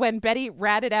was when Betty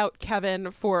ratted out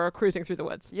Kevin for cruising through the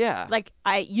woods. Yeah. Like,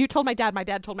 you told my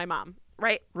dad told my mom,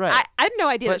 right? Right. I had no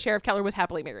idea that Sheriff Keller was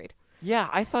happily married. Yeah,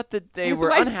 I thought that they His were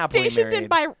wife's unhappily stationed married.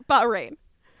 in Bahrain.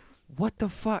 What the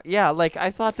fuck? Yeah, like, I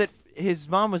thought that his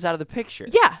mom was out of the picture.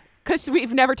 Yeah, because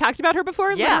we've never talked about her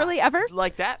before, literally ever.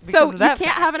 Like that. So you can't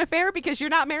have an affair because you're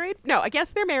not married? No, I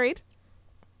guess they're married.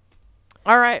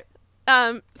 All right.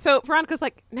 So Veronica's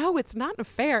like, no, it's not an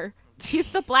affair.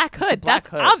 He's the Black Hood. Black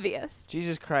That's Hood. obvious.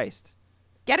 Jesus Christ.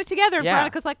 Get it together. Yeah.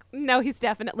 Veronica's like, no, he's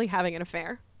definitely having an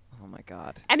affair. Oh, my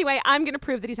God. Anyway, I'm going to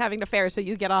prove that he's having an affair, so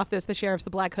you get off this the sheriff's the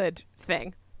Black Hood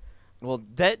thing. Well,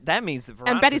 that means that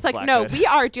Veronica's and Betty's like, Black no, Hood. we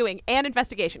are doing an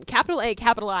investigation. Capital A,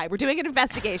 capital I. We're doing an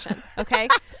investigation, okay?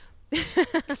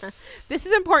 This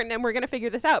is important, and we're going to figure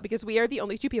this out because we are the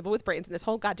only 2 people with brains in this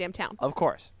whole goddamn town. Of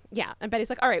course. Yeah, and Betty's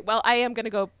like, all right, well, I am going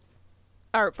to go...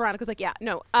 Or Veronica's like, yeah,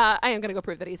 no, I am going to go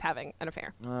prove that he's having an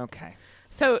affair. Okay.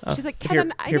 So she's like,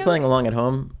 Kevin, if you're playing along at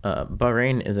home,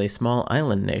 Bahrain is a small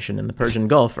island nation in the Persian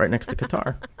Gulf right next to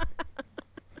Qatar.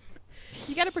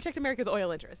 You got to protect America's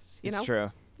oil interests, you know? It's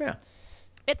true. Yeah.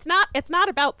 It's not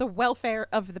about the welfare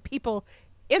of the people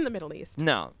in the Middle East.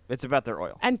 No, it's about their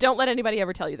oil. And don't let anybody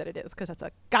ever tell you that it is, because that's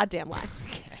a goddamn lie.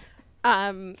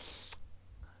 Okay.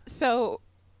 So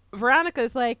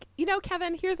Veronica's like,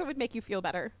 Kevin, here's what would make you feel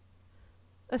better.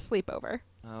 A sleepover.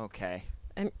 Okay.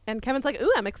 And Kevin's like,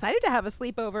 ooh, I'm excited to have a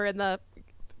sleepover in the...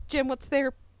 Jim, what's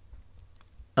their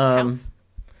house?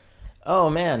 Oh,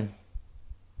 man.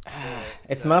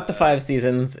 It's not the 5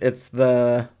 Seasons. It's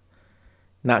the...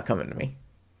 Not Coming to Me.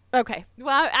 Okay.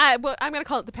 Well, I'm going to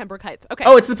call it the Pembroke Heights. Okay.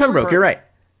 Oh, it's the Pembroke. You're right.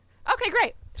 Okay,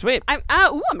 great. Sweet. I'm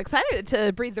excited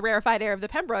to breathe the rarefied air of the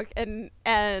Pembroke. And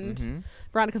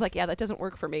Veronica's like, yeah, that doesn't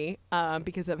work for me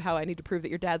because of how I need to prove that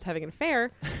your dad's having an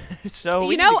affair. So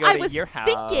we need to go I to was your house.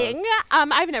 thinking,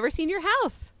 I've never seen your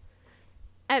house.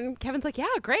 And Kevin's like, yeah,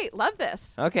 great. Love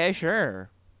this. Okay,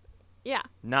 sure. Yeah.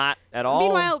 Not at all.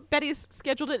 Meanwhile, Betty's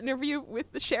scheduled an interview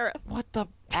with the sheriff. What the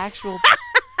actual...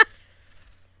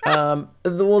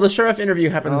 The sheriff interview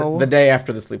happens the day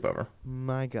after the sleepover.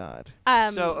 My God.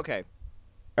 Okay.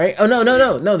 Right? Oh,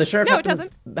 no. The sheriff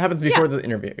happens before the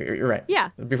interview. You're right. Yeah.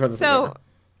 Before the sleepover. So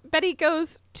Betty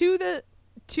goes to the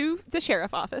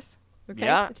sheriff office. Okay.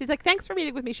 Yeah. She's like, thanks for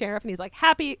meeting with me, Sheriff. And he's like,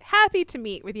 happy to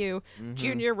meet with you,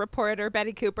 junior reporter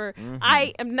Betty Cooper.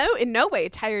 I am in no way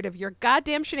tired of your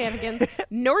goddamn shenanigans,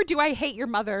 nor do I hate your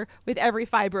mother with every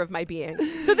fiber of my being.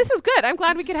 So this is good. I'm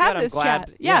glad we could have this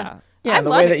chat. Yeah. Yeah,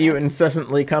 the way that you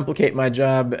incessantly complicate my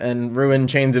job and ruin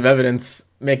chains of evidence,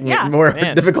 making it more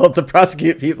difficult to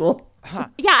prosecute people. Huh.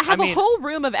 Yeah, I have a whole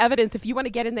room of evidence if you want to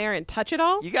get in there and touch it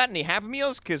all. You got any Happy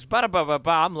Meals? Because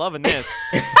I'm loving this.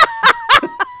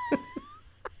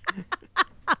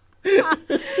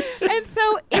 And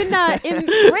so in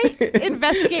great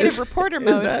investigative reporter mode.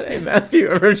 Is that a Matthew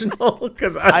original?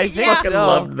 Because I fucking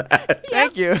loved that.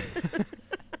 Thank you.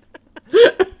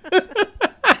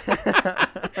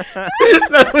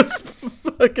 That was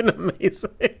fucking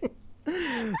amazing.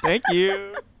 Thank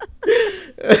you.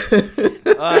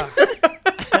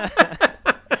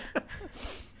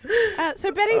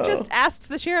 So Betty just asks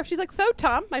the sheriff, she's like, so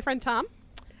Tom, my friend Tom,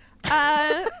 may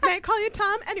I call you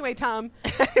Tom? Anyway, Tom.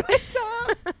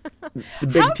 The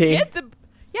big T.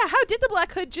 How did the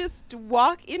Black Hood just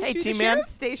walk into the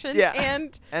sheriff's station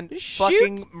and shoot?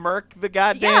 Fucking murk the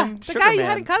goddamn the guy you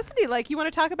had in custody? Like, you want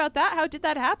to talk about that? How did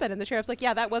that happen? And the sheriff's like,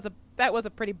 yeah, that was a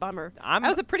pretty bummer. That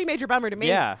was a pretty major bummer to me.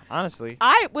 Yeah, honestly.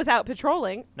 I was out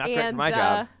patrolling. Not great for my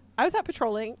job. I was out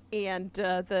patrolling, and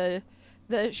the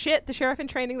sheriff in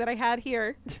training that I had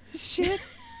here. Shit?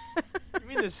 You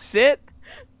mean the sit?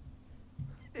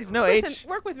 There's no Listen, H.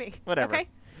 Work with me. Whatever. Okay?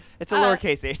 It's a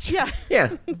lowercase h. Yeah.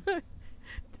 Yeah.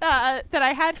 That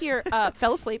I had here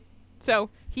fell asleep,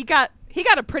 so he got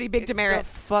a pretty big demerit.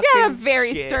 He had a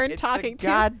very stern talking to.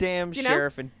 Goddamn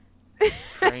sheriff in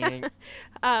training.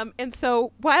 And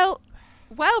so while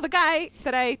the guy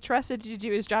that I trusted to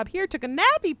do his job here took a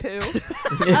nappy poo,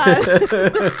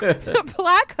 the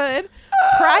Black Hood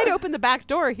pried open the back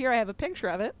door. Here I have a picture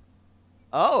of it.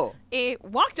 Oh. He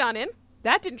walked on in.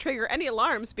 That didn't trigger any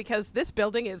alarms because this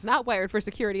building is not wired for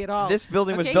security at all. This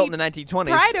building was built in the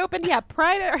 1920s. Pried open,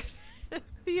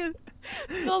 the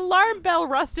alarm bell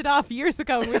rusted off years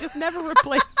ago, and we just never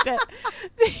replaced it.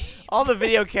 All the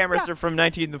video cameras are from they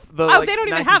don't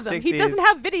even have them. He doesn't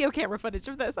have video camera footage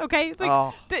of this. Okay, it's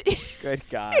like good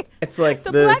God. It's like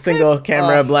the single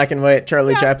camera black and white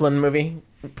Charlie Chaplin movie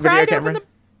video camera. Open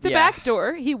the back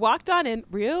door. He walked on in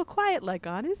real quiet, like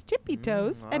on his tippy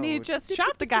toes, and he just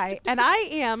shot the guy. And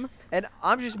I'm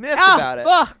just miffed about it.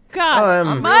 Oh God,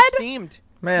 I'm real steamed.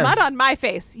 Man. Mud on my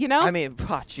face, you know? I mean,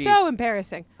 geez. So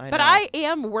embarrassing. I but know. I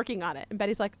am working on it. And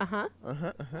Betty's like,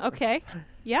 okay.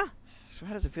 Yeah. So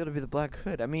how does it feel to be the Black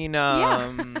Hood? I mean, You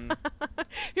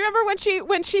remember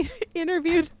when she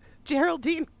interviewed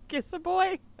Geraldine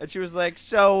Kissaboy? And she was like,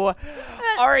 so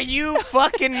are you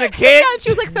fucking the kids? Yeah, she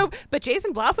was like, but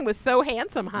Jason Blossom was so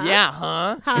handsome, huh? Yeah,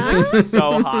 huh? Huh?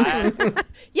 So hot.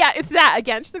 Yeah, it's that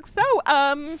again. She's like, So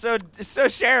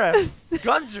sheriff,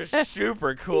 guns are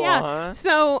super cool, huh?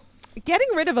 So getting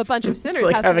rid of a bunch of sinners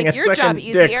like has to make having your a job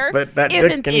second dick, easier. but that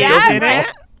Isn't dick can kill that people. right?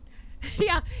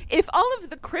 Yeah. If all of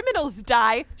the criminals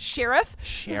die, Sheriff,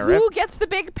 who gets the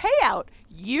big payout?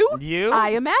 You? I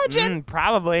imagine.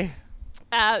 Probably.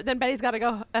 Then Betty's got to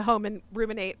go home and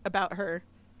ruminate about her.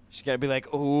 She's got to be like,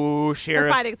 oh,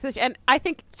 Sheriff. And I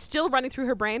think still running through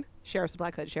her brain, Sheriff's a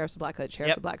Black Hood, Sheriff's a Black Hood,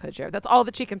 Sheriff's a Black Hood, Sheriff. That's all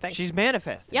that she can think. She's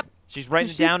manifesting. Yep. She's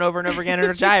writing it down over and over again in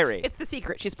her diary. It's the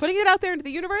secret. She's putting it out there into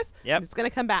the universe. Yep. And it's going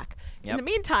to come back. Yep. In the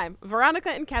meantime,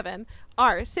 Veronica and Kevin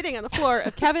are sitting on the floor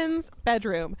of Kevin's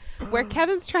bedroom, where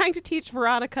Kevin's trying to teach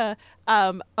Veronica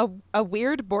a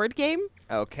weird board game.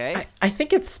 Okay. I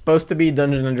think it's supposed to be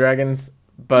Dungeons and Dragons,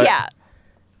 but yeah.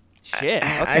 Shit.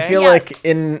 Okay. I feel like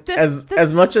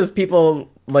as much as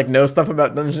people like know stuff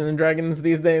about Dungeons and Dragons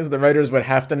these days, the writers would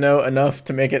have to know enough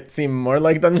to make it seem more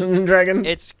like Dungeons and Dragons.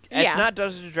 It's not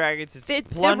Dungeons and Dragons. It's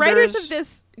the writers of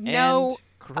this know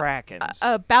Krakens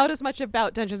about as much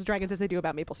about Dungeons and Dragons as they do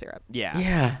about maple syrup. Yeah.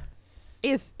 Yeah.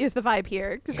 Is the vibe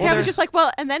here? Because Kevin's just like,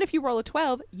 well, and then if you roll a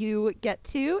 12, you get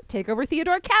to take over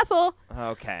Theodore Castle.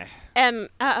 Okay. And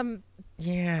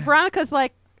Veronica's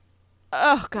like,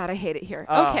 oh God, I hate it here.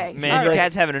 Okay, man, your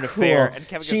dad's having an affair, and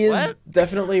Kevin she goes, what? is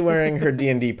definitely wearing her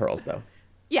D&D pearls, though.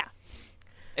 Yeah,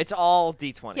 it's all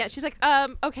D20. Yeah, she's like,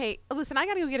 okay, listen, I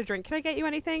gotta go get a drink. Can I get you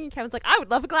anything? And Kevin's like, I would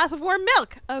love a glass of warm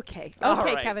milk. Okay,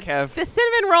 right, Kevin. Kev. The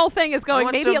cinnamon roll thing is going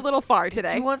maybe a little far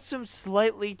today. Do you want some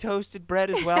slightly toasted bread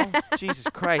as well? Jesus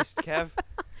Christ, Kev.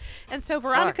 And so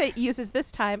Veronica uses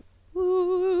this time.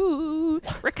 Ooh,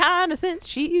 reconnaissance.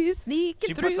 She's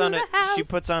sneaking through the house. She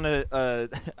puts on a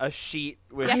sheet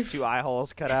with 2 eye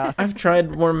holes cut out. I've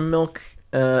tried warm milk.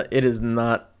 It is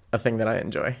not a thing that I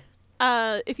enjoy.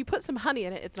 If you put some honey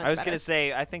in it, it's much better. I was going to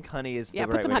say, I think honey is the right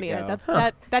way to go. Yeah, put some honey in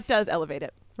it. That does elevate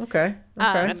it. Okay.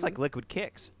 That's like Liquid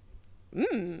Kicks.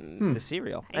 The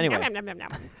cereal. Anyway.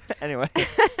 Anyway.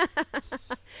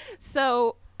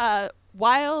 So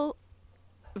while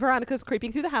Veronica's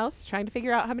creeping through the house, trying to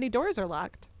figure out how many doors are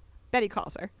locked, Betty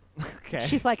calls her. Okay.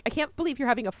 She's like, I can't believe you're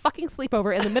having a fucking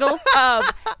sleepover in the middle of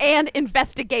an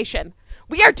investigation.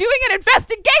 We are doing an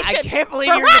investigation. I can't believe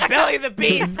you're in the belly of the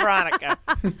beast, Veronica.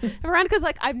 Veronica's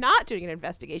like, I'm not doing an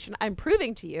investigation. I'm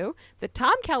proving to you that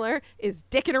Tom Keller is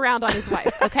dicking around on his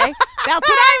wife, okay? That's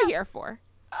what I'm here for.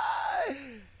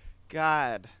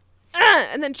 God.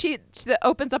 And then she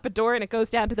opens up a door and it goes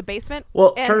down to the basement.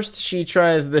 Well, first she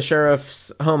tries the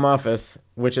sheriff's home office,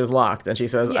 which is locked, and she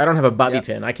says, I don't have a bobby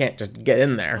pin. I can't just get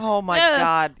in there. Oh, my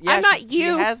God. Yeah, I'm not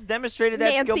you. She has demonstrated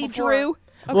that skill Nancy before. Drew,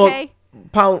 okay?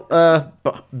 Well,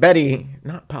 Betty,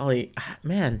 not Polly.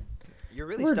 Man. You're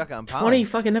really stuck on Polly. 20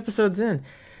 fucking episodes in.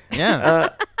 Yeah.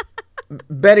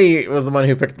 Betty was the one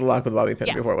who picked the lock with bobby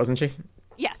pin before, wasn't she?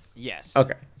 Yes.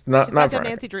 Okay. She's not got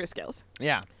Nancy Drew skills.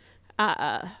 Yeah.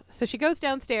 So she goes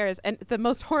downstairs, and the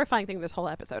most horrifying thing this whole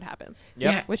episode happens.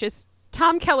 Yeah. Which is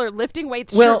Tom Keller lifting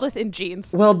weights shirtless in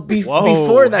jeans. Well,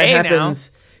 before that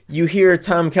happens, you hear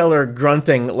Tom Keller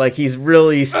grunting like he's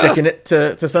really sticking it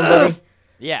to somebody.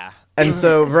 Yeah. And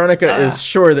so Veronica is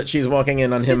sure that she's walking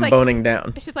in on him boning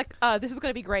down. She's like, this is going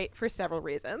to be great for several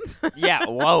reasons. Yeah,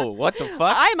 whoa, what the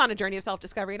fuck? I'm on a journey of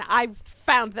self-discovery, and I've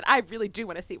found that I really do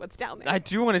want to see what's down there. I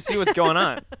do want to see what's going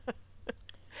on.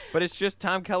 But it's just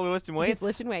Tom Keller lifting weights? He's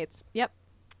lifting weights, yep.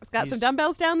 He's got some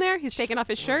dumbbells down there. He's taking off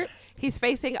his shirt. He's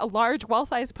facing a large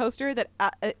wall-sized poster that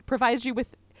provides you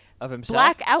with of himself?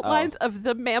 Black outlines of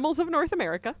the mammals of North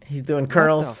America. He's doing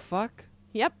curls. What the fuck?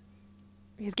 Yep.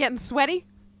 He's getting sweaty.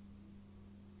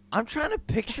 I'm trying to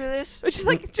picture this. Which is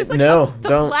like the don't.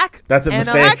 Black, That's a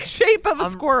mistake. Black shape of a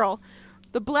squirrel.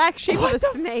 The black shape of a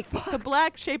snake. The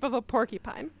black shape of a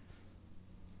porcupine.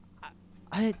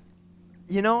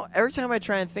 Every time I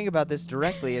try and think about this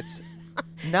directly, it's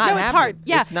not happening. It's hard.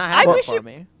 Yeah. It's not happening for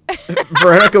me.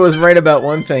 Veronica was right about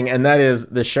one thing, and that is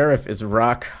the sheriff is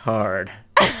rock hard.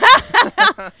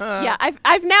 Yeah,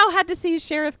 I've now had to see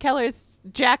Sheriff Keller's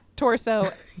jacked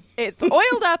torso. It's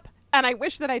oiled up, and I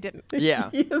wish that I didn't. Yeah.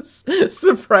 He is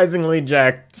surprisingly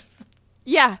jacked.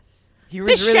 Yeah. He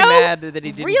was really mad that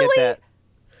he didn't get that.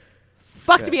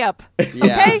 Fucked me up.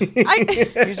 Yeah. Okay?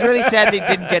 He was really sad that he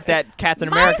didn't get that Captain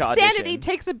America audition. My sanity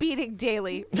takes a beating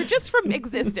daily just from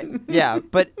existing. Yeah,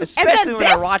 but especially when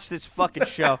I watch this fucking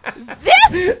show.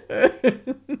 This?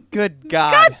 Good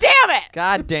God. God damn it.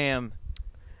 God damn.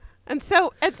 And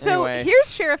so Anyway.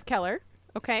 Here's Sheriff Keller,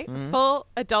 okay? Full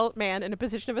adult man in a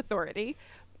position of authority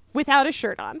without a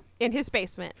shirt on in his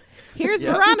basement. Here's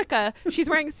Veronica. She's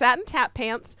wearing satin tap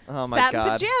pants, satin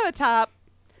pajama top,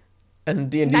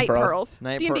 and D&D night pearls.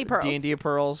 D&D pearls. D&D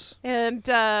pearls. And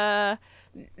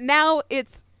now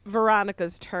it's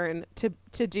Veronica's turn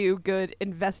to do good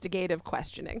investigative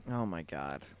questioning. Oh, my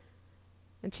God.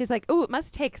 And she's like, "Oh, it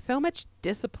must take so much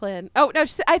discipline." Oh no,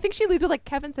 I think she leads with like,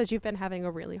 "Kevin says you've been having a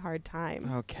really hard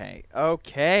time.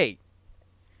 Okay.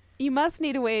 You must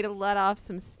need a way to let off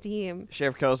some steam."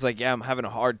 Sheriff Keller's like, "Yeah, I'm having a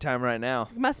hard time right now."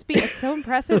 It must be. It's so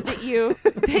impressive that you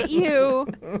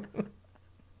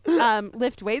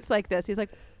lift weights like this. He's like,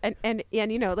 and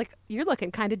you know, like, you're looking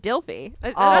kind of dilfy.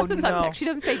 That's the subtext. She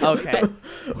doesn't say dilfy. Okay.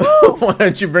 Why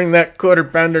don't you bring that quarter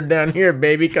pounder down here,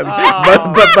 baby? Because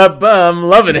I'm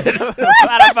loving it.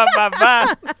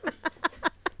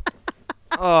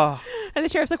 Oh. And the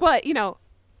sheriff's like, "Well, you know,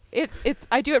 it's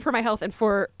I do it for my health and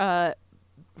for I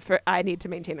need to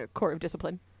maintain a core of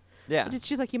discipline." Yeah.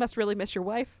 She's like, "You must really miss your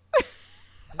wife."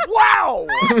 Wow.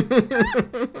 Like,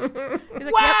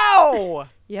 Wow.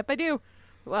 Yep, I do.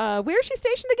 Where is she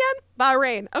stationed again?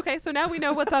 Bahrain. Okay, so now we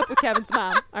know what's up with Kevin's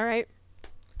mom. All right.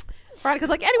 Veronica's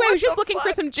like, "Anyway, I was just looking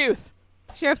for some juice."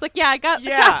 Sheriff's like, "Yeah, I got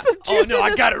some juice. Oh no,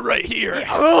 I got it right here.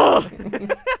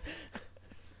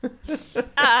 The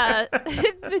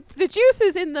juice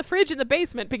is in the fridge in the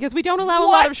basement because we don't allow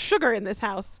a lot of sugar in this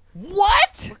house.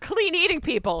 What? We're clean eating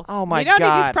people. Oh my God. We don't need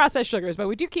God. these processed sugars, but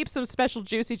we do keep some special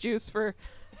juicy juice for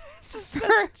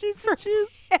family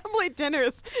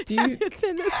dinners. It's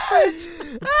in this fridge."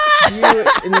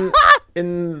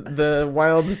 In the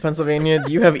wilds of Pennsylvania,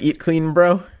 do you have Eat Clean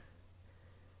Bro?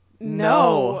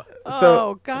 No.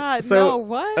 Oh God. No.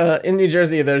 What? In New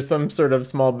Jersey, there's some sort of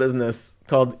small business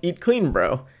called Eat Clean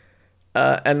Bro.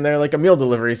 And they're like a meal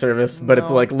delivery service, but it's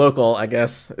like local, I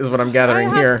guess, is what I'm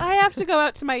gathering here. I have to go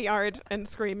out to my yard and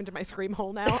scream into my scream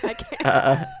hole now. I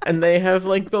can't. And they have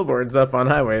like billboards up on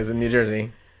highways in New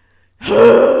Jersey.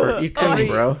 For Eat Clean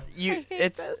Bro.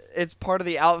 It's part of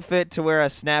the outfit to wear a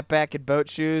snapback and boat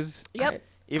shoes. Yep.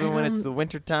 Even when it's the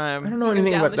winter time. I don't know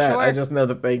anything about that. I just know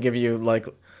that they give you like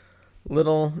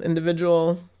little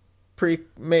individual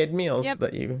pre-made meals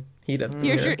that you heat up.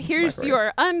 Here's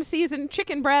your unseasoned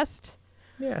chicken breast.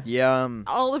 Yeah. Yum.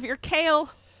 All of your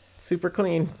kale. Super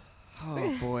clean.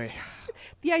 Oh boy.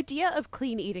 The idea of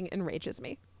clean eating enrages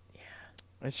me.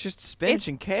 Yeah. It's just spinach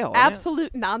and kale.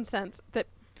 Absolute nonsense that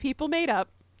people made up.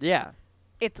 Yeah.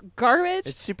 It's garbage.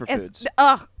 It's superfoods.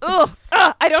 I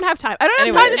don't have time. I don't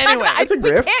have time to talk about it.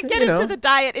 We can't get into the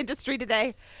diet industry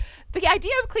today. The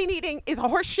idea of clean eating is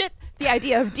horseshit. The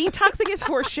idea of detoxing is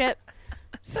horseshit.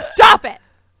 Stop it.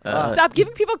 Stop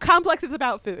giving people complexes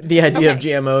about food. The idea of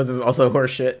GMOs is also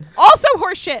horseshit. Also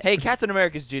horseshit. Hey, Captain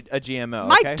America's a GMO.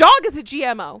 My dog is a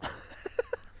GMO.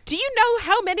 Do you know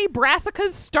how many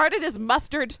brassicas started as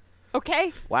mustard?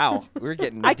 Okay. Wow, we're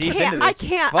getting deep into this. I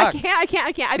can't.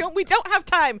 We don't have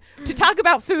time to talk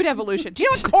about food evolution. Do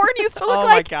you know what corn used to look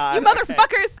like? My God. You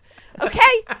motherfuckers.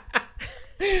 Okay.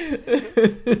 Do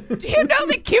you know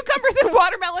that cucumbers and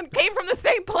watermelon came from the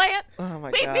same plant? Oh my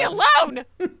Leave God. me alone.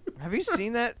 Have you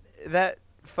seen that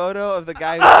photo of the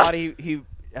guy who thought he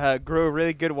grew a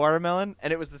really good watermelon,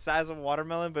 and it was the size of a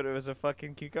watermelon, but it was a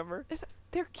fucking cucumber?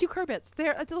 They're cucurbits.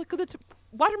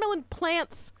 Watermelon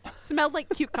plants smell like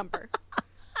cucumber.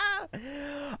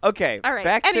 Okay. All right.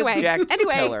 Back to Jack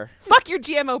Keller. Fuck your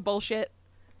GMO bullshit.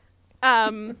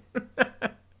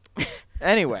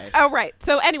 Anyway. Oh, right.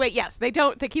 So anyway, yes, they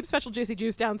keep special juicy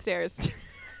juice downstairs.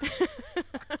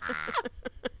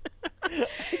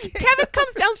 Kevin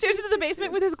comes downstairs into the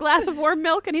basement with his glass of warm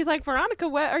milk, and he's like, "Veronica,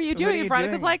 what are you doing?" And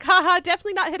Veronica's like, "Haha,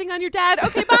 definitely not hitting on your dad.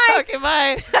 Okay, bye." Okay,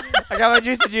 bye. I got my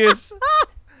juicy juice.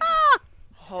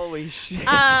 Holy shit.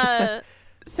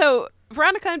 So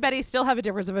Veronica and Betty still have a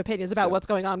difference of opinions about what's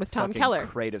going on with Tom Keller.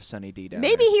 Crate of Sunny D down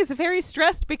Maybe there. he's very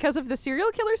stressed because of the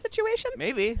serial killer situation.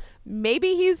 Maybe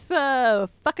he's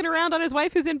fucking around on his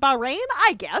wife who's in Bahrain,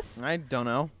 I guess. I don't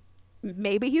know.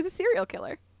 Maybe he's a serial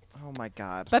killer. Oh my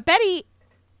God. But Betty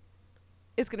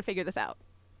is going to figure this out.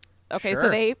 Okay, Sure. so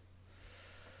they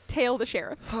tail the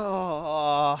sheriff.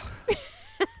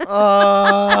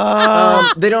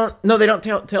 They don't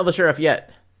tail the sheriff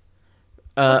yet.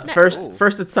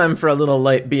 First it's time for a little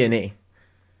light B&E.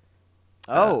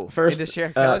 First,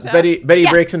 Betty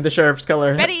breaks into Sheriff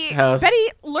Keller's house. Betty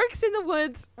lurks in the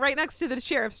woods right next to the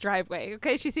sheriff's driveway.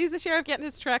 Okay, she sees the sheriff get in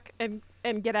his truck and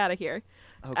get out of here.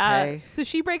 Okay. So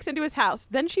she breaks into his house.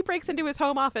 Then she breaks into his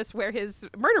home office where his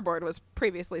murder board was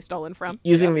previously stolen from.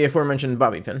 Using the aforementioned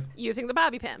bobby pin. Using the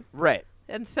bobby pin. Right.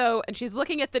 And she's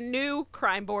looking at the new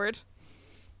crime board.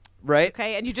 Right.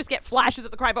 Okay, and you just get flashes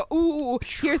of the crime board. Ooh,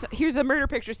 here's a murder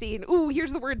picture scene. Ooh,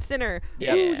 here's the word sinner.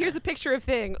 Yep. Ooh, here's a picture of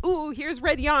thing. Ooh, here's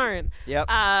red yarn. Yep.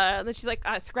 And then she's like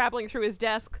scrabbling through his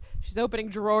desk. She's opening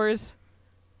drawers.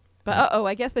 But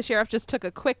I guess the sheriff just took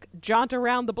a quick jaunt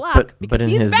around the block. But in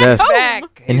he's his back desk, home.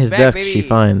 in his desk, baby. she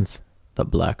finds the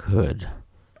black hood.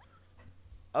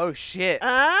 Oh shit!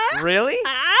 Really?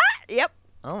 Yep.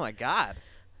 Oh my God!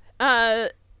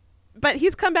 But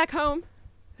he's come back home.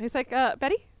 He's like,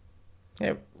 Betty?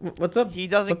 Hey, what's up? He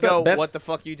doesn't what's go, up, what the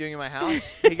fuck are you doing in my house?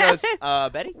 He goes,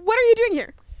 Betty? What are you doing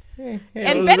here? Hey,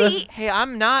 and Elizabeth. Betty... Hey,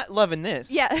 I'm not loving this.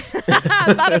 Yeah.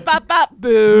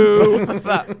 Boo.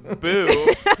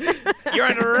 Boo. You're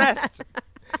under arrest.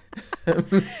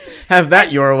 Have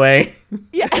that your way.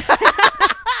 Yeah.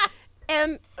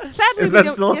 And sadly, is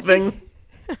that still a thing?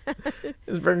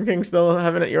 Is Burger King still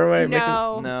having it your way?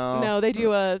 No. They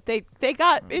do they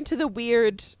got into the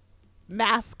weird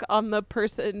mask on the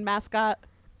person mascot.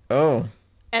 Oh.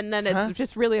 And then it's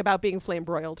just really about being flame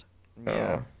broiled.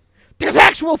 Yeah. Oh. There's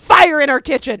actual fire in our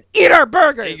kitchen. Eat our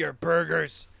burgers. Eat your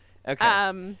burgers.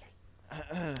 Okay.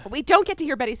 We don't get to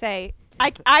hear Betty say,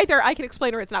 either I can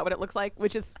explain or it's not what it looks like,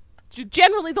 which is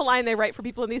generally the line they write for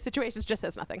people in these situations, just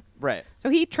says nothing. Right. So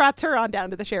he trots her on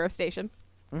down to the sheriff's station.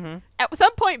 Mm-hmm. At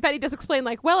some point, Betty does explain,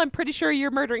 like, well, I'm pretty sure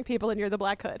you're murdering people and you're the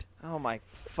Black Hood. Oh, my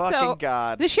fucking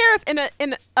God. The sheriff,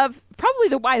 of probably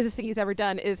the wisest thing he's ever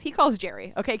done, is he calls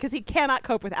Jerry, okay, because he cannot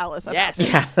cope with Alice. Yes.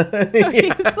 Yeah. So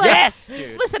he's like, yes,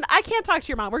 dude. Listen, I can't talk to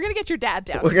your mom. We're going to get your dad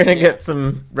down. We're going to get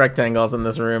some rectangles in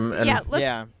this room. And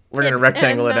we're going to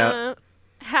rectangle it out.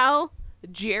 Hal,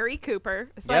 Jerry Cooper.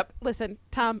 It's like, listen,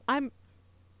 Tom, I'm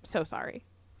so sorry.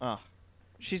 Oh.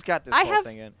 She's got this whole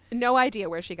thing in. I have no idea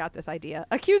where she got this idea.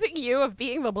 Accusing you of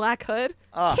being the Black Hood?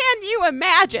 Can you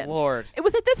imagine? Lord. It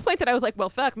was at this point that I was like, well,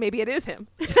 fuck, maybe it is him.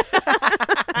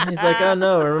 And he's like, oh,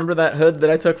 no, remember that hood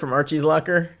that I took from Archie's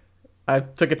locker? I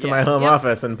took it to my home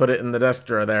office and put it in the desk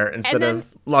drawer there instead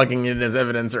of logging it in as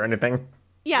evidence or anything.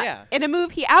 Yeah. In a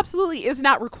move he absolutely is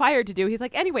not required to do. He's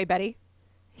like, anyway, Betty,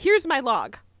 here's my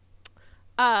log.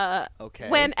 Okay.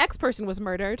 When X person was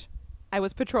murdered, I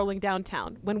was patrolling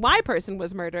downtown. When Y person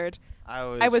was murdered,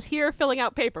 I was here filling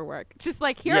out paperwork. Just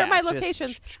like, here are my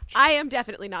locations. I am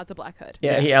definitely not the Black Hood.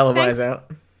 Yeah, he alibis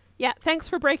out. Yeah, thanks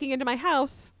for breaking into my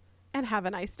house, and have a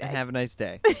nice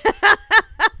day.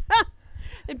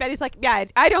 And Betty's like, yeah,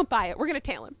 I don't buy it. We're going to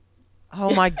tail him.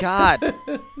 Oh, my God.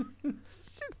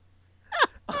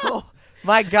 Oh,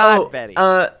 my God, Betty.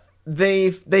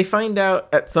 They find out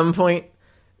at some point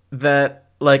that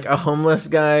like a homeless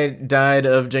guy died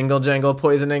of jingle jangle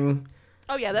poisoning.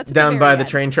 Oh yeah, that's down by the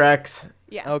train tracks.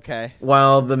 Yeah. Okay.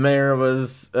 While the mayor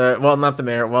was, not the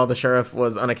mayor, while the sheriff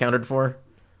was unaccounted for.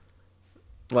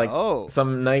 Like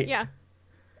some night. Yeah.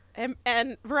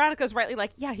 And Veronica's rightly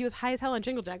like, yeah, he was high as hell on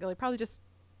jingle jangle. He probably just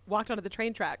walked onto the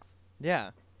train tracks.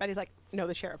 Yeah. Betty's like, no,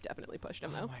 the sheriff definitely pushed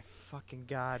him though. Oh my fucking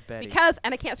God, Betty. Because,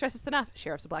 and I can't stress this enough,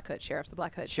 sheriff's the Black Hood, sheriff's the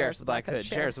Black Hood, sheriff's the Black Hood,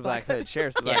 sheriff's the Black Hood,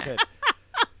 sheriff's the Black Hood.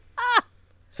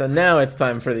 So now it's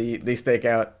time for the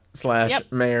stakeout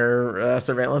 / mayor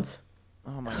surveillance.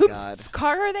 Oh my God. Whose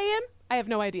car are they in? I have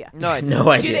no idea. No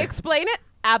idea. Do they explain it?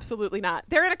 Absolutely not.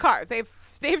 They're in a car. They've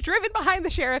driven behind the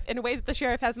sheriff in a way that the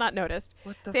sheriff has not noticed.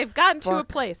 They've gotten to a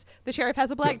place. The sheriff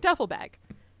has a black duffel bag.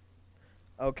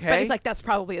 Okay. But he's like, that's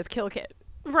probably his kill kit.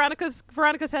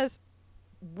 Veronica says,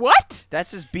 what?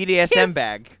 That's his BDSM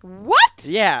bag. What?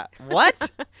 Yeah. What?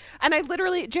 And I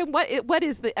literally, Jim, what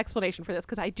is the explanation for this?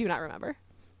 Because I do not remember.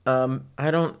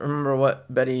 I don't remember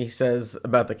what Betty says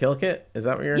about the kill kit. Is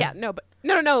that what you're... Yeah, no, but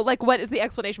no. Like, what is the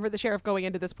explanation for the sheriff going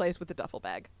into this place with the duffel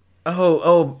bag?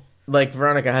 Oh, like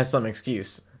Veronica has some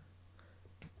excuse.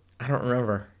 I don't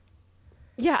remember.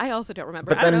 Yeah, I also don't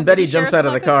remember. But then Betty jumps out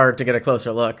of the car to get a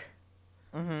closer look.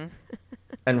 Mm-hmm.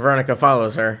 And Veronica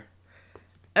follows her.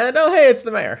 And oh, hey, it's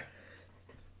the mayor.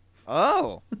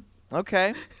 Oh,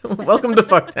 okay. Welcome to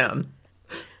Fucktown.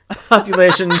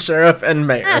 Population, sheriff, and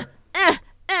mayor.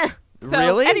 So,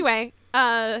 really? Anyway,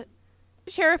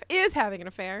 sheriff is having an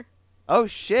affair. Oh,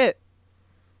 shit.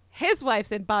 His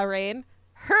wife's in Bahrain.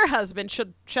 Her husband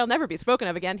shall never be spoken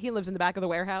of again. He lives in the back of the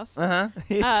warehouse. Uh-huh.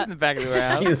 He's in the back of the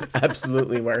warehouse. He's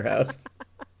absolutely warehoused.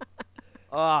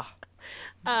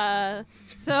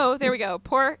 So there we go.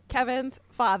 Poor Kevin's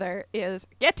father is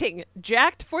getting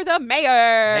jacked for the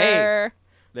mayor. Hey,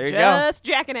 there you go. Just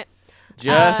jacking it.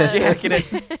 Just jacking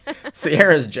it.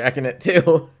 Sierra's jacking it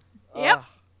too. Yep.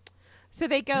 So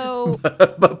they go.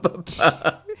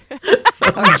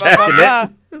 I'm jacking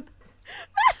it.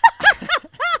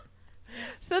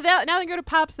 So now they go to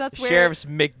Pops. That's where Sheriff's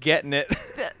McGetting it.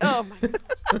 Oh my.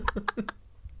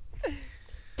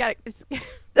 Got it.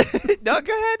 No,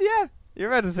 go ahead. Yeah, you're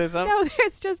about to say something. No,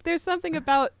 there's something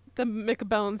about the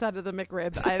McBones out of the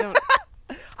McRib. I don't.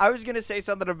 I was gonna say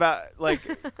something about like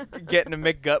getting a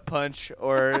McGut punch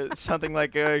or something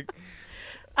like a.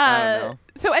 I don't know.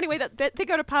 So anyway, they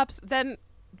go to Pops then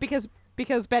because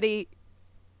Betty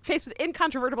faced with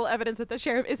incontrovertible evidence that the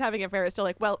sheriff is having an affair, is still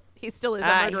like, well, he still is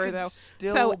a murderer, though.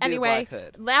 So anyway,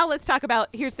 now let's talk about,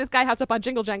 here's this guy hopped up on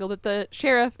Jingle Jangle that the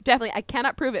sheriff, definitely, I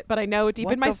cannot prove it, but I know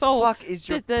deep in my soul that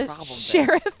the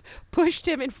sheriff pushed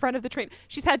him in front of the train.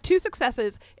 She's had 2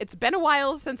 successes. It's been a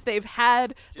while since they've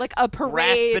had like a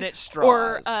parade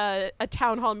or a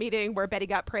town hall meeting where Betty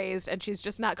got praised, and she's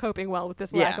just not coping well with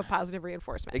this lack of positive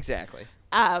reinforcement. Exactly.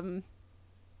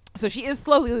 So she is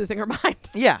slowly losing her mind.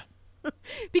 Yeah.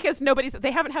 Because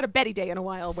they haven't had a Betty day in a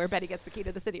while where Betty gets the key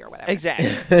to the city or whatever.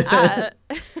 Exactly.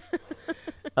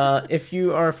 If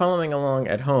you are following along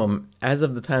at home, as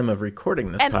of the time of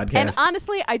recording this podcast... And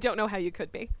honestly, I don't know how you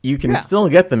could be. You can still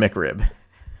get the McRib.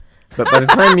 But by the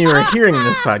time you are hearing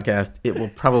this podcast, it will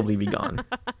probably be gone.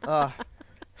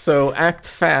 So act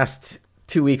fast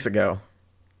 2 weeks ago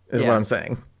is what I'm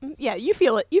saying. Yeah, you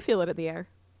feel it. You feel it in the air.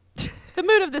 The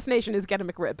mood of this nation is get a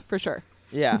McRib, for sure.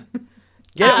 Yeah.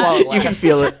 Get it while it lasts. You can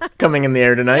feel it coming in the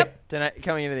air tonight. Yep.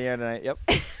 Coming into the air tonight. Yep.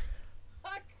 Now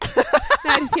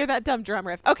I just hear that dumb drum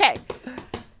riff. Okay.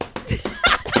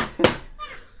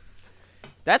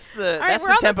 That's the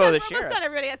tempo of the sheriff. We're almost done,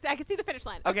 everybody. I can see the finish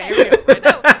line. Okay, here we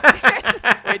go.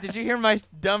 Wait, did you hear my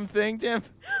dumb thing, Jim?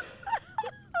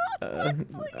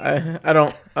 I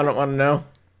don't want to know.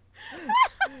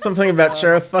 Something about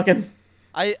sheriff fucking.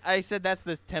 I said that's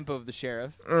the tempo of the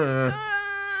sheriff.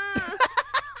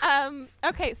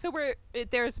 Okay, so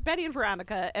there's Betty and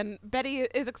Veronica, and Betty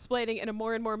is explaining in a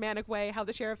more and more manic way how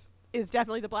the sheriff is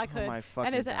definitely the Black Hood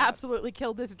and has absolutely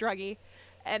killed this druggie.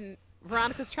 And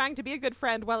Veronica's trying to be a good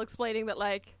friend while explaining that,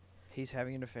 like, he's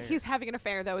having an affair. He's having an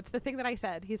affair, though. It's the thing that I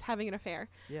said. He's having an affair.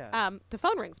 Yeah. The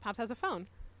phone rings. Pops has a phone.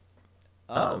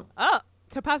 Oh.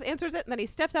 So Pops answers it, and then he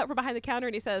steps out from behind the counter,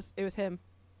 and he says, it was him.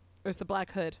 It was the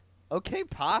Black Hood. Okay,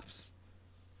 Pops.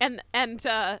 And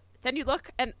then you look,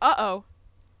 and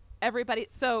everybody.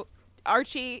 So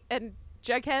Archie and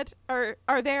Jughead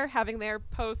are there having their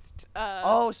post.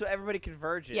 So everybody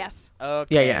converges. Yes.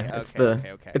 Okay. Yeah.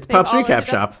 Okay. It's Pop's recap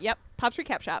shop. Yep. Pop's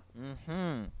recap shop.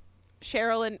 Mm-hmm.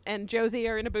 Cheryl and Josie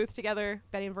are in a booth together.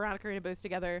 Betty and Veronica are in a booth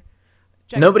together.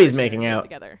 Nobody's making out.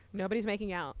 Together. Nobody's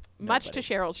making out. Much to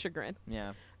Cheryl's chagrin.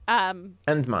 Yeah.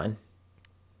 And mine.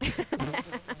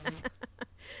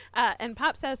 And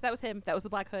Pop says that was him. That was the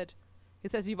Black Hood. He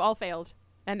says, you've all failed.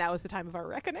 And now is the time of our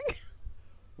reckoning.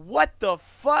 What the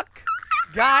fuck,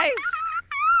 guys?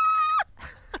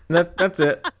 That's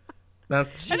it.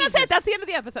 That's it. That's the end of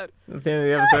the episode. That's the end of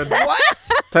the episode. What?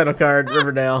 Title card,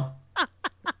 Riverdale,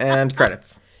 and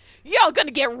credits. Y'all gonna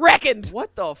get reckoned.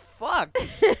 What the fuck?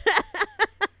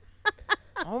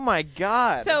 Oh my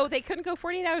god. So they couldn't go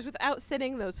 48 hours without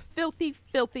sitting those filthy,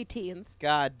 filthy teens.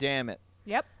 God damn it.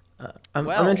 Yep.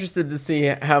 I'm interested to see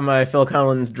how my Phil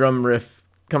Collins drum riff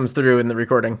comes through in the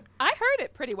recording. I heard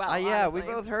it pretty well. Yeah, honestly. we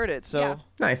both heard it, so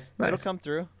nice. It'll come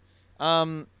through.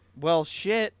 Well,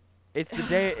 shit. It's the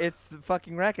day. It's the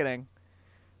fucking reckoning.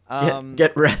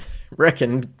 Get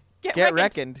reckoned. Get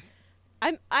reckoned.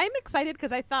 I'm excited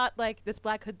because I thought like this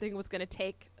Black Hood thing was going to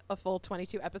take a full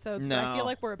 22 episodes, but I feel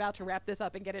like we're about to wrap this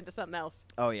up and get into something else.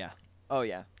 Oh yeah.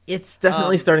 It's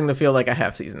definitely starting to feel like a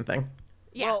half season thing.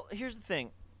 Yeah. Well, here's the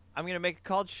thing. I'm going to make a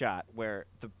called shot where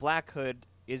the Black Hood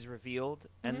is revealed,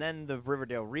 and then the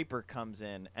Riverdale Reaper comes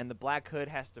in, and the Black Hood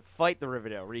has to fight the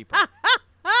Riverdale Reaper.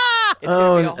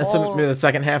 So maybe the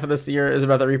second half of this year is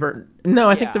about the Reaper? No,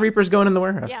 I think the Reaper's going in the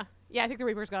warehouse. Yeah, I think the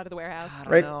Reaper's gone to the warehouse.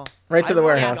 Right to the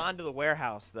warehouse. Gone to the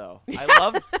warehouse, though.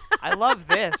 I love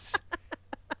this.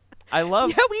 I love.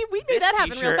 Yeah, we knew that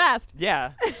happened real fast.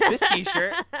 Yeah, this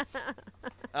T-shirt.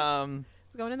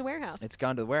 It's going in the warehouse. It's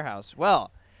gone to the warehouse.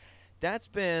 Well, that's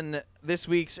been this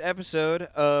week's episode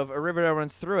of A Riverdale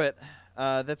Runs Through It.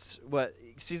 That's what,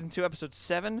 season 2, episode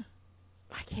 7.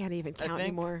 I can't even count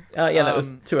anymore. That was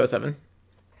 207.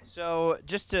 So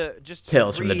just to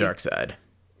Tales from the Dark Side.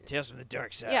 Tales from the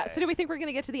Dark Side. Yeah. So do we think we're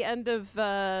gonna get to the end of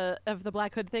the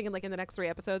Black Hood thing in the next 3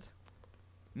 episodes?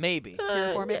 Maybe 3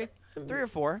 or 4, maybe 3 or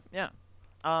 4. Yeah.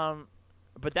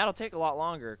 But that'll take a lot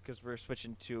longer because we're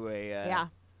switching to a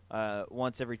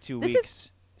once every 2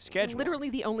 weeks schedule. Literally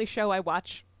the only show I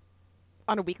watch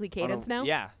on a weekly cadence now.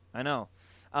 Yeah, I know.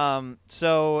 And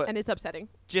it's upsetting.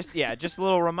 Just a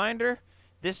little reminder.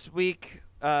 This week,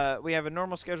 we have a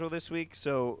normal schedule this week,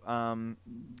 so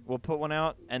we'll put one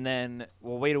out, and then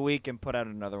we'll wait a week and put out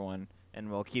another one,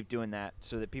 and we'll keep doing that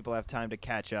so that people have time to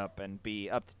catch up and be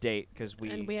up to date.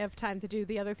 And we have time to do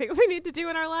the other things we need to do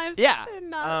in our lives. Yeah. And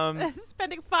not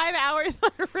spending 5 hours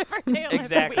on Riverdale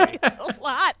exactly. every week. It's a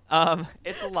lot.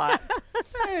 It's a lot.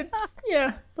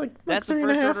 That's the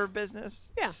first order of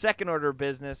business. Yeah. Second order of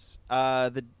business,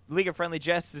 the League of Friendly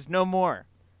Jests is no more.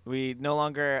 We no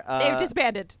longer... They've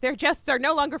disbanded. Their jests are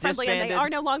no longer friendly, disbanded. and they are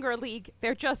no longer a league.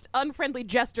 They're just unfriendly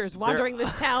jesters wandering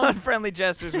this town. Unfriendly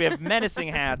jesters. We have menacing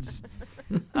hats.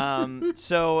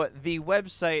 So the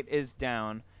website is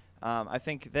down. I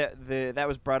think that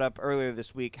was brought up earlier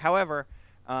this week. However,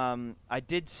 I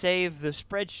did save the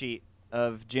spreadsheet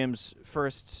of Jim's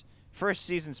first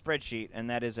season spreadsheet, and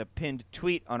that is a pinned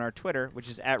tweet on our Twitter, which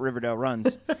is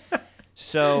 @RiverdaleRuns.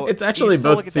 So it's actually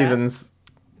both seasons. That.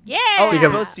 Yeah. Oh,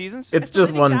 because both seasons. It's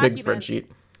just one big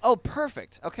spreadsheet. Oh,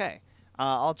 perfect. Okay.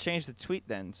 I'll change the tweet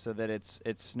then so that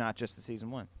it's not just the season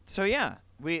 1. So yeah,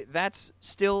 that's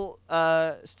still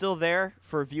there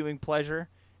for viewing pleasure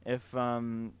if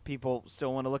people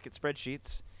still want to look at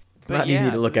spreadsheets. It's not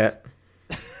easy to look at.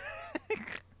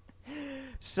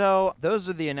 So those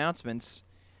are the announcements.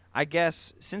 I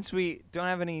guess since we don't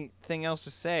have anything else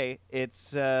to say,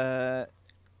 it's the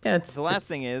last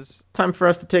thing is time for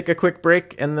us to take a quick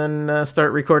break and then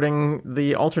start recording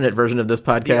the alternate version of this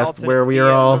podcast where we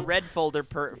are all the red folder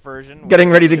version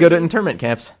getting ready to go to internment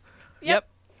camps. Yep.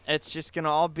 It's just gonna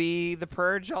all be the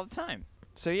purge all the time.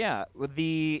 So yeah, with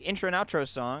the intro and outro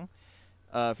song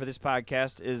for this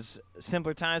podcast is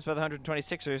Simpler Times by the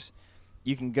 126ers.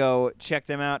 You can go check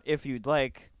them out if you'd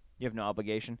like. You have no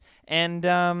obligation. And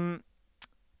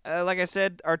like I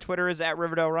said, our Twitter is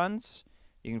 @RiverdaleRuns.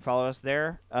 You can follow us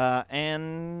there.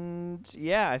 And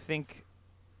yeah, I think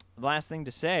the last thing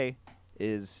to say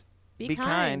is be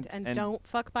kind and don't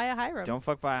fuck by a Hiram. Don't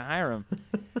fuck by a Hiram.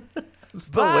 I'm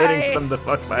still waiting for them to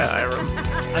fuck by a Hiram.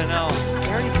 I know. They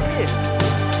already did.